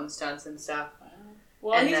all of his own stunts and stuff.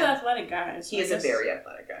 Well, he's an athletic guy. So he is a very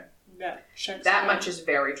athletic guy. Yeah, that much is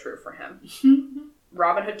very true for him.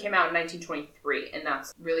 Robin Hood came out in 1923, and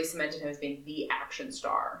that's really cemented him as being the action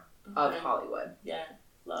star of Hollywood. Yeah,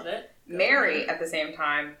 love it. Mary, at the same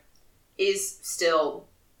time, is still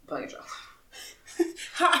playing a job.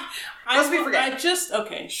 Lest we forget.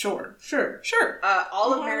 Sure.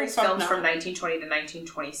 All of Mary's films from 1920 to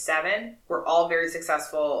 1927 were all very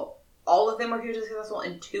successful. All of them were hugely successful,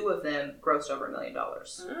 and 2 of them grossed over $1 million,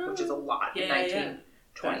 which is a lot in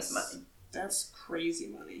 1920s money. That's crazy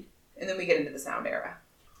money. And then we get into the sound era.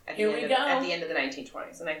 At the end of the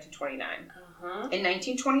 1920s, so 1929. In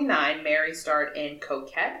 1929, Mary starred in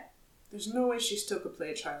Coquette. There's no way she still could play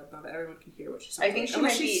a child now that everyone can hear what she sounds I think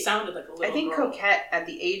like. she sounded like a little girl. I think Coquette, at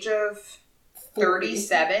the age of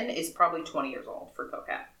 37, is probably 20 years old for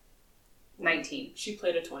Coquette. 19. She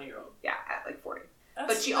played a 20-year-old. Yeah, at 40.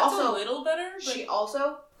 But she also... a little better? But... She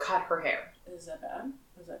also cut her hair. Is that bad?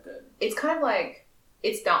 Or is that good? It's kind of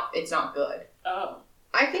it's not good. Oh.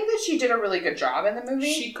 I think that she did a really good job in the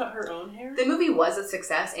movie. She cut her own hair? The movie was a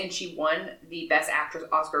success, and she won the Best Actress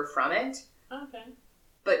Oscar from it. Okay.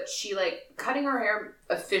 But she, cutting her hair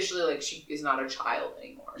officially, she is not a child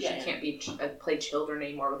anymore. Yeah, she can't play children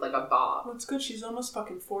anymore with, a bob. Well, it's good. She's almost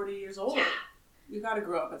fucking 40 years old. Yeah. You gotta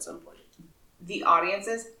grow up at some point. The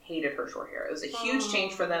audiences hated her short hair. It was a huge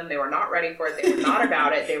change for them. They were not ready for it. They were not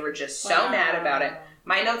about it. They were just so mad about it.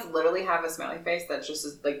 My notes literally have a smiley face that's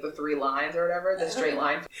just the 3 lines or whatever, the straight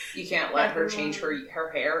line. You can't let her change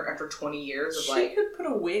her hair after 20 years of She could put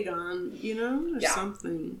a wig on, or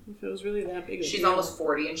something, if it was really that big of a She's deal. almost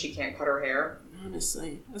 40 and she can't cut her hair.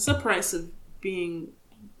 Honestly. That's the price of being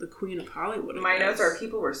the queen of Hollywood. My notes are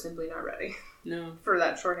people were simply not ready. No. For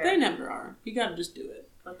that short hair. They never are. You gotta just do it.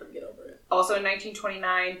 Let them get over it. Also in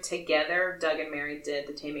 1929, together, Doug and Mary did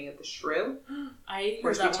The Taming of the Shrew.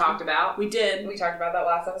 Which we talked about. We did. We talked about that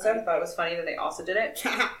last episode. I thought it was funny that they also did it.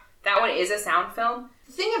 That one is a sound film.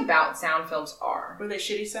 The thing about sound films are... Were they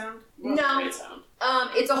shitty sound? No. Great sound.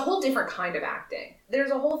 It's a whole different kind of acting.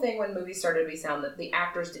 There's a whole thing when movies started to be sound that the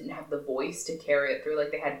actors didn't have the voice to carry it through.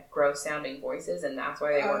 They had gross sounding voices, and that's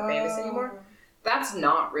why they weren't famous anymore. That's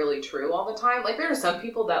not really true all the time. There are some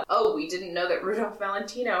people that, we didn't know that Rudolph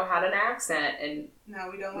Valentino had an accent, and now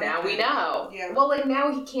we don't. Now we know. Yeah. Well,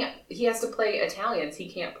 now he can't. He has to play Italians. He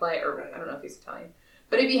can't play, or I don't know if he's Italian.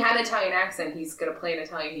 But if he had an Italian accent, he's gonna play an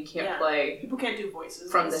Italian. He can't play. People can't do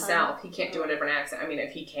voices from the South. He can't do a different accent.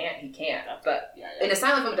 If he can't, he can't. But in a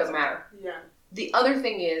silent film, it doesn't matter. Yeah. The other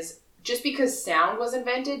thing is just because sound was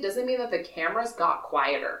invented doesn't mean that the cameras got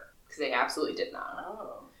quieter. Because they absolutely did not.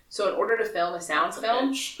 Oh. So in order to film a sound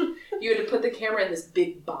film, you had to put the camera in this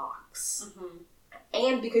big box. Mm-hmm.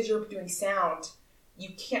 And because you're doing sound, you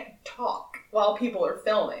can't talk while people are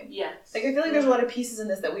filming. Yes. Like, I feel like there's a lot of pieces in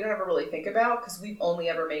this that we don't ever really think about because we've only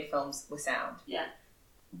ever made films with sound. Yeah.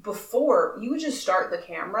 Before, you would just start the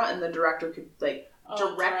camera and the director could, like,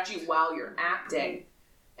 direct you while you're acting.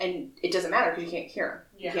 And it doesn't matter because you can't hear him.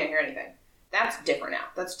 Yeah. You can't hear anything. That's different now.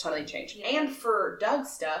 That's totally changed. Yeah. And for Doug's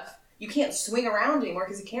stuff, you can't swing around anymore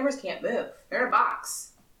because the cameras can't move. They're in a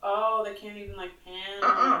box. Oh, they can't even, like, pan?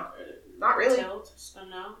 Not really. Tilt?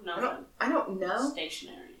 No? Nothing. I don't know.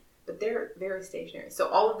 Stationary. But they're very stationary. So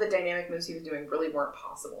all of the dynamic moves he was doing really weren't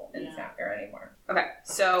possible in the sound era anymore. Okay,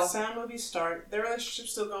 so... Sound movies start. Their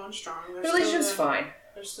relationship's still going strong. The relationship's fine.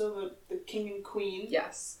 They're still the king and queen.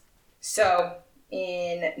 Yes. So,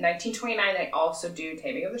 in 1929, they also do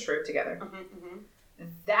Taming of the Shrew together. Mm-hmm, mm-hmm.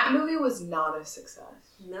 That movie was not a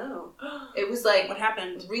success. No. It was like... What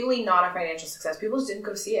happened? Really not a financial success. People just didn't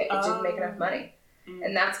go see it. It didn't make enough money. Mm-hmm.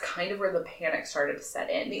 And that's kind of where the panic started to set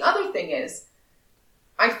in. The other thing is,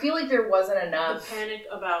 I feel like there wasn't enough... The panic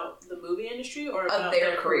about the movie industry or about of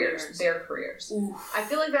their careers? Their careers. Oof. I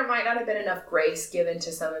feel like there might not have been enough grace given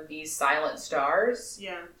to some of these silent stars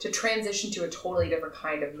to transition to a totally different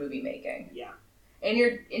kind of movie making. Yeah. And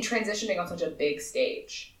you're in transitioning on such a big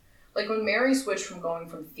stage. Like when Mary switched from going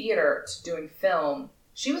from theater to doing film,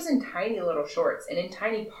 she was in tiny little shorts and in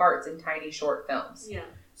tiny parts in tiny short films. Yeah.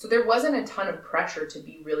 So there wasn't a ton of pressure to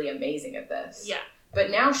be really amazing at this. Yeah. But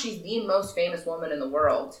now she's the most famous woman in the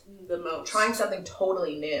world. The most. Trying something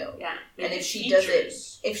totally new. Yeah. And if she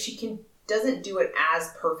doesn't do it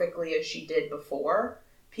as perfectly as she did before,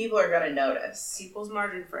 people are going to notice. People's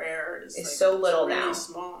margin for error is so little really now.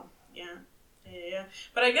 Small. Yeah. Yeah.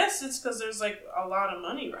 But I guess it's because there's like a lot of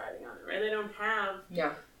money riding on it, right? They don't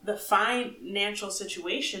have the financial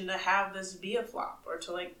situation to have this be a flop or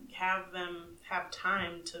to like have them have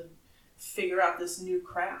time to figure out this new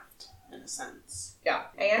craft. In a sense. Yeah.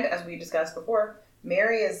 And as we discussed before,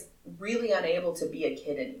 Mary is really unable to be a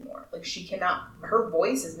kid anymore. Like she cannot, her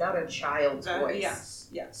voice is not a child's voice.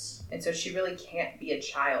 Yes. And so she really can't be a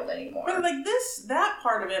child anymore. But like that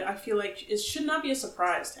part of it, I feel like it should not be a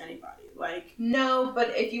surprise to anybody. Like no, but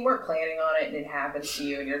if you weren't planning on it and it happens to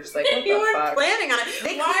you and you're just like, what you the weren't fuck? Planning on it.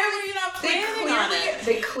 Why were you not planning on it?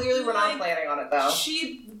 They clearly were not planning on it though.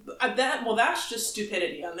 That's just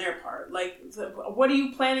stupidity on their part. Like, what are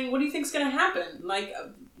you planning? What do you think's going to happen? Like,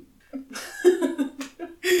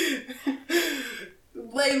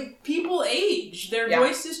 like people age. Their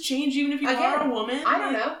voices change even if you are a woman. I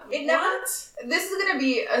don't know. This is going to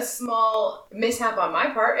be a small mishap on my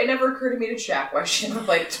part. It never occurred to me to check why she didn't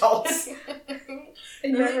like adults.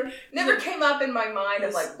 It never came up in my mind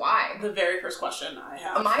of like, why? The very first question I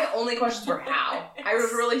have. My only questions were how. I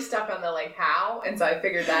was really stuck on the like how, and so I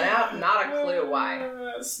figured that out. Not a clue why.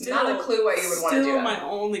 Not a clue why you would want to do that. My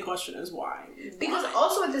only question is why. Because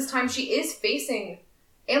also at this time she is facing,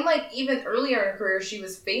 and like even earlier in her career, she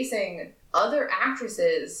was facing other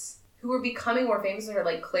actresses who were becoming more famous than her,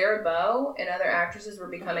 like Clara Bow and other actresses were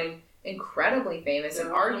becoming incredibly famous and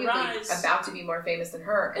arguably about to be more famous than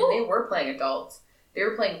her, and they were playing adults. They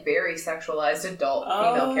were playing very sexualized adult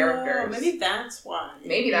female characters. Maybe that's why.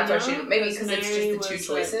 Maybe that's why she... Maybe because it's just the two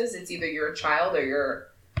choices. It's either you're a child or you're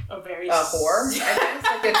a whore. I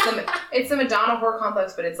guess. Like it's the Madonna whore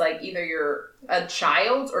complex, but it's like either you're a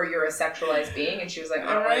child or you're a sexualized being. And she was like,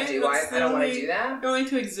 I don't want to do that. The only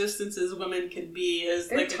two existences women can be is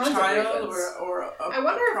like a child or a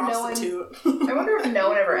prostitute. I wonder if no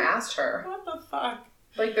one ever asked her. What the fuck?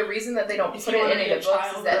 Like, the reason that they don't put it in any of the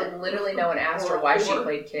books is that literally no one asked her why she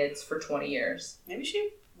played kids for 20 years. Maybe she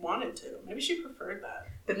wanted to. Maybe she preferred that.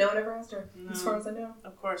 But no one ever asked her, as far as I know.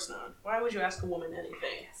 Of course not. Why would you ask a woman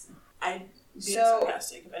anything? I'd be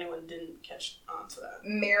sarcastic if anyone didn't catch on to that.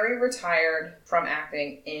 Mary retired from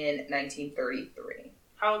acting in 1933.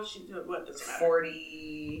 How old is she? What does it matter?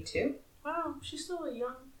 42. Wow, she's still a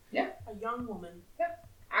young woman. Yeah.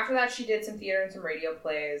 After that, she did some theater and some radio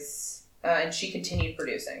plays. And she continued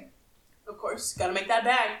producing. Of course. Gotta make that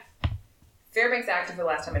bag. Fairbanks acted for the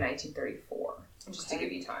last time in 1934. Just to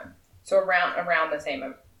give you time. So around the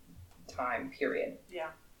same time period. Yeah.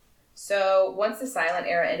 So once the silent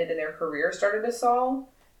era ended and their career started to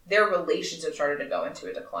stall, their relationship started to go into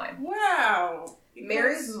a decline. Wow.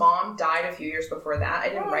 Mary's mom died a few years before that. I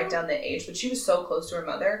didn't write down the age, but she was so close to her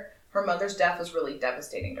mother. Her mother's death was really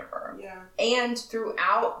devastating to her. Yeah. And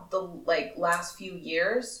throughout the last few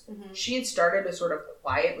years, she had started to sort of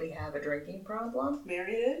quietly have a drinking problem.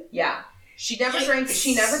 Mary did? Yeah. She never drank.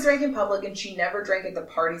 She never drank in public, and she never drank at the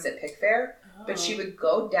parties at Pickford. Oh. But she would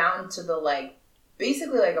go down to the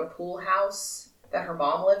basically a pool house that her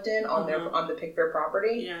mom lived in on the Pickford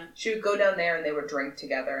property. Yeah. She would go down there, and they would drink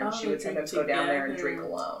together, and she would sometimes go down there and drink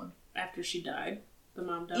alone. After she died, the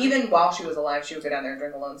mom died. Even while she was alive, she would go down there and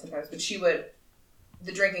drink alone sometimes. But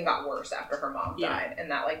the drinking got worse after her mom died, and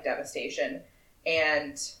that devastation.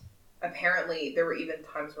 And apparently, there were even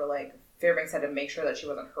times where Fairbanks had to make sure that she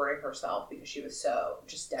wasn't hurting herself because she was so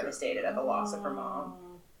just devastated at the loss of her mom.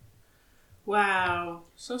 Wow.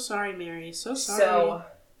 So sorry, Mary. So sorry.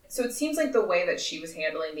 So it seems like the way that she was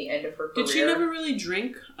handling the end of her career... Did she never really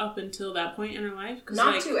drink up until that point in her life?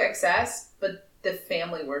 Not to excess, but the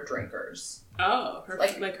family were drinkers. Oh. Her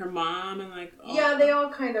mom and Yeah, they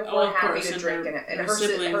all kind of were happy to drink. And her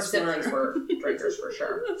siblings were drinkers for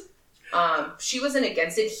sure. She wasn't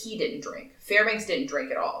against it. He didn't drink. Fairbanks didn't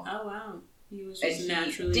drink at all. Oh, wow. He was just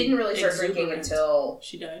naturally didn't really start drinking until...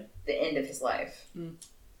 She died? The end of his life. Mm.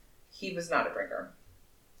 He was not a drinker.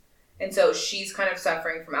 And so she's kind of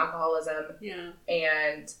suffering from alcoholism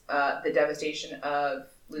and the devastation of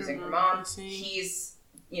losing her mom. He's,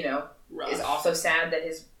 rough. Is also sad that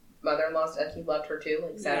his mother-in-law, he loved her too,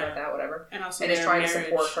 sad about that, whatever. And also is trying to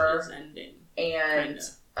support her. Is ending, and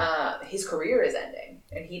his career is ending.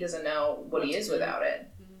 And he doesn't know what he is without it.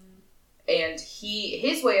 Mm. And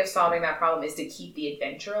his way of solving that problem is to keep the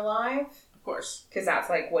adventure alive. Of course. Because that's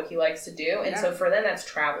what he likes to do. And so for them, that's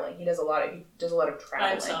traveling. He does a lot of traveling. By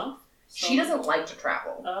himself? She doesn't like to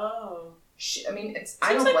travel. Oh. I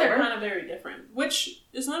don't blame her. They're kind of very different, which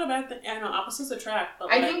is not a bad thing. I know opposites attract,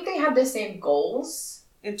 but I think they have the same goals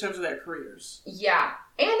in terms of their careers. Yeah,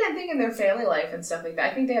 and I think in their family life and stuff like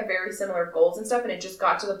that. I think they have very similar goals and stuff, and it just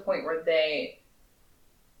got to the point where they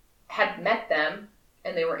had met them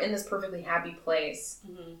and they were in this perfectly happy place,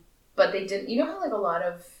 but they didn't. You know how a lot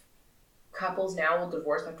of couples now will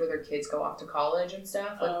divorce after their kids go off to college and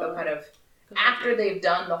stuff. They'll kind of. After they've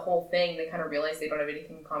done the whole thing, they kind of realize they don't have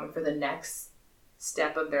anything in common for the next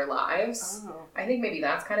step of their lives. Oh. I think maybe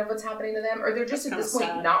that's kind of what's happening to them. Or they're just at this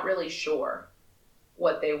point not really sure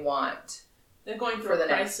what they want. They're going through a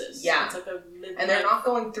crisis. Yeah. It's like a midlife. And they're not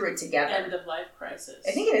going through it together. End of life crisis.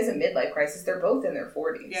 I think it is a midlife crisis. They're both in their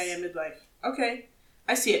 40s. Yeah, midlife. Okay.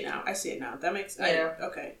 I see it now. That makes sense.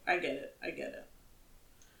 Okay. I get it.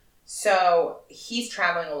 So, he's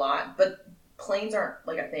traveling a lot, but planes aren't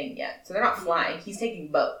a thing yet. So they're not flying. He's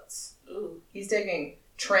taking boats. Ooh. He's taking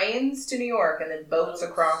trains to New York and then boats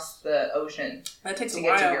across the ocean that takes to a get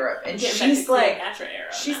while. to Europe. And she's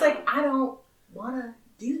I don't want to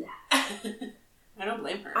do that. I don't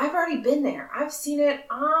blame her. I've already been there. I've seen it.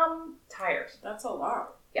 I'm tired. That's a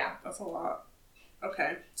lot. Yeah. That's a lot.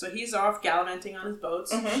 Okay. So he's off gallivanting on his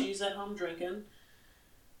boats. Mm-hmm. She's at home drinking.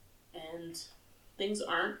 And things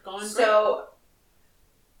aren't going great. So...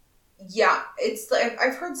 Yeah, it's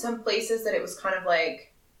I've heard some places that it was kind of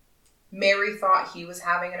Mary thought he was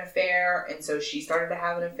having an affair, and so she started to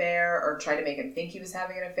have an affair, or tried to make him think he was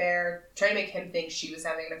having an affair, trying to make him think she was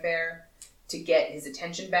having an affair to get his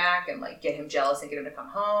attention back and get him jealous and get him to come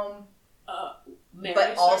home.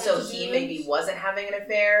 But also he maybe wasn't having an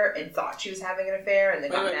affair and thought she was having an affair and then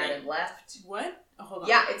got mad and left. What? Oh, hold on.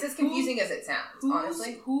 Yeah, it's as confusing as it sounds,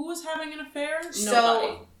 honestly. Who was having an affair? Nobody.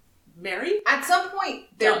 So... Mary? At some point,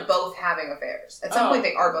 they're both having affairs. At some point,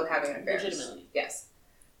 they are both having affairs. Legitimately. Yes.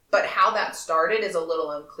 But how that started is a little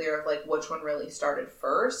unclear of which one really started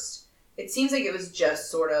first. It seems like it was just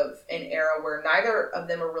sort of an era where neither of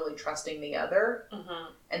them were really trusting the other.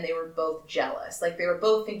 Mm-hmm. And they were both jealous. They were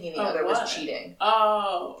both thinking the other was cheating.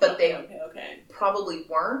 Oh. But they probably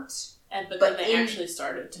weren't. But then they actually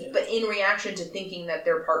started to. But in reaction to thinking that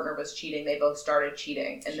their partner was cheating, they both started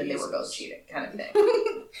cheating, and then they were both cheating, kind of thing.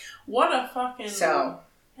 What a fucking... So...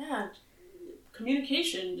 Yeah.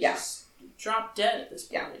 Communication just dropped dead at this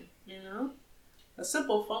point. Yeah. You know? A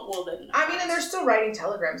simple phone... Well, then... and they're still writing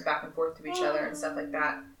telegrams back and forth to each other and stuff like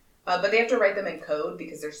that. But they have to write them in code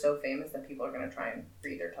because they're so famous that people are going to try and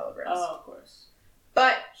read their telegrams. Oh, of course.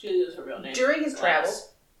 But... She uses her real name. During his travels...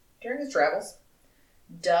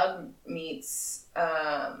 Doug meets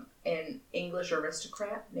an English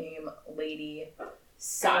aristocrat named Lady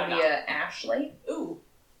Sylvia Ashley. Ooh.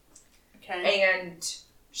 Okay. And,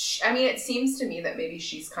 it seems to me that maybe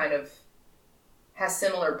she's kind of has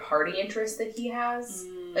similar party interests that he has.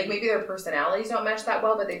 Maybe their personalities don't match that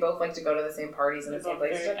well, but they both like to go to the same parties and the same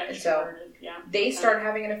places. And so they start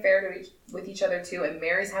having an affair with each other too, and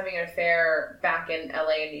Mary's having an affair back in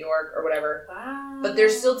LA and New York or whatever. Wow. But they're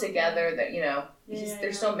still together, that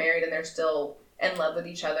they're still married and they're still in love with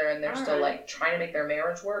each other and they're still trying to make their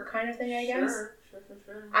marriage work kind of thing, I guess. Sure.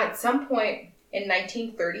 At some point, In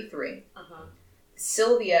 1933,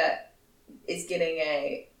 Sylvia is getting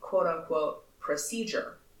a quote-unquote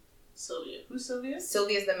procedure. Sylvia. Who's Sylvia?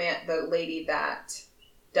 Sylvia's the lady that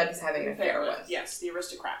Doug is having an affair with. Yes, the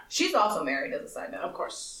aristocrat. She's also married, as a side note. Of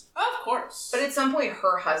course. Of course. But at some point,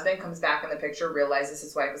 her husband comes back in the picture, realizes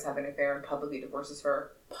his wife is having an affair, and publicly divorces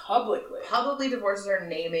her. Publicly divorces her,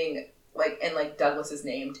 naming, and Douglas is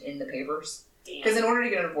named in the papers. Because in order to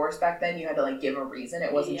get a divorce back then, you had to, give a reason.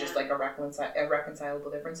 It wasn't just,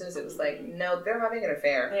 irreconcilable differences. It was no, they're having an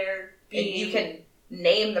affair. And you can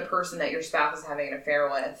name the person that your spouse is having an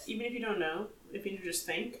affair with. Even if you don't know, if you just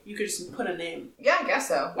think, you could just put a name. Yeah, I guess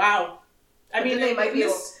so. Wow. Then they might be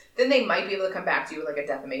able to come back to you with, a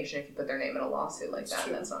defamation if you put their name in a lawsuit like that.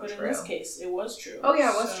 True. That's not true. But in this case, it was true. Oh,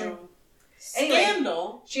 yeah, it was true. Scandal.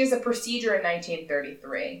 Anyway, she has a procedure in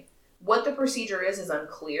 1933. What the procedure is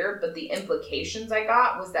unclear, but the implications I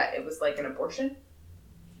got was that it was an abortion.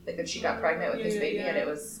 That she got pregnant with his baby and it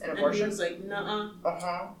was an abortion. And he was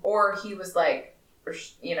nuh-uh. Or he was I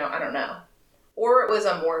don't know. Or it was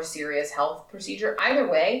a more serious health procedure. Either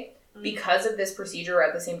way, because of this procedure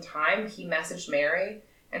at the same time, he messaged Mary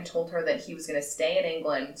and told her that he was going to stay in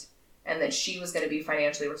England and that she was going to be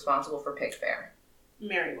financially responsible for Pickford.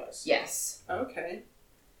 Mary was? Yes. Okay.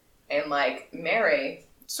 And, Mary...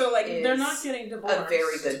 So, they're not getting divorced. A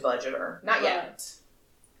very good budgeter. Not yet.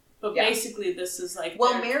 But basically, this is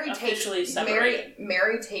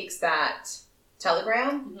Mary takes that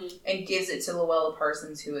telegram and gives it to Luella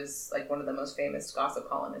Parsons, who is one of the most famous gossip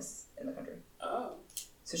columnists in the country. Oh.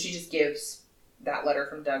 So she just gives that letter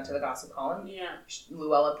from Doug to the gossip column. Yeah.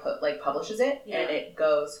 Luella publishes it and it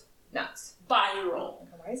goes nuts. Viral.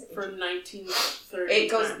 Why is it for 1930? It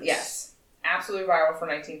goes absolutely viral for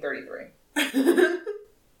 1933.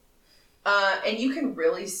 And you can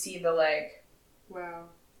really see the Wow.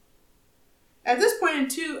 At this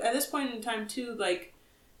point in time too,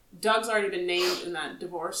 Doug's already been named in that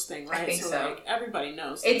divorce thing, right? I think so. Everybody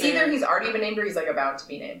knows. It's either he's already been named or he's about to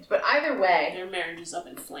be named. But either way, their marriage is up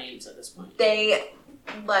in flames at this point. They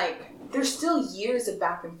there's still years of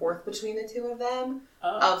back and forth between the two of them.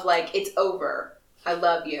 Of it's over. I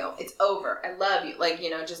love you. It's over. I love you.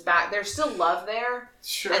 Just back. There's still love there.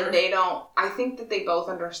 Sure. And they don't. I think that they both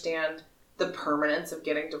understand the permanence of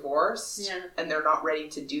getting divorced. Yeah. And they're not ready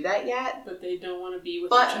to do that yet. But they don't want to be with each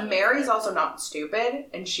But other. Mary's also not stupid,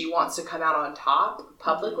 and she wants to come out on top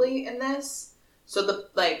publicly in this. So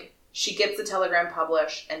she gets the telegram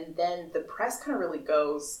published, and then the press kind of really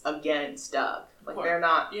goes against Doug. They're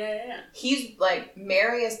not. Yeah. He's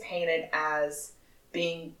Mary is painted as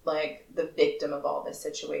being the victim of all this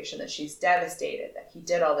situation, that she's devastated, that he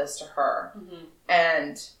did all this to her.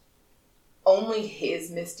 And only his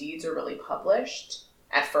misdeeds are really published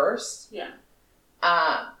at first. Yeah.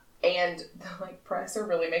 And the press are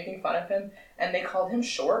really making fun of him, and they called him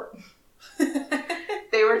short.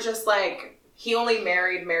 They were just he only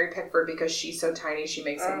married Mary Pickford because she's so tiny she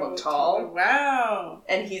makes him look tall. Wow.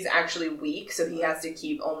 And he's actually weak, so he has to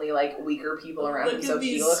keep only weaker people around him so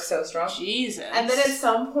he looks so strong. Jesus. And then at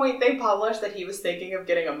some point they published that he was thinking of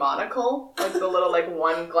getting a monocle, the little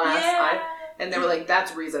one glass eye. And they were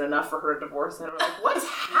that's reason enough for her to divorce him. And we're what's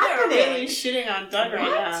happening? They're really shitting on Doug right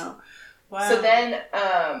now. Wow. So then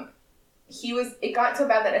it got so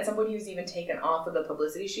bad that at some point he was even taken off of the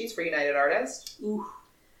publicity sheets for United Artists. Ooh.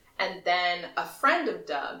 And then a friend of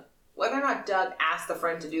Doug, whether or not Doug asked the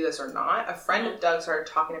friend to do this or not, a friend of Doug started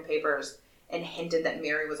talking to papers and hinted that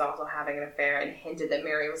Mary was also having an affair and hinted that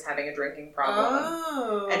Mary was having a drinking problem.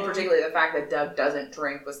 Oh. And particularly the fact that Doug doesn't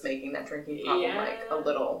drink was making that drinking problem a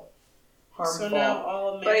little harmful. So now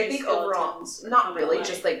all of but I think overall, not really,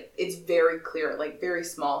 just it's very clear, very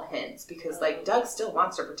small hints, because Doug still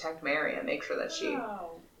wants to protect Mary and make sure that she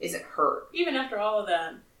isn't hurt. Even after all of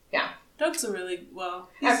that. Yeah. Doug's a really,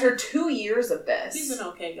 after 2 years of this. He's an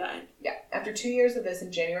okay guy. Yeah. After 2 years of this,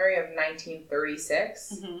 in January of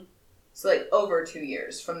 1936, so over 2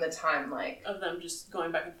 years from the time of them just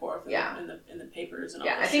going back and forth in the papers and all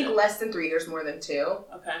that. I think less than 3 years, more than 2.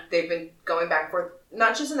 Okay. They've been going back and forth,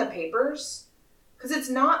 not just in the papers, because it's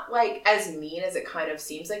not as mean as it kind of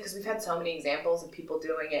seems because we've had so many examples of people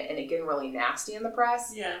doing it and it getting really nasty in the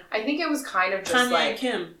press. Yeah. I think it was kind of just Kanye and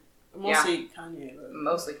Kim. Mostly Kanye. But...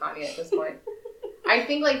 Mostly Kanye at this point. I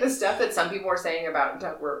think the stuff that some people were saying about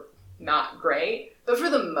Doug were not great, but for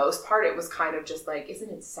the most part it was kind of just isn't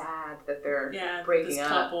it sad that they're breaking up?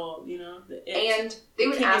 Couple, and they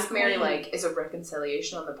would ask Mary is a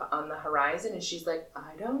reconciliation on the horizon, and she's I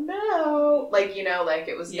don't know,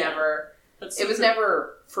 it was never. It was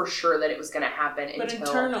never for sure that it was going to happen. But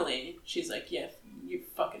internally, she's yeah, you're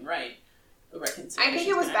fucking right. reconciliation. I think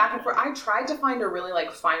it was back and forth. I tried to find a really,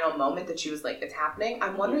 like, final moment that she was like, it's happening.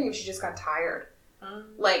 I'm wondering if she just got tired.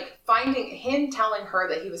 Like, finding him telling her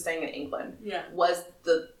that he was staying in England was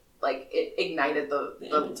the, like, it ignited the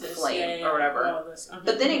flame or whatever.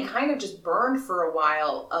 But then it kind of just burned for a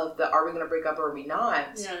while of the, are we going to break up or are we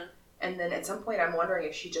not? Yeah. And then at some point I'm wondering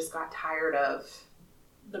if she just got tired of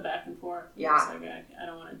the back and forth. Yeah. Like, I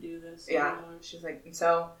don't want to do this anymore. She's like, and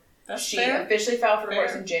so That's she fair. officially filed for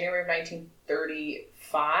divorce in January of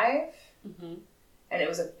 1935. And it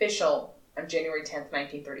was official on January 10th,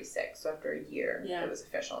 1936. So after a year, it was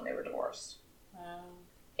official and they were divorced. Wow.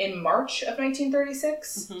 In March of 1936,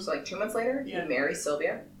 so like 2 months later, he married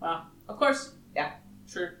Sylvia. Wow. Of course. Yeah.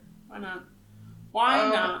 Sure. Why not? Why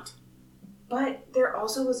not? But there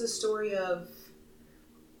also was a story of,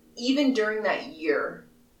 even during that year,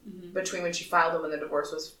 between when she filed and when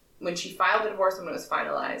when she filed the divorce and when it was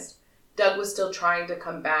finalized, Doug was still trying to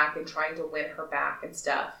come back and trying to win her back and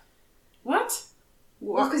stuff. What?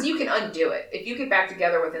 Well, because you can undo it. If you get back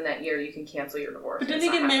together within that year, you can cancel your divorce. But didn't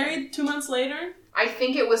they get married 2 months later? I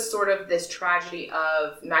think it was sort of this tragedy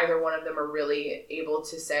of neither one of them are really able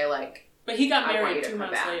to say, like... But he got married 2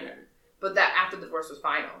 months later. But that after the divorce was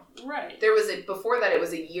final. Right. There was before that, it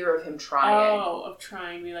was a year of him trying. Oh, of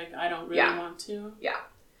trying. Be like, I don't really want to. Yeah.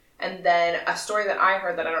 And then a story that I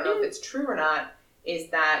heard that I don't know if it's true or not is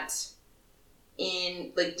that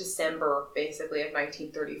in like December, basically, of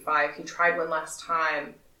 1935, he tried one last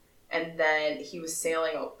time, and then he was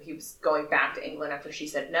going back to England after she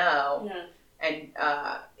said no. Yeah. And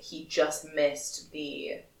he just missed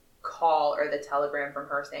the call or the telegram from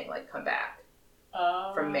her saying, like, come back.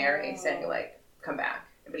 From Mary saying, like, come back.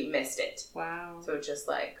 But he missed it. Wow. So it's just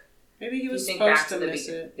like... Maybe he was supposed to miss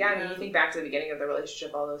it. Yeah, I mean, you think back to the beginning of the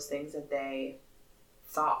relationship, all those things that they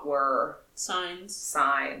thought were...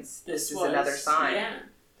 Signs. This is another sign. Yeah.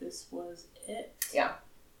 This was it. Yeah.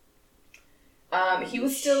 He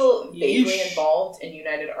was still vaguely involved in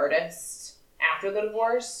United Artists after the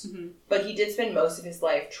divorce, but he did spend most of his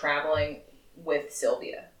life traveling with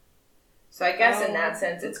Sylvia. So I guess in that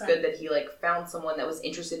sense, it's good that he like found someone that was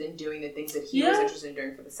interested in doing the things that he was interested in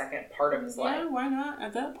doing for the second part of his life. Yeah, why not?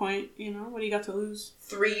 At that point, what do you got to lose?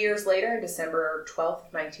 3 years later, December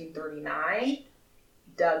 12th, 1939,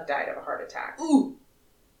 Doug died of a heart attack. Ooh!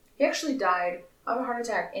 He actually died of a heart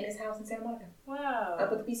attack in his house in Santa Monica. Wow.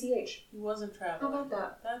 Up at the PCH. He wasn't traveling. How about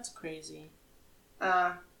that? That's crazy.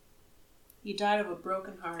 He died of a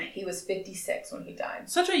broken heart. He was 56 when he died.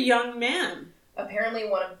 Such a young man. Apparently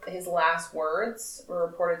one of his last words were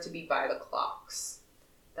reported to be by the clocks.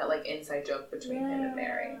 That, like, inside joke between him and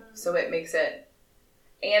Mary. So it makes it...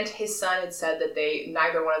 And his son had said that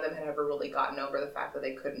neither one of them had ever really gotten over the fact that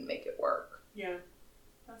they couldn't make it work. Yeah.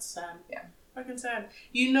 That's sad. Yeah. Fucking sad.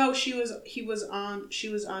 she was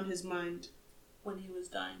on his mind when he was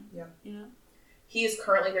dying. Yeah. He is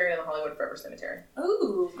currently buried in the Hollywood Forever Cemetery.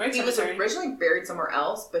 Ooh, great cemetery. He was originally buried somewhere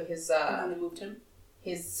else, but his... and then they moved him?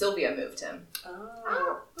 Sylvia moved him.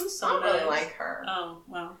 Oh, that's so I don't nice. really like her. Oh,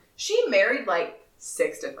 wow. She married, like,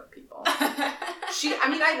 6 different people.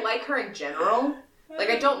 I like her in general. Like,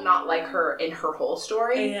 I don't not like her in her whole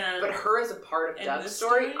story. Yeah. But her as a part of Doug's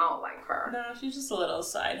story, I don't like her. No, she's just a little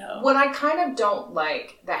side hoe. What I kind of don't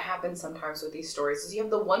like that happens sometimes with these stories is you have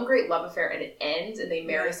the one great love affair and it ends and they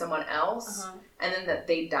marry someone else. And then that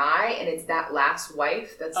they die and it's that last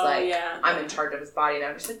wife that's I'm in charge of his body. And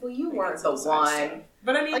I'm just like, well, you weren't the one.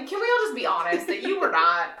 But I mean... Like, can we all just be honest that you were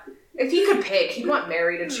not... If he could pick, he'd want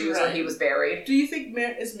Mary to choose where he was buried. Do you think...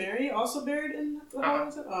 Is Mary also buried in the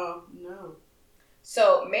Hollywood? Oh, no.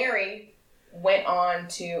 So, Mary went on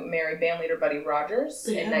to marry bandleader Buddy Rogers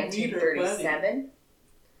in 1937.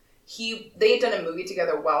 They had done a movie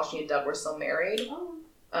together while she and Doug were still married.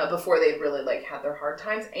 Before they had really, like, had their hard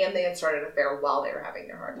times. And they had started an affair while they were having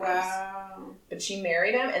their hard times. Wow. But she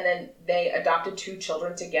married him, and then they adopted 2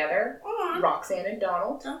 children together. Aww. Roxanne and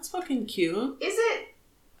Donald. That's fucking cute. Is it?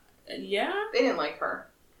 Yeah. They didn't like her.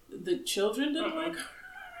 The children didn't like her?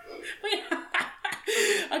 Wait.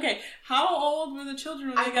 Okay, how old were the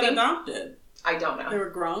children when they got adopted? I don't know. They were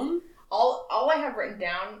grown? All I have written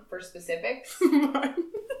down for specifics...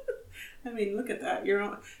 I mean, look at that.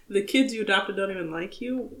 The kids you adopted don't even like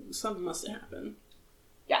you. Something must have happened.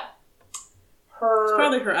 Yeah. It's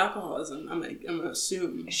probably her alcoholism, I'm going to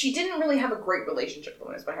assume. She didn't really have a great relationship with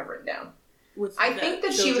them, is what I have written down. I think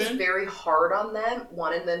that she was very hard on them,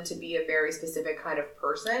 wanted them to be a very specific kind of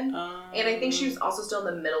person. And I think she was also still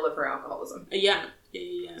in the middle of her alcoholism. Yeah.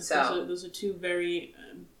 So those are 2 very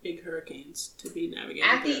big hurricanes to be navigating.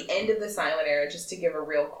 At the end of the silent era, just to give a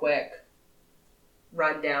real quick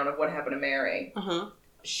rundown of what happened to Mary.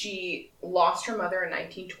 She lost her mother in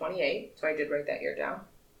 1928, so I did write that year down.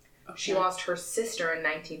 Okay. She lost her sister in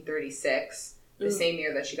 1936, the same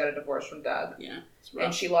year that she got a divorce from Doug. Yeah,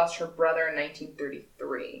 and she lost her brother in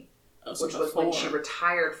 1933, which was when she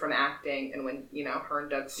retired from acting and when, her and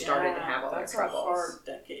Doug started to have all their troubles. That's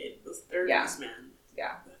a hard decade. The 30s, man.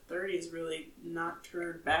 Yeah. The 30s really knocked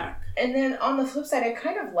her back. And then on the flip side, I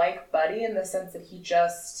kind of like Buddy in the sense that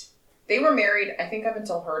they were married, I think, up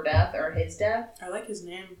until her death or his death. I like his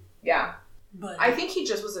name. Yeah. But I think he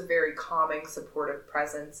just was a very calming, supportive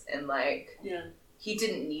presence and he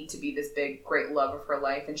didn't need to be this big, great love of her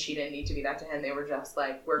life and she didn't need to be that to him. They were just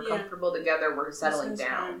we're comfortable together, we're settling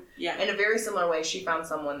down. Fine. Yeah. In a very similar way, she found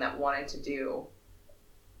someone that wanted to do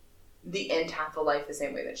the end half of life the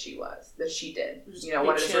same way that she did. Just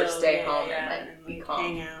wanted to sort of stay home and be calm.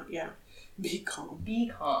 Hang out, yeah. Be calm.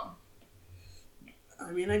 Be calm.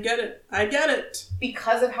 I mean, I get it.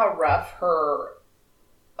 Because of how rough her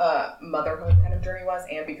motherhood kind of journey was,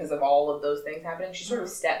 and because of all of those things happening, she sort of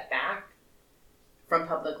stepped back from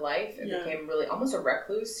public life and became really almost a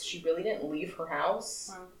recluse. She really didn't leave her house.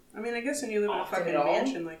 Wow. I mean, I guess when you live in a fucking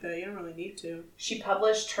mansion like that, you don't really need to. She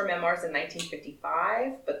published her memoirs in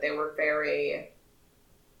 1955, but they were very...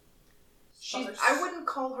 I wouldn't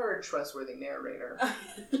call her a trustworthy narrator.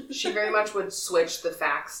 She very much would switch the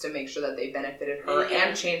facts to make sure that they benefited her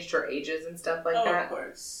and changed her ages and stuff like that. Of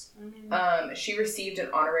course. She received an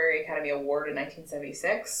honorary Academy Award in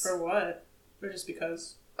 1976. For what? Or just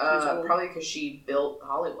because? Probably because she built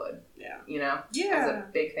Hollywood. Yeah. As a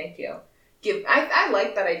big thank you. I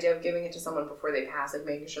like that idea of giving it to someone before they pass,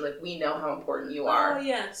 making sure we know how important you are. Oh,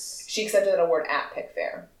 yes. She accepted that award at Pick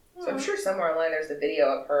Fair. So I'm sure somewhere online there's a video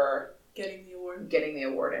of her getting the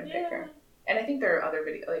award in Pick Fair. And I think there are other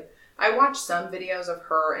videos. I watched some videos of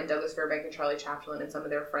her and Douglas Fairbanks and Charlie Chaplin and some of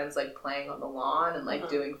their friends playing on the lawn and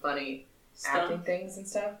doing funny acting things and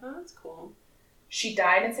stuff. Oh, that's cool. She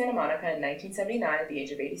died in Santa Monica in 1979 at the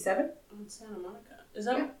age of 87. In Santa Monica. Is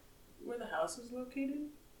that where the house is located?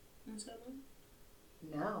 In Santa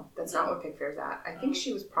Monica? No, that's not what Pick Fair's at. I think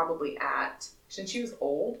she was probably since she was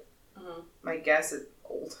old, my guess is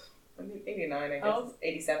old. I mean, 89, I guess.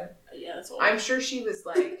 87. Yeah, that's old. I'm sure she was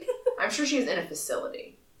she was in a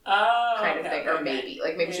facility. Oh, kind of thing. Or maybe.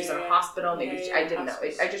 Maybe she was in a hospital. Maybe I didn't know.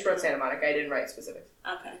 I just wrote Santa Monica. I didn't write specifics.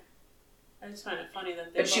 Okay. I just find it funny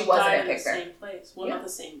that they both died in the same place. Well, not the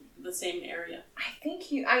same area.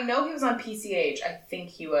 I know he was on PCH. I think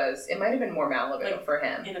he was. It might have been more Malibu for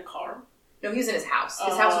him. In a car? No, he was in his house.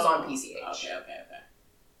 His house was on PCH.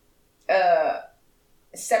 Okay.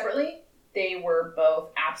 Separately, they were both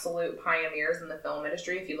absolute pioneers in the film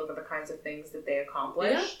industry. If you look at the kinds of things that they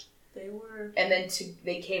accomplished. Yeah, they were. And then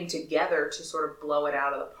they came together to sort of blow it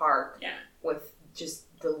out of the park with just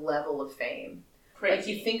the level of fame.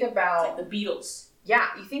 Crazy. You think about... It's the Beatles. Yeah,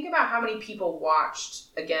 you think about how many people watched,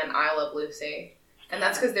 again, I Love Lucy. And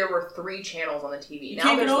that's because there were 3 channels on the TV.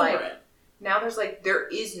 Now there's there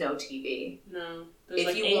is no TV. No.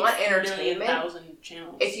 If you want entertainment,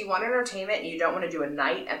 channels. If you want entertainment and you don't want to do a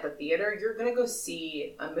night at the theater, you're going to go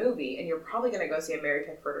see a movie, and you're probably going to go see a Mary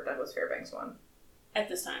Pickford or Douglas Fairbanks one. At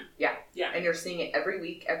this time. Yeah. Yeah. And you're seeing it every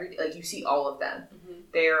week, you see all of them. Mm-hmm.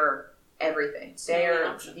 They're everything. They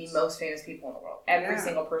are the most famous people in the world. Every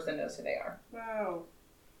single person knows who they are. Wow.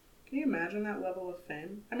 Can you imagine that level of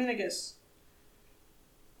fame? I mean, I guess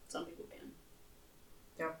some people can.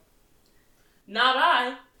 Yeah. Not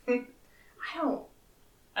I.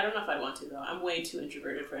 I don't know if I'd want to, though. I'm way too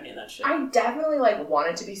introverted for any of that shit. I definitely,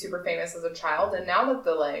 wanted to be super famous as a child, and now that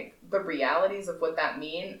the realities of what that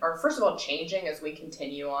mean are, first of all, changing as we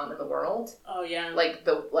continue on in the world. Oh, yeah.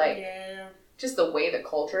 Yeah. Just the way the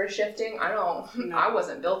culture is shifting. I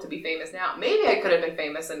wasn't built to be famous now. Maybe I could have been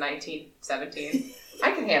famous in 1917.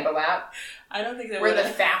 I can handle that. I don't think that where the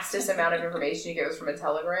fastest amount of information you get was from a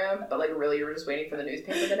telegram, but really you were just waiting for the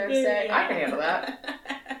newspaper the next day. I can handle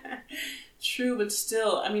that. True, but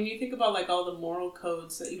still, I mean, you think about all the moral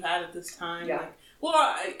codes that you had at this time. Yeah.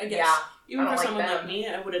 I guess even for someone like me,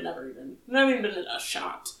 I would have never even been a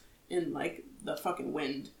shot in the fucking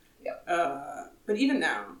wind. Yeah. But even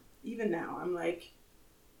now, I'm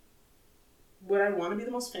would I want to be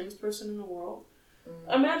the most famous person in the world?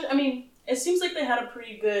 Imagine. I mean, it seems like they had a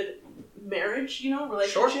pretty good marriage,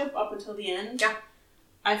 relationship up until the end. Yeah.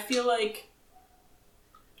 I feel like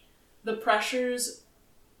the pressures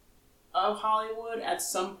of Hollywood at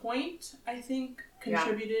some point, I think,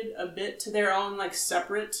 contributed a bit to their own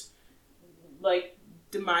separate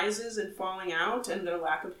demises and falling out and their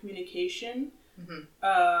lack of communication.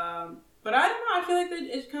 Mm-hmm. But I don't know. I feel like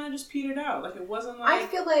it kind of just petered out. It wasn't I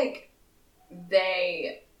feel like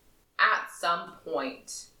they, at some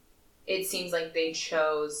point, it seems like they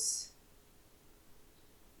chose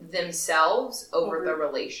themselves over the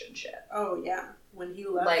relationship. Oh, yeah. When he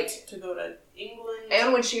left to go to England.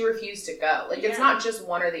 And when she refused to go. Like, it's not just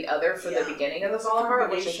one or the other for the beginning of the fall apart,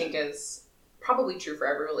 which I think is probably true for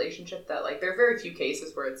every relationship, that, like, there are very few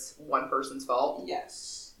cases where it's one person's fault.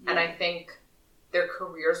 Yes. And I think their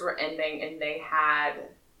careers were ending, and they had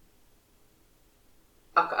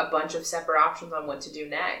a bunch of separate options on what to do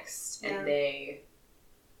next. And they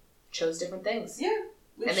chose different things. Yeah.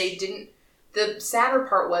 And they didn't... The sadder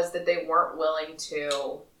part was that they weren't willing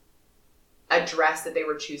to address that they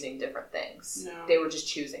were choosing different things. No. They were just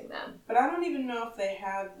choosing them. But I don't even know if they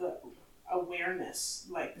had the awareness,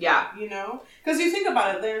 like, you know? Because you think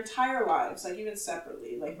about it, their entire lives, like, even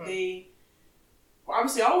separately, like, they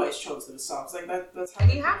obviously always chose themselves. Like, that's how...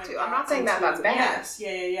 And you have to. I'm not saying that that's bad. Yes,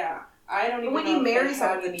 yeah. I don't even know. When you marry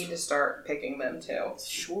someone, you need to start picking them, too.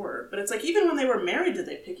 Sure. But it's like, even when they were married, did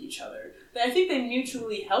they pick each other? I think they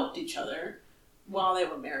mutually helped each other while they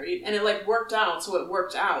were married. And it, like, worked out, so it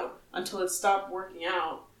worked out until it stopped working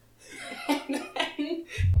out. and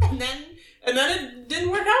then it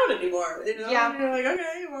didn't work out anymore. You know? Yeah. And you're like,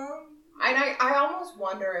 okay, well... And I almost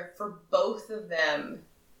wonder if for both of them,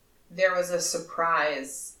 there was a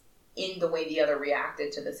surprise in the way the other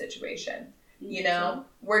reacted to the situation. You know,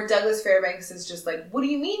 where Douglas Fairbanks is just like, what do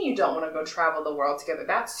you mean you don't want to go travel the world together?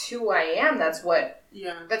 That's who I am. That's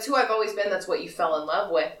who I've always been. That's what you fell in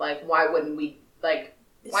love with. Like, why wouldn't we, like,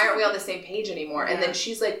 why aren't we on the same page anymore? Yeah. And then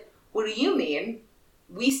she's like, what do you mean?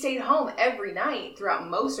 We stayed home every night throughout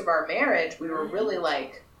most of our marriage. We were really,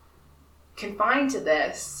 like, confined to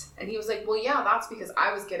this. And he was like, well, yeah, that's because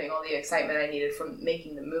I was getting all the excitement I needed from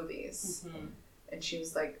making the movies. Mm-hmm. And she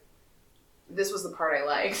was like, this was the part I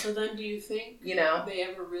liked. So then do you think they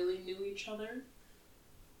ever really knew each other?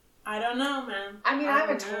 I don't know, man. I mean, I'm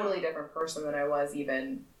a totally different person than I was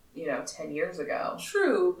even, 10 years ago.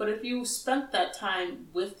 True, but if you spent that time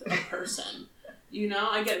with a person,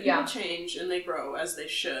 I get people change and they grow as they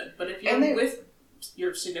should. But if you're with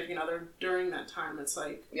your significant other during that time, it's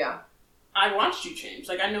like... Yeah. I watched you change.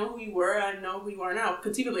 Like, I know who you were, I know who you are now.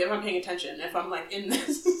 Conceivably, if I'm paying attention, if I'm, like, in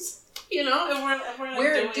this... if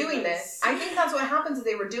we're doing this. I think that's what happens is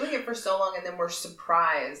they were doing it for so long and then we're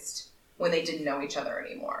surprised when they didn't know each other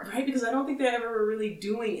anymore. Right, because I don't think they ever were really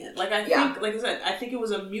doing it. Like, I think, like I said, I think it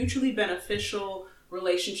was a mutually beneficial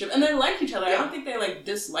relationship. And they liked each other. Yeah. I don't think they, like,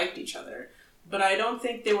 disliked each other. But I don't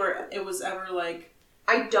think it was ever, like...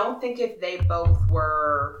 I don't think if they both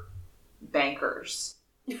were bankers.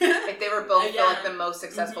 Like, they were both like the most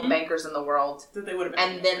successful bankers in the world. That they would have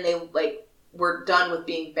been. And then they, like... were done with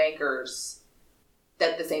being bankers,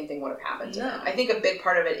 that the same thing would have happened to them. I think a big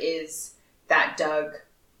part of it is that Doug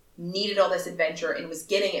needed all this adventure and was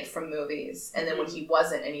getting it from movies. And then when he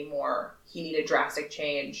wasn't anymore, he needed drastic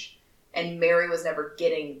change. And Mary was never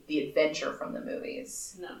getting the adventure from the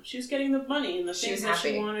movies. No, she was getting the money and the things that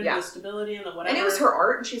she wanted, the stability and the whatever. And it was her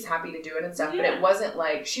art and she was happy to do it and stuff, but it wasn't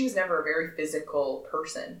like, she was never a very physical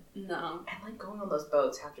person. No. And like going on those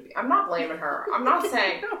boats have to be, I'm not blaming her. I'm not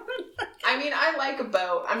saying, I mean, I like a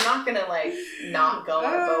boat. I'm not going to like not go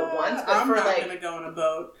on a boat once, but I'm not going to go on a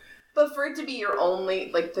boat. But for it to be your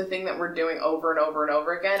only, like, the thing that we're doing over and over and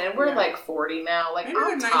over again, and we're, like, 40 now, like, maybe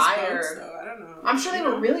I'm tired. Nice boats, though. I don't know. I'm sure they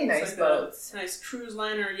were really nice boats. Nice cruise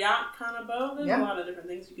liner yacht kind of boat. There's a lot of different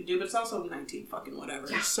things you could do, but it's also 19 fucking whatever.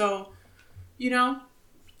 Yeah. So,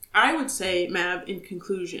 I would say, Mav, in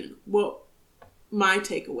conclusion, what my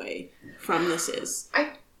takeaway from this is...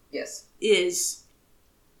 Is...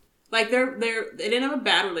 Like, they didn't have a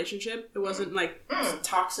bad relationship. It wasn't, like,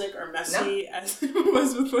 toxic or messy as it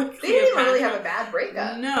was with, like... They didn't even really have a bad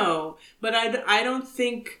breakup. No. But I don't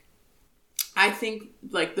think... I think,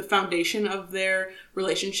 like, the foundation of their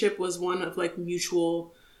relationship was one of, like,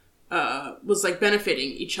 mutual... was, like,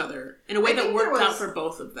 benefiting each other in a way that worked out for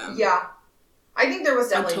both of them. Yeah. I think there was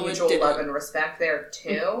definitely mutual love and respect there, too.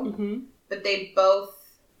 Mm-hmm. But they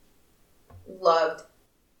both loved...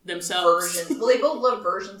 themselves. Versions. Well, they both love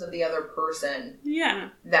versions of the other person. Yeah.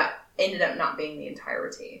 That ended up not being the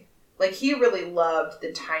entirety. Like, he really loved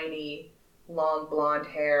the tiny, long,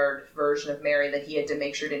 blonde-haired version of Mary that he had to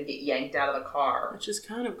make sure didn't get yanked out of the car. Which is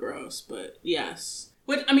kind of gross, but yes.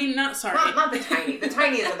 Which, I mean, not sorry. Not the tiny. The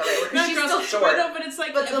tiny isn't the right word. She's still short. But it's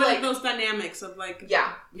like, but those dynamics of, like,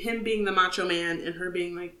 him being the macho man and her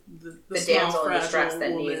being, like, the small, damsel in distress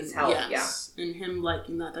that needs help. Yes. Yeah. And him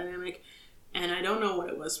liking that dynamic. And I don't know what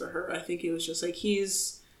it was for her. I think it was just like he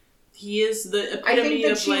is the epitome of, I think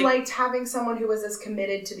that she liked having someone who was as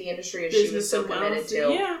committed to the industry as she was so committed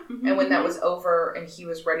to. Yeah. Mm-hmm. And when that was over and he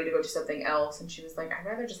was ready to go do something else and she was like, I'd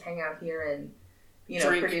rather just hang out here and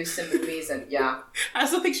produce some movies and I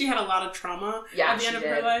also think she had a lot of trauma at the end of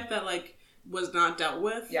her life that like was not dealt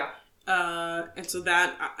with. Yeah. And so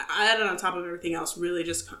that I added on top of everything else really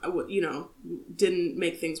just didn't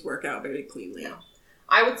make things work out very cleanly. No.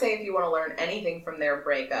 I would say if you want to learn anything from their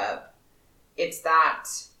breakup, it's that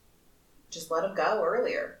just let them go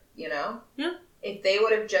earlier, Yeah. If they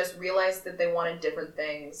would have just realized that they wanted different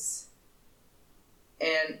things,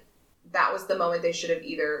 and that was the moment they should have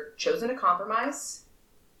either chosen a compromise,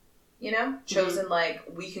 chosen like,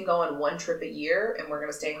 we can go on one trip a year and we're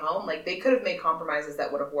going to stay home. Like, they could have made compromises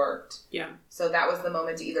that would have worked. Yeah. So that was the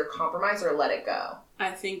moment to either compromise or let it go.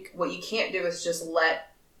 I think what you can't do is just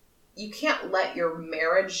you can't let your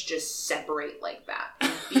marriage just separate like that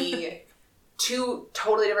and be two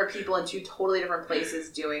totally different people in two totally different places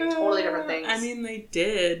doing totally different things. I mean, they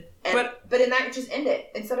did. But in that, just end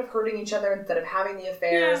it. Instead of hurting each other, instead of having the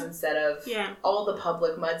affairs, instead of all the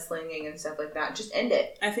public mudslinging and stuff like that, just end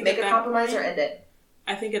it. Make a compromise or end it.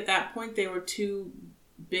 I think at that point they were too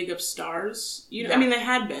big of stars. I mean, they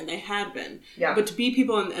had been. Yeah. But to be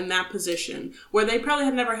people in that position where they probably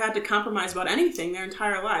had never had to compromise about anything their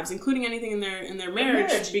entire lives, including anything in their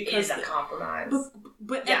marriage, because is a compromise.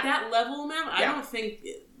 But at that level now, I don't think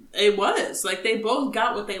it was. Like, they both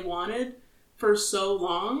got what they wanted for so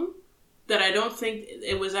long that I don't think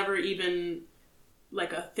it was ever even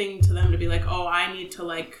like a thing to them to be like, oh, I need to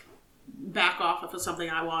like back off of something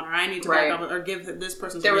I want, or I need to back off or give this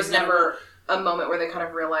person. There was never a moment where they kind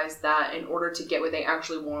of realized that in order to get what they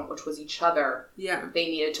actually want, which was each other, they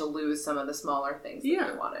needed to lose some of the smoother things that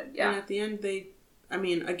they wanted. Yeah. And at the end,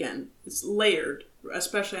 again, it's layered,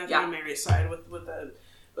 especially on Mary's side with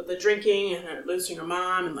the drinking and her losing her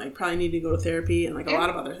mom and like probably needing to go to therapy and like a lot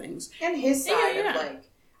of other things. And his side of like,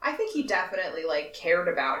 I think he definitely like cared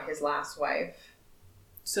about his last wife,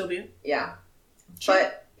 Sylvia. Yeah,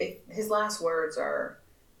 but if his last words are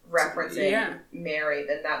referencing Mary,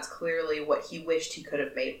 then that's clearly what he wished he could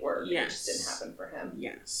have made work. Yes. It just didn't happen for him.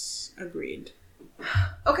 Yes, agreed.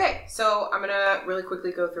 Okay, so I'm gonna really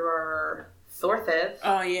quickly go through our Thorthith.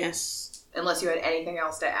 Oh yes. Unless you had anything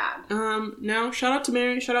else to add. No. Shout out to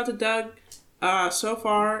Mary. Shout out to Doug. So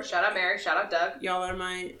far. Shout out Mary. Shout out Doug. Y'all are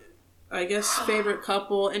my, I guess, favorite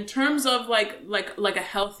couple in terms of like a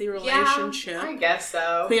healthy relationship. Yeah, I guess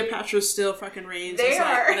so. Cleopatra still fucking reigns as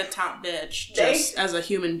like the top bitch, just as a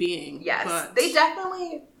human being. Yes, but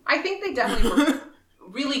I think they definitely were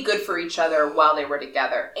really good for each other while they were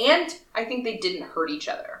together, and I think they didn't hurt each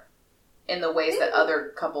other in the ways that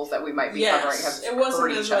other couples that we might be covering have hurt each other. It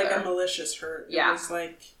wasn't as like a malicious hurt. It was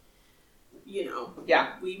like,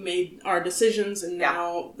 we made our decisions, and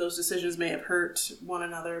now those decisions may have hurt one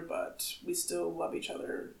another, but we still love each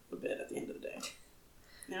other a bit at the end of the day.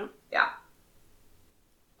 Yeah? Yeah.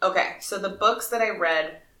 Okay, so the books that I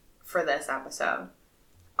read for this episode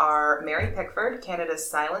are Mary Pickford, Canada's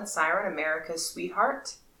Silent Siren, America's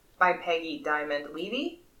Sweetheart, by Peggy Diamond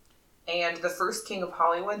Levy, and The First King of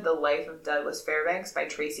Hollywood, The Life of Douglas Fairbanks, by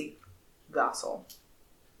Tracy Gossel.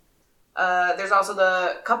 There's also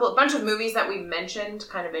a bunch of movies that we mentioned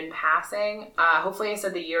kind of in passing. Hopefully I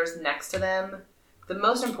said the years next to them. The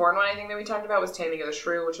most important one I think that we talked about was Taming of the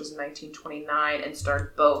Shrew, which was in 1929 and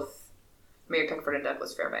starred both Mary Pickford and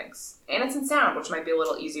Douglas Fairbanks. And it's in sound, which might be a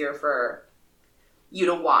little easier for you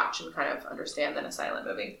to watch and kind of understand than a silent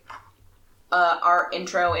movie. Our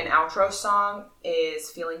intro and outro song is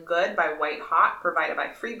Feeling Good by White Hot, provided by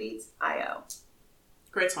Freebeats.io.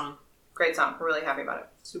 Great song. Great song. We're really happy about it.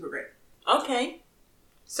 Super great. Okay.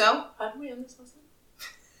 So? How did we end this lesson?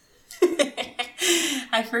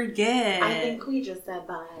 I forget. I think we just said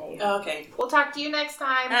bye. Okay. We'll talk to you next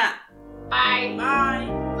time. Ah. Bye.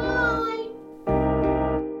 Bye.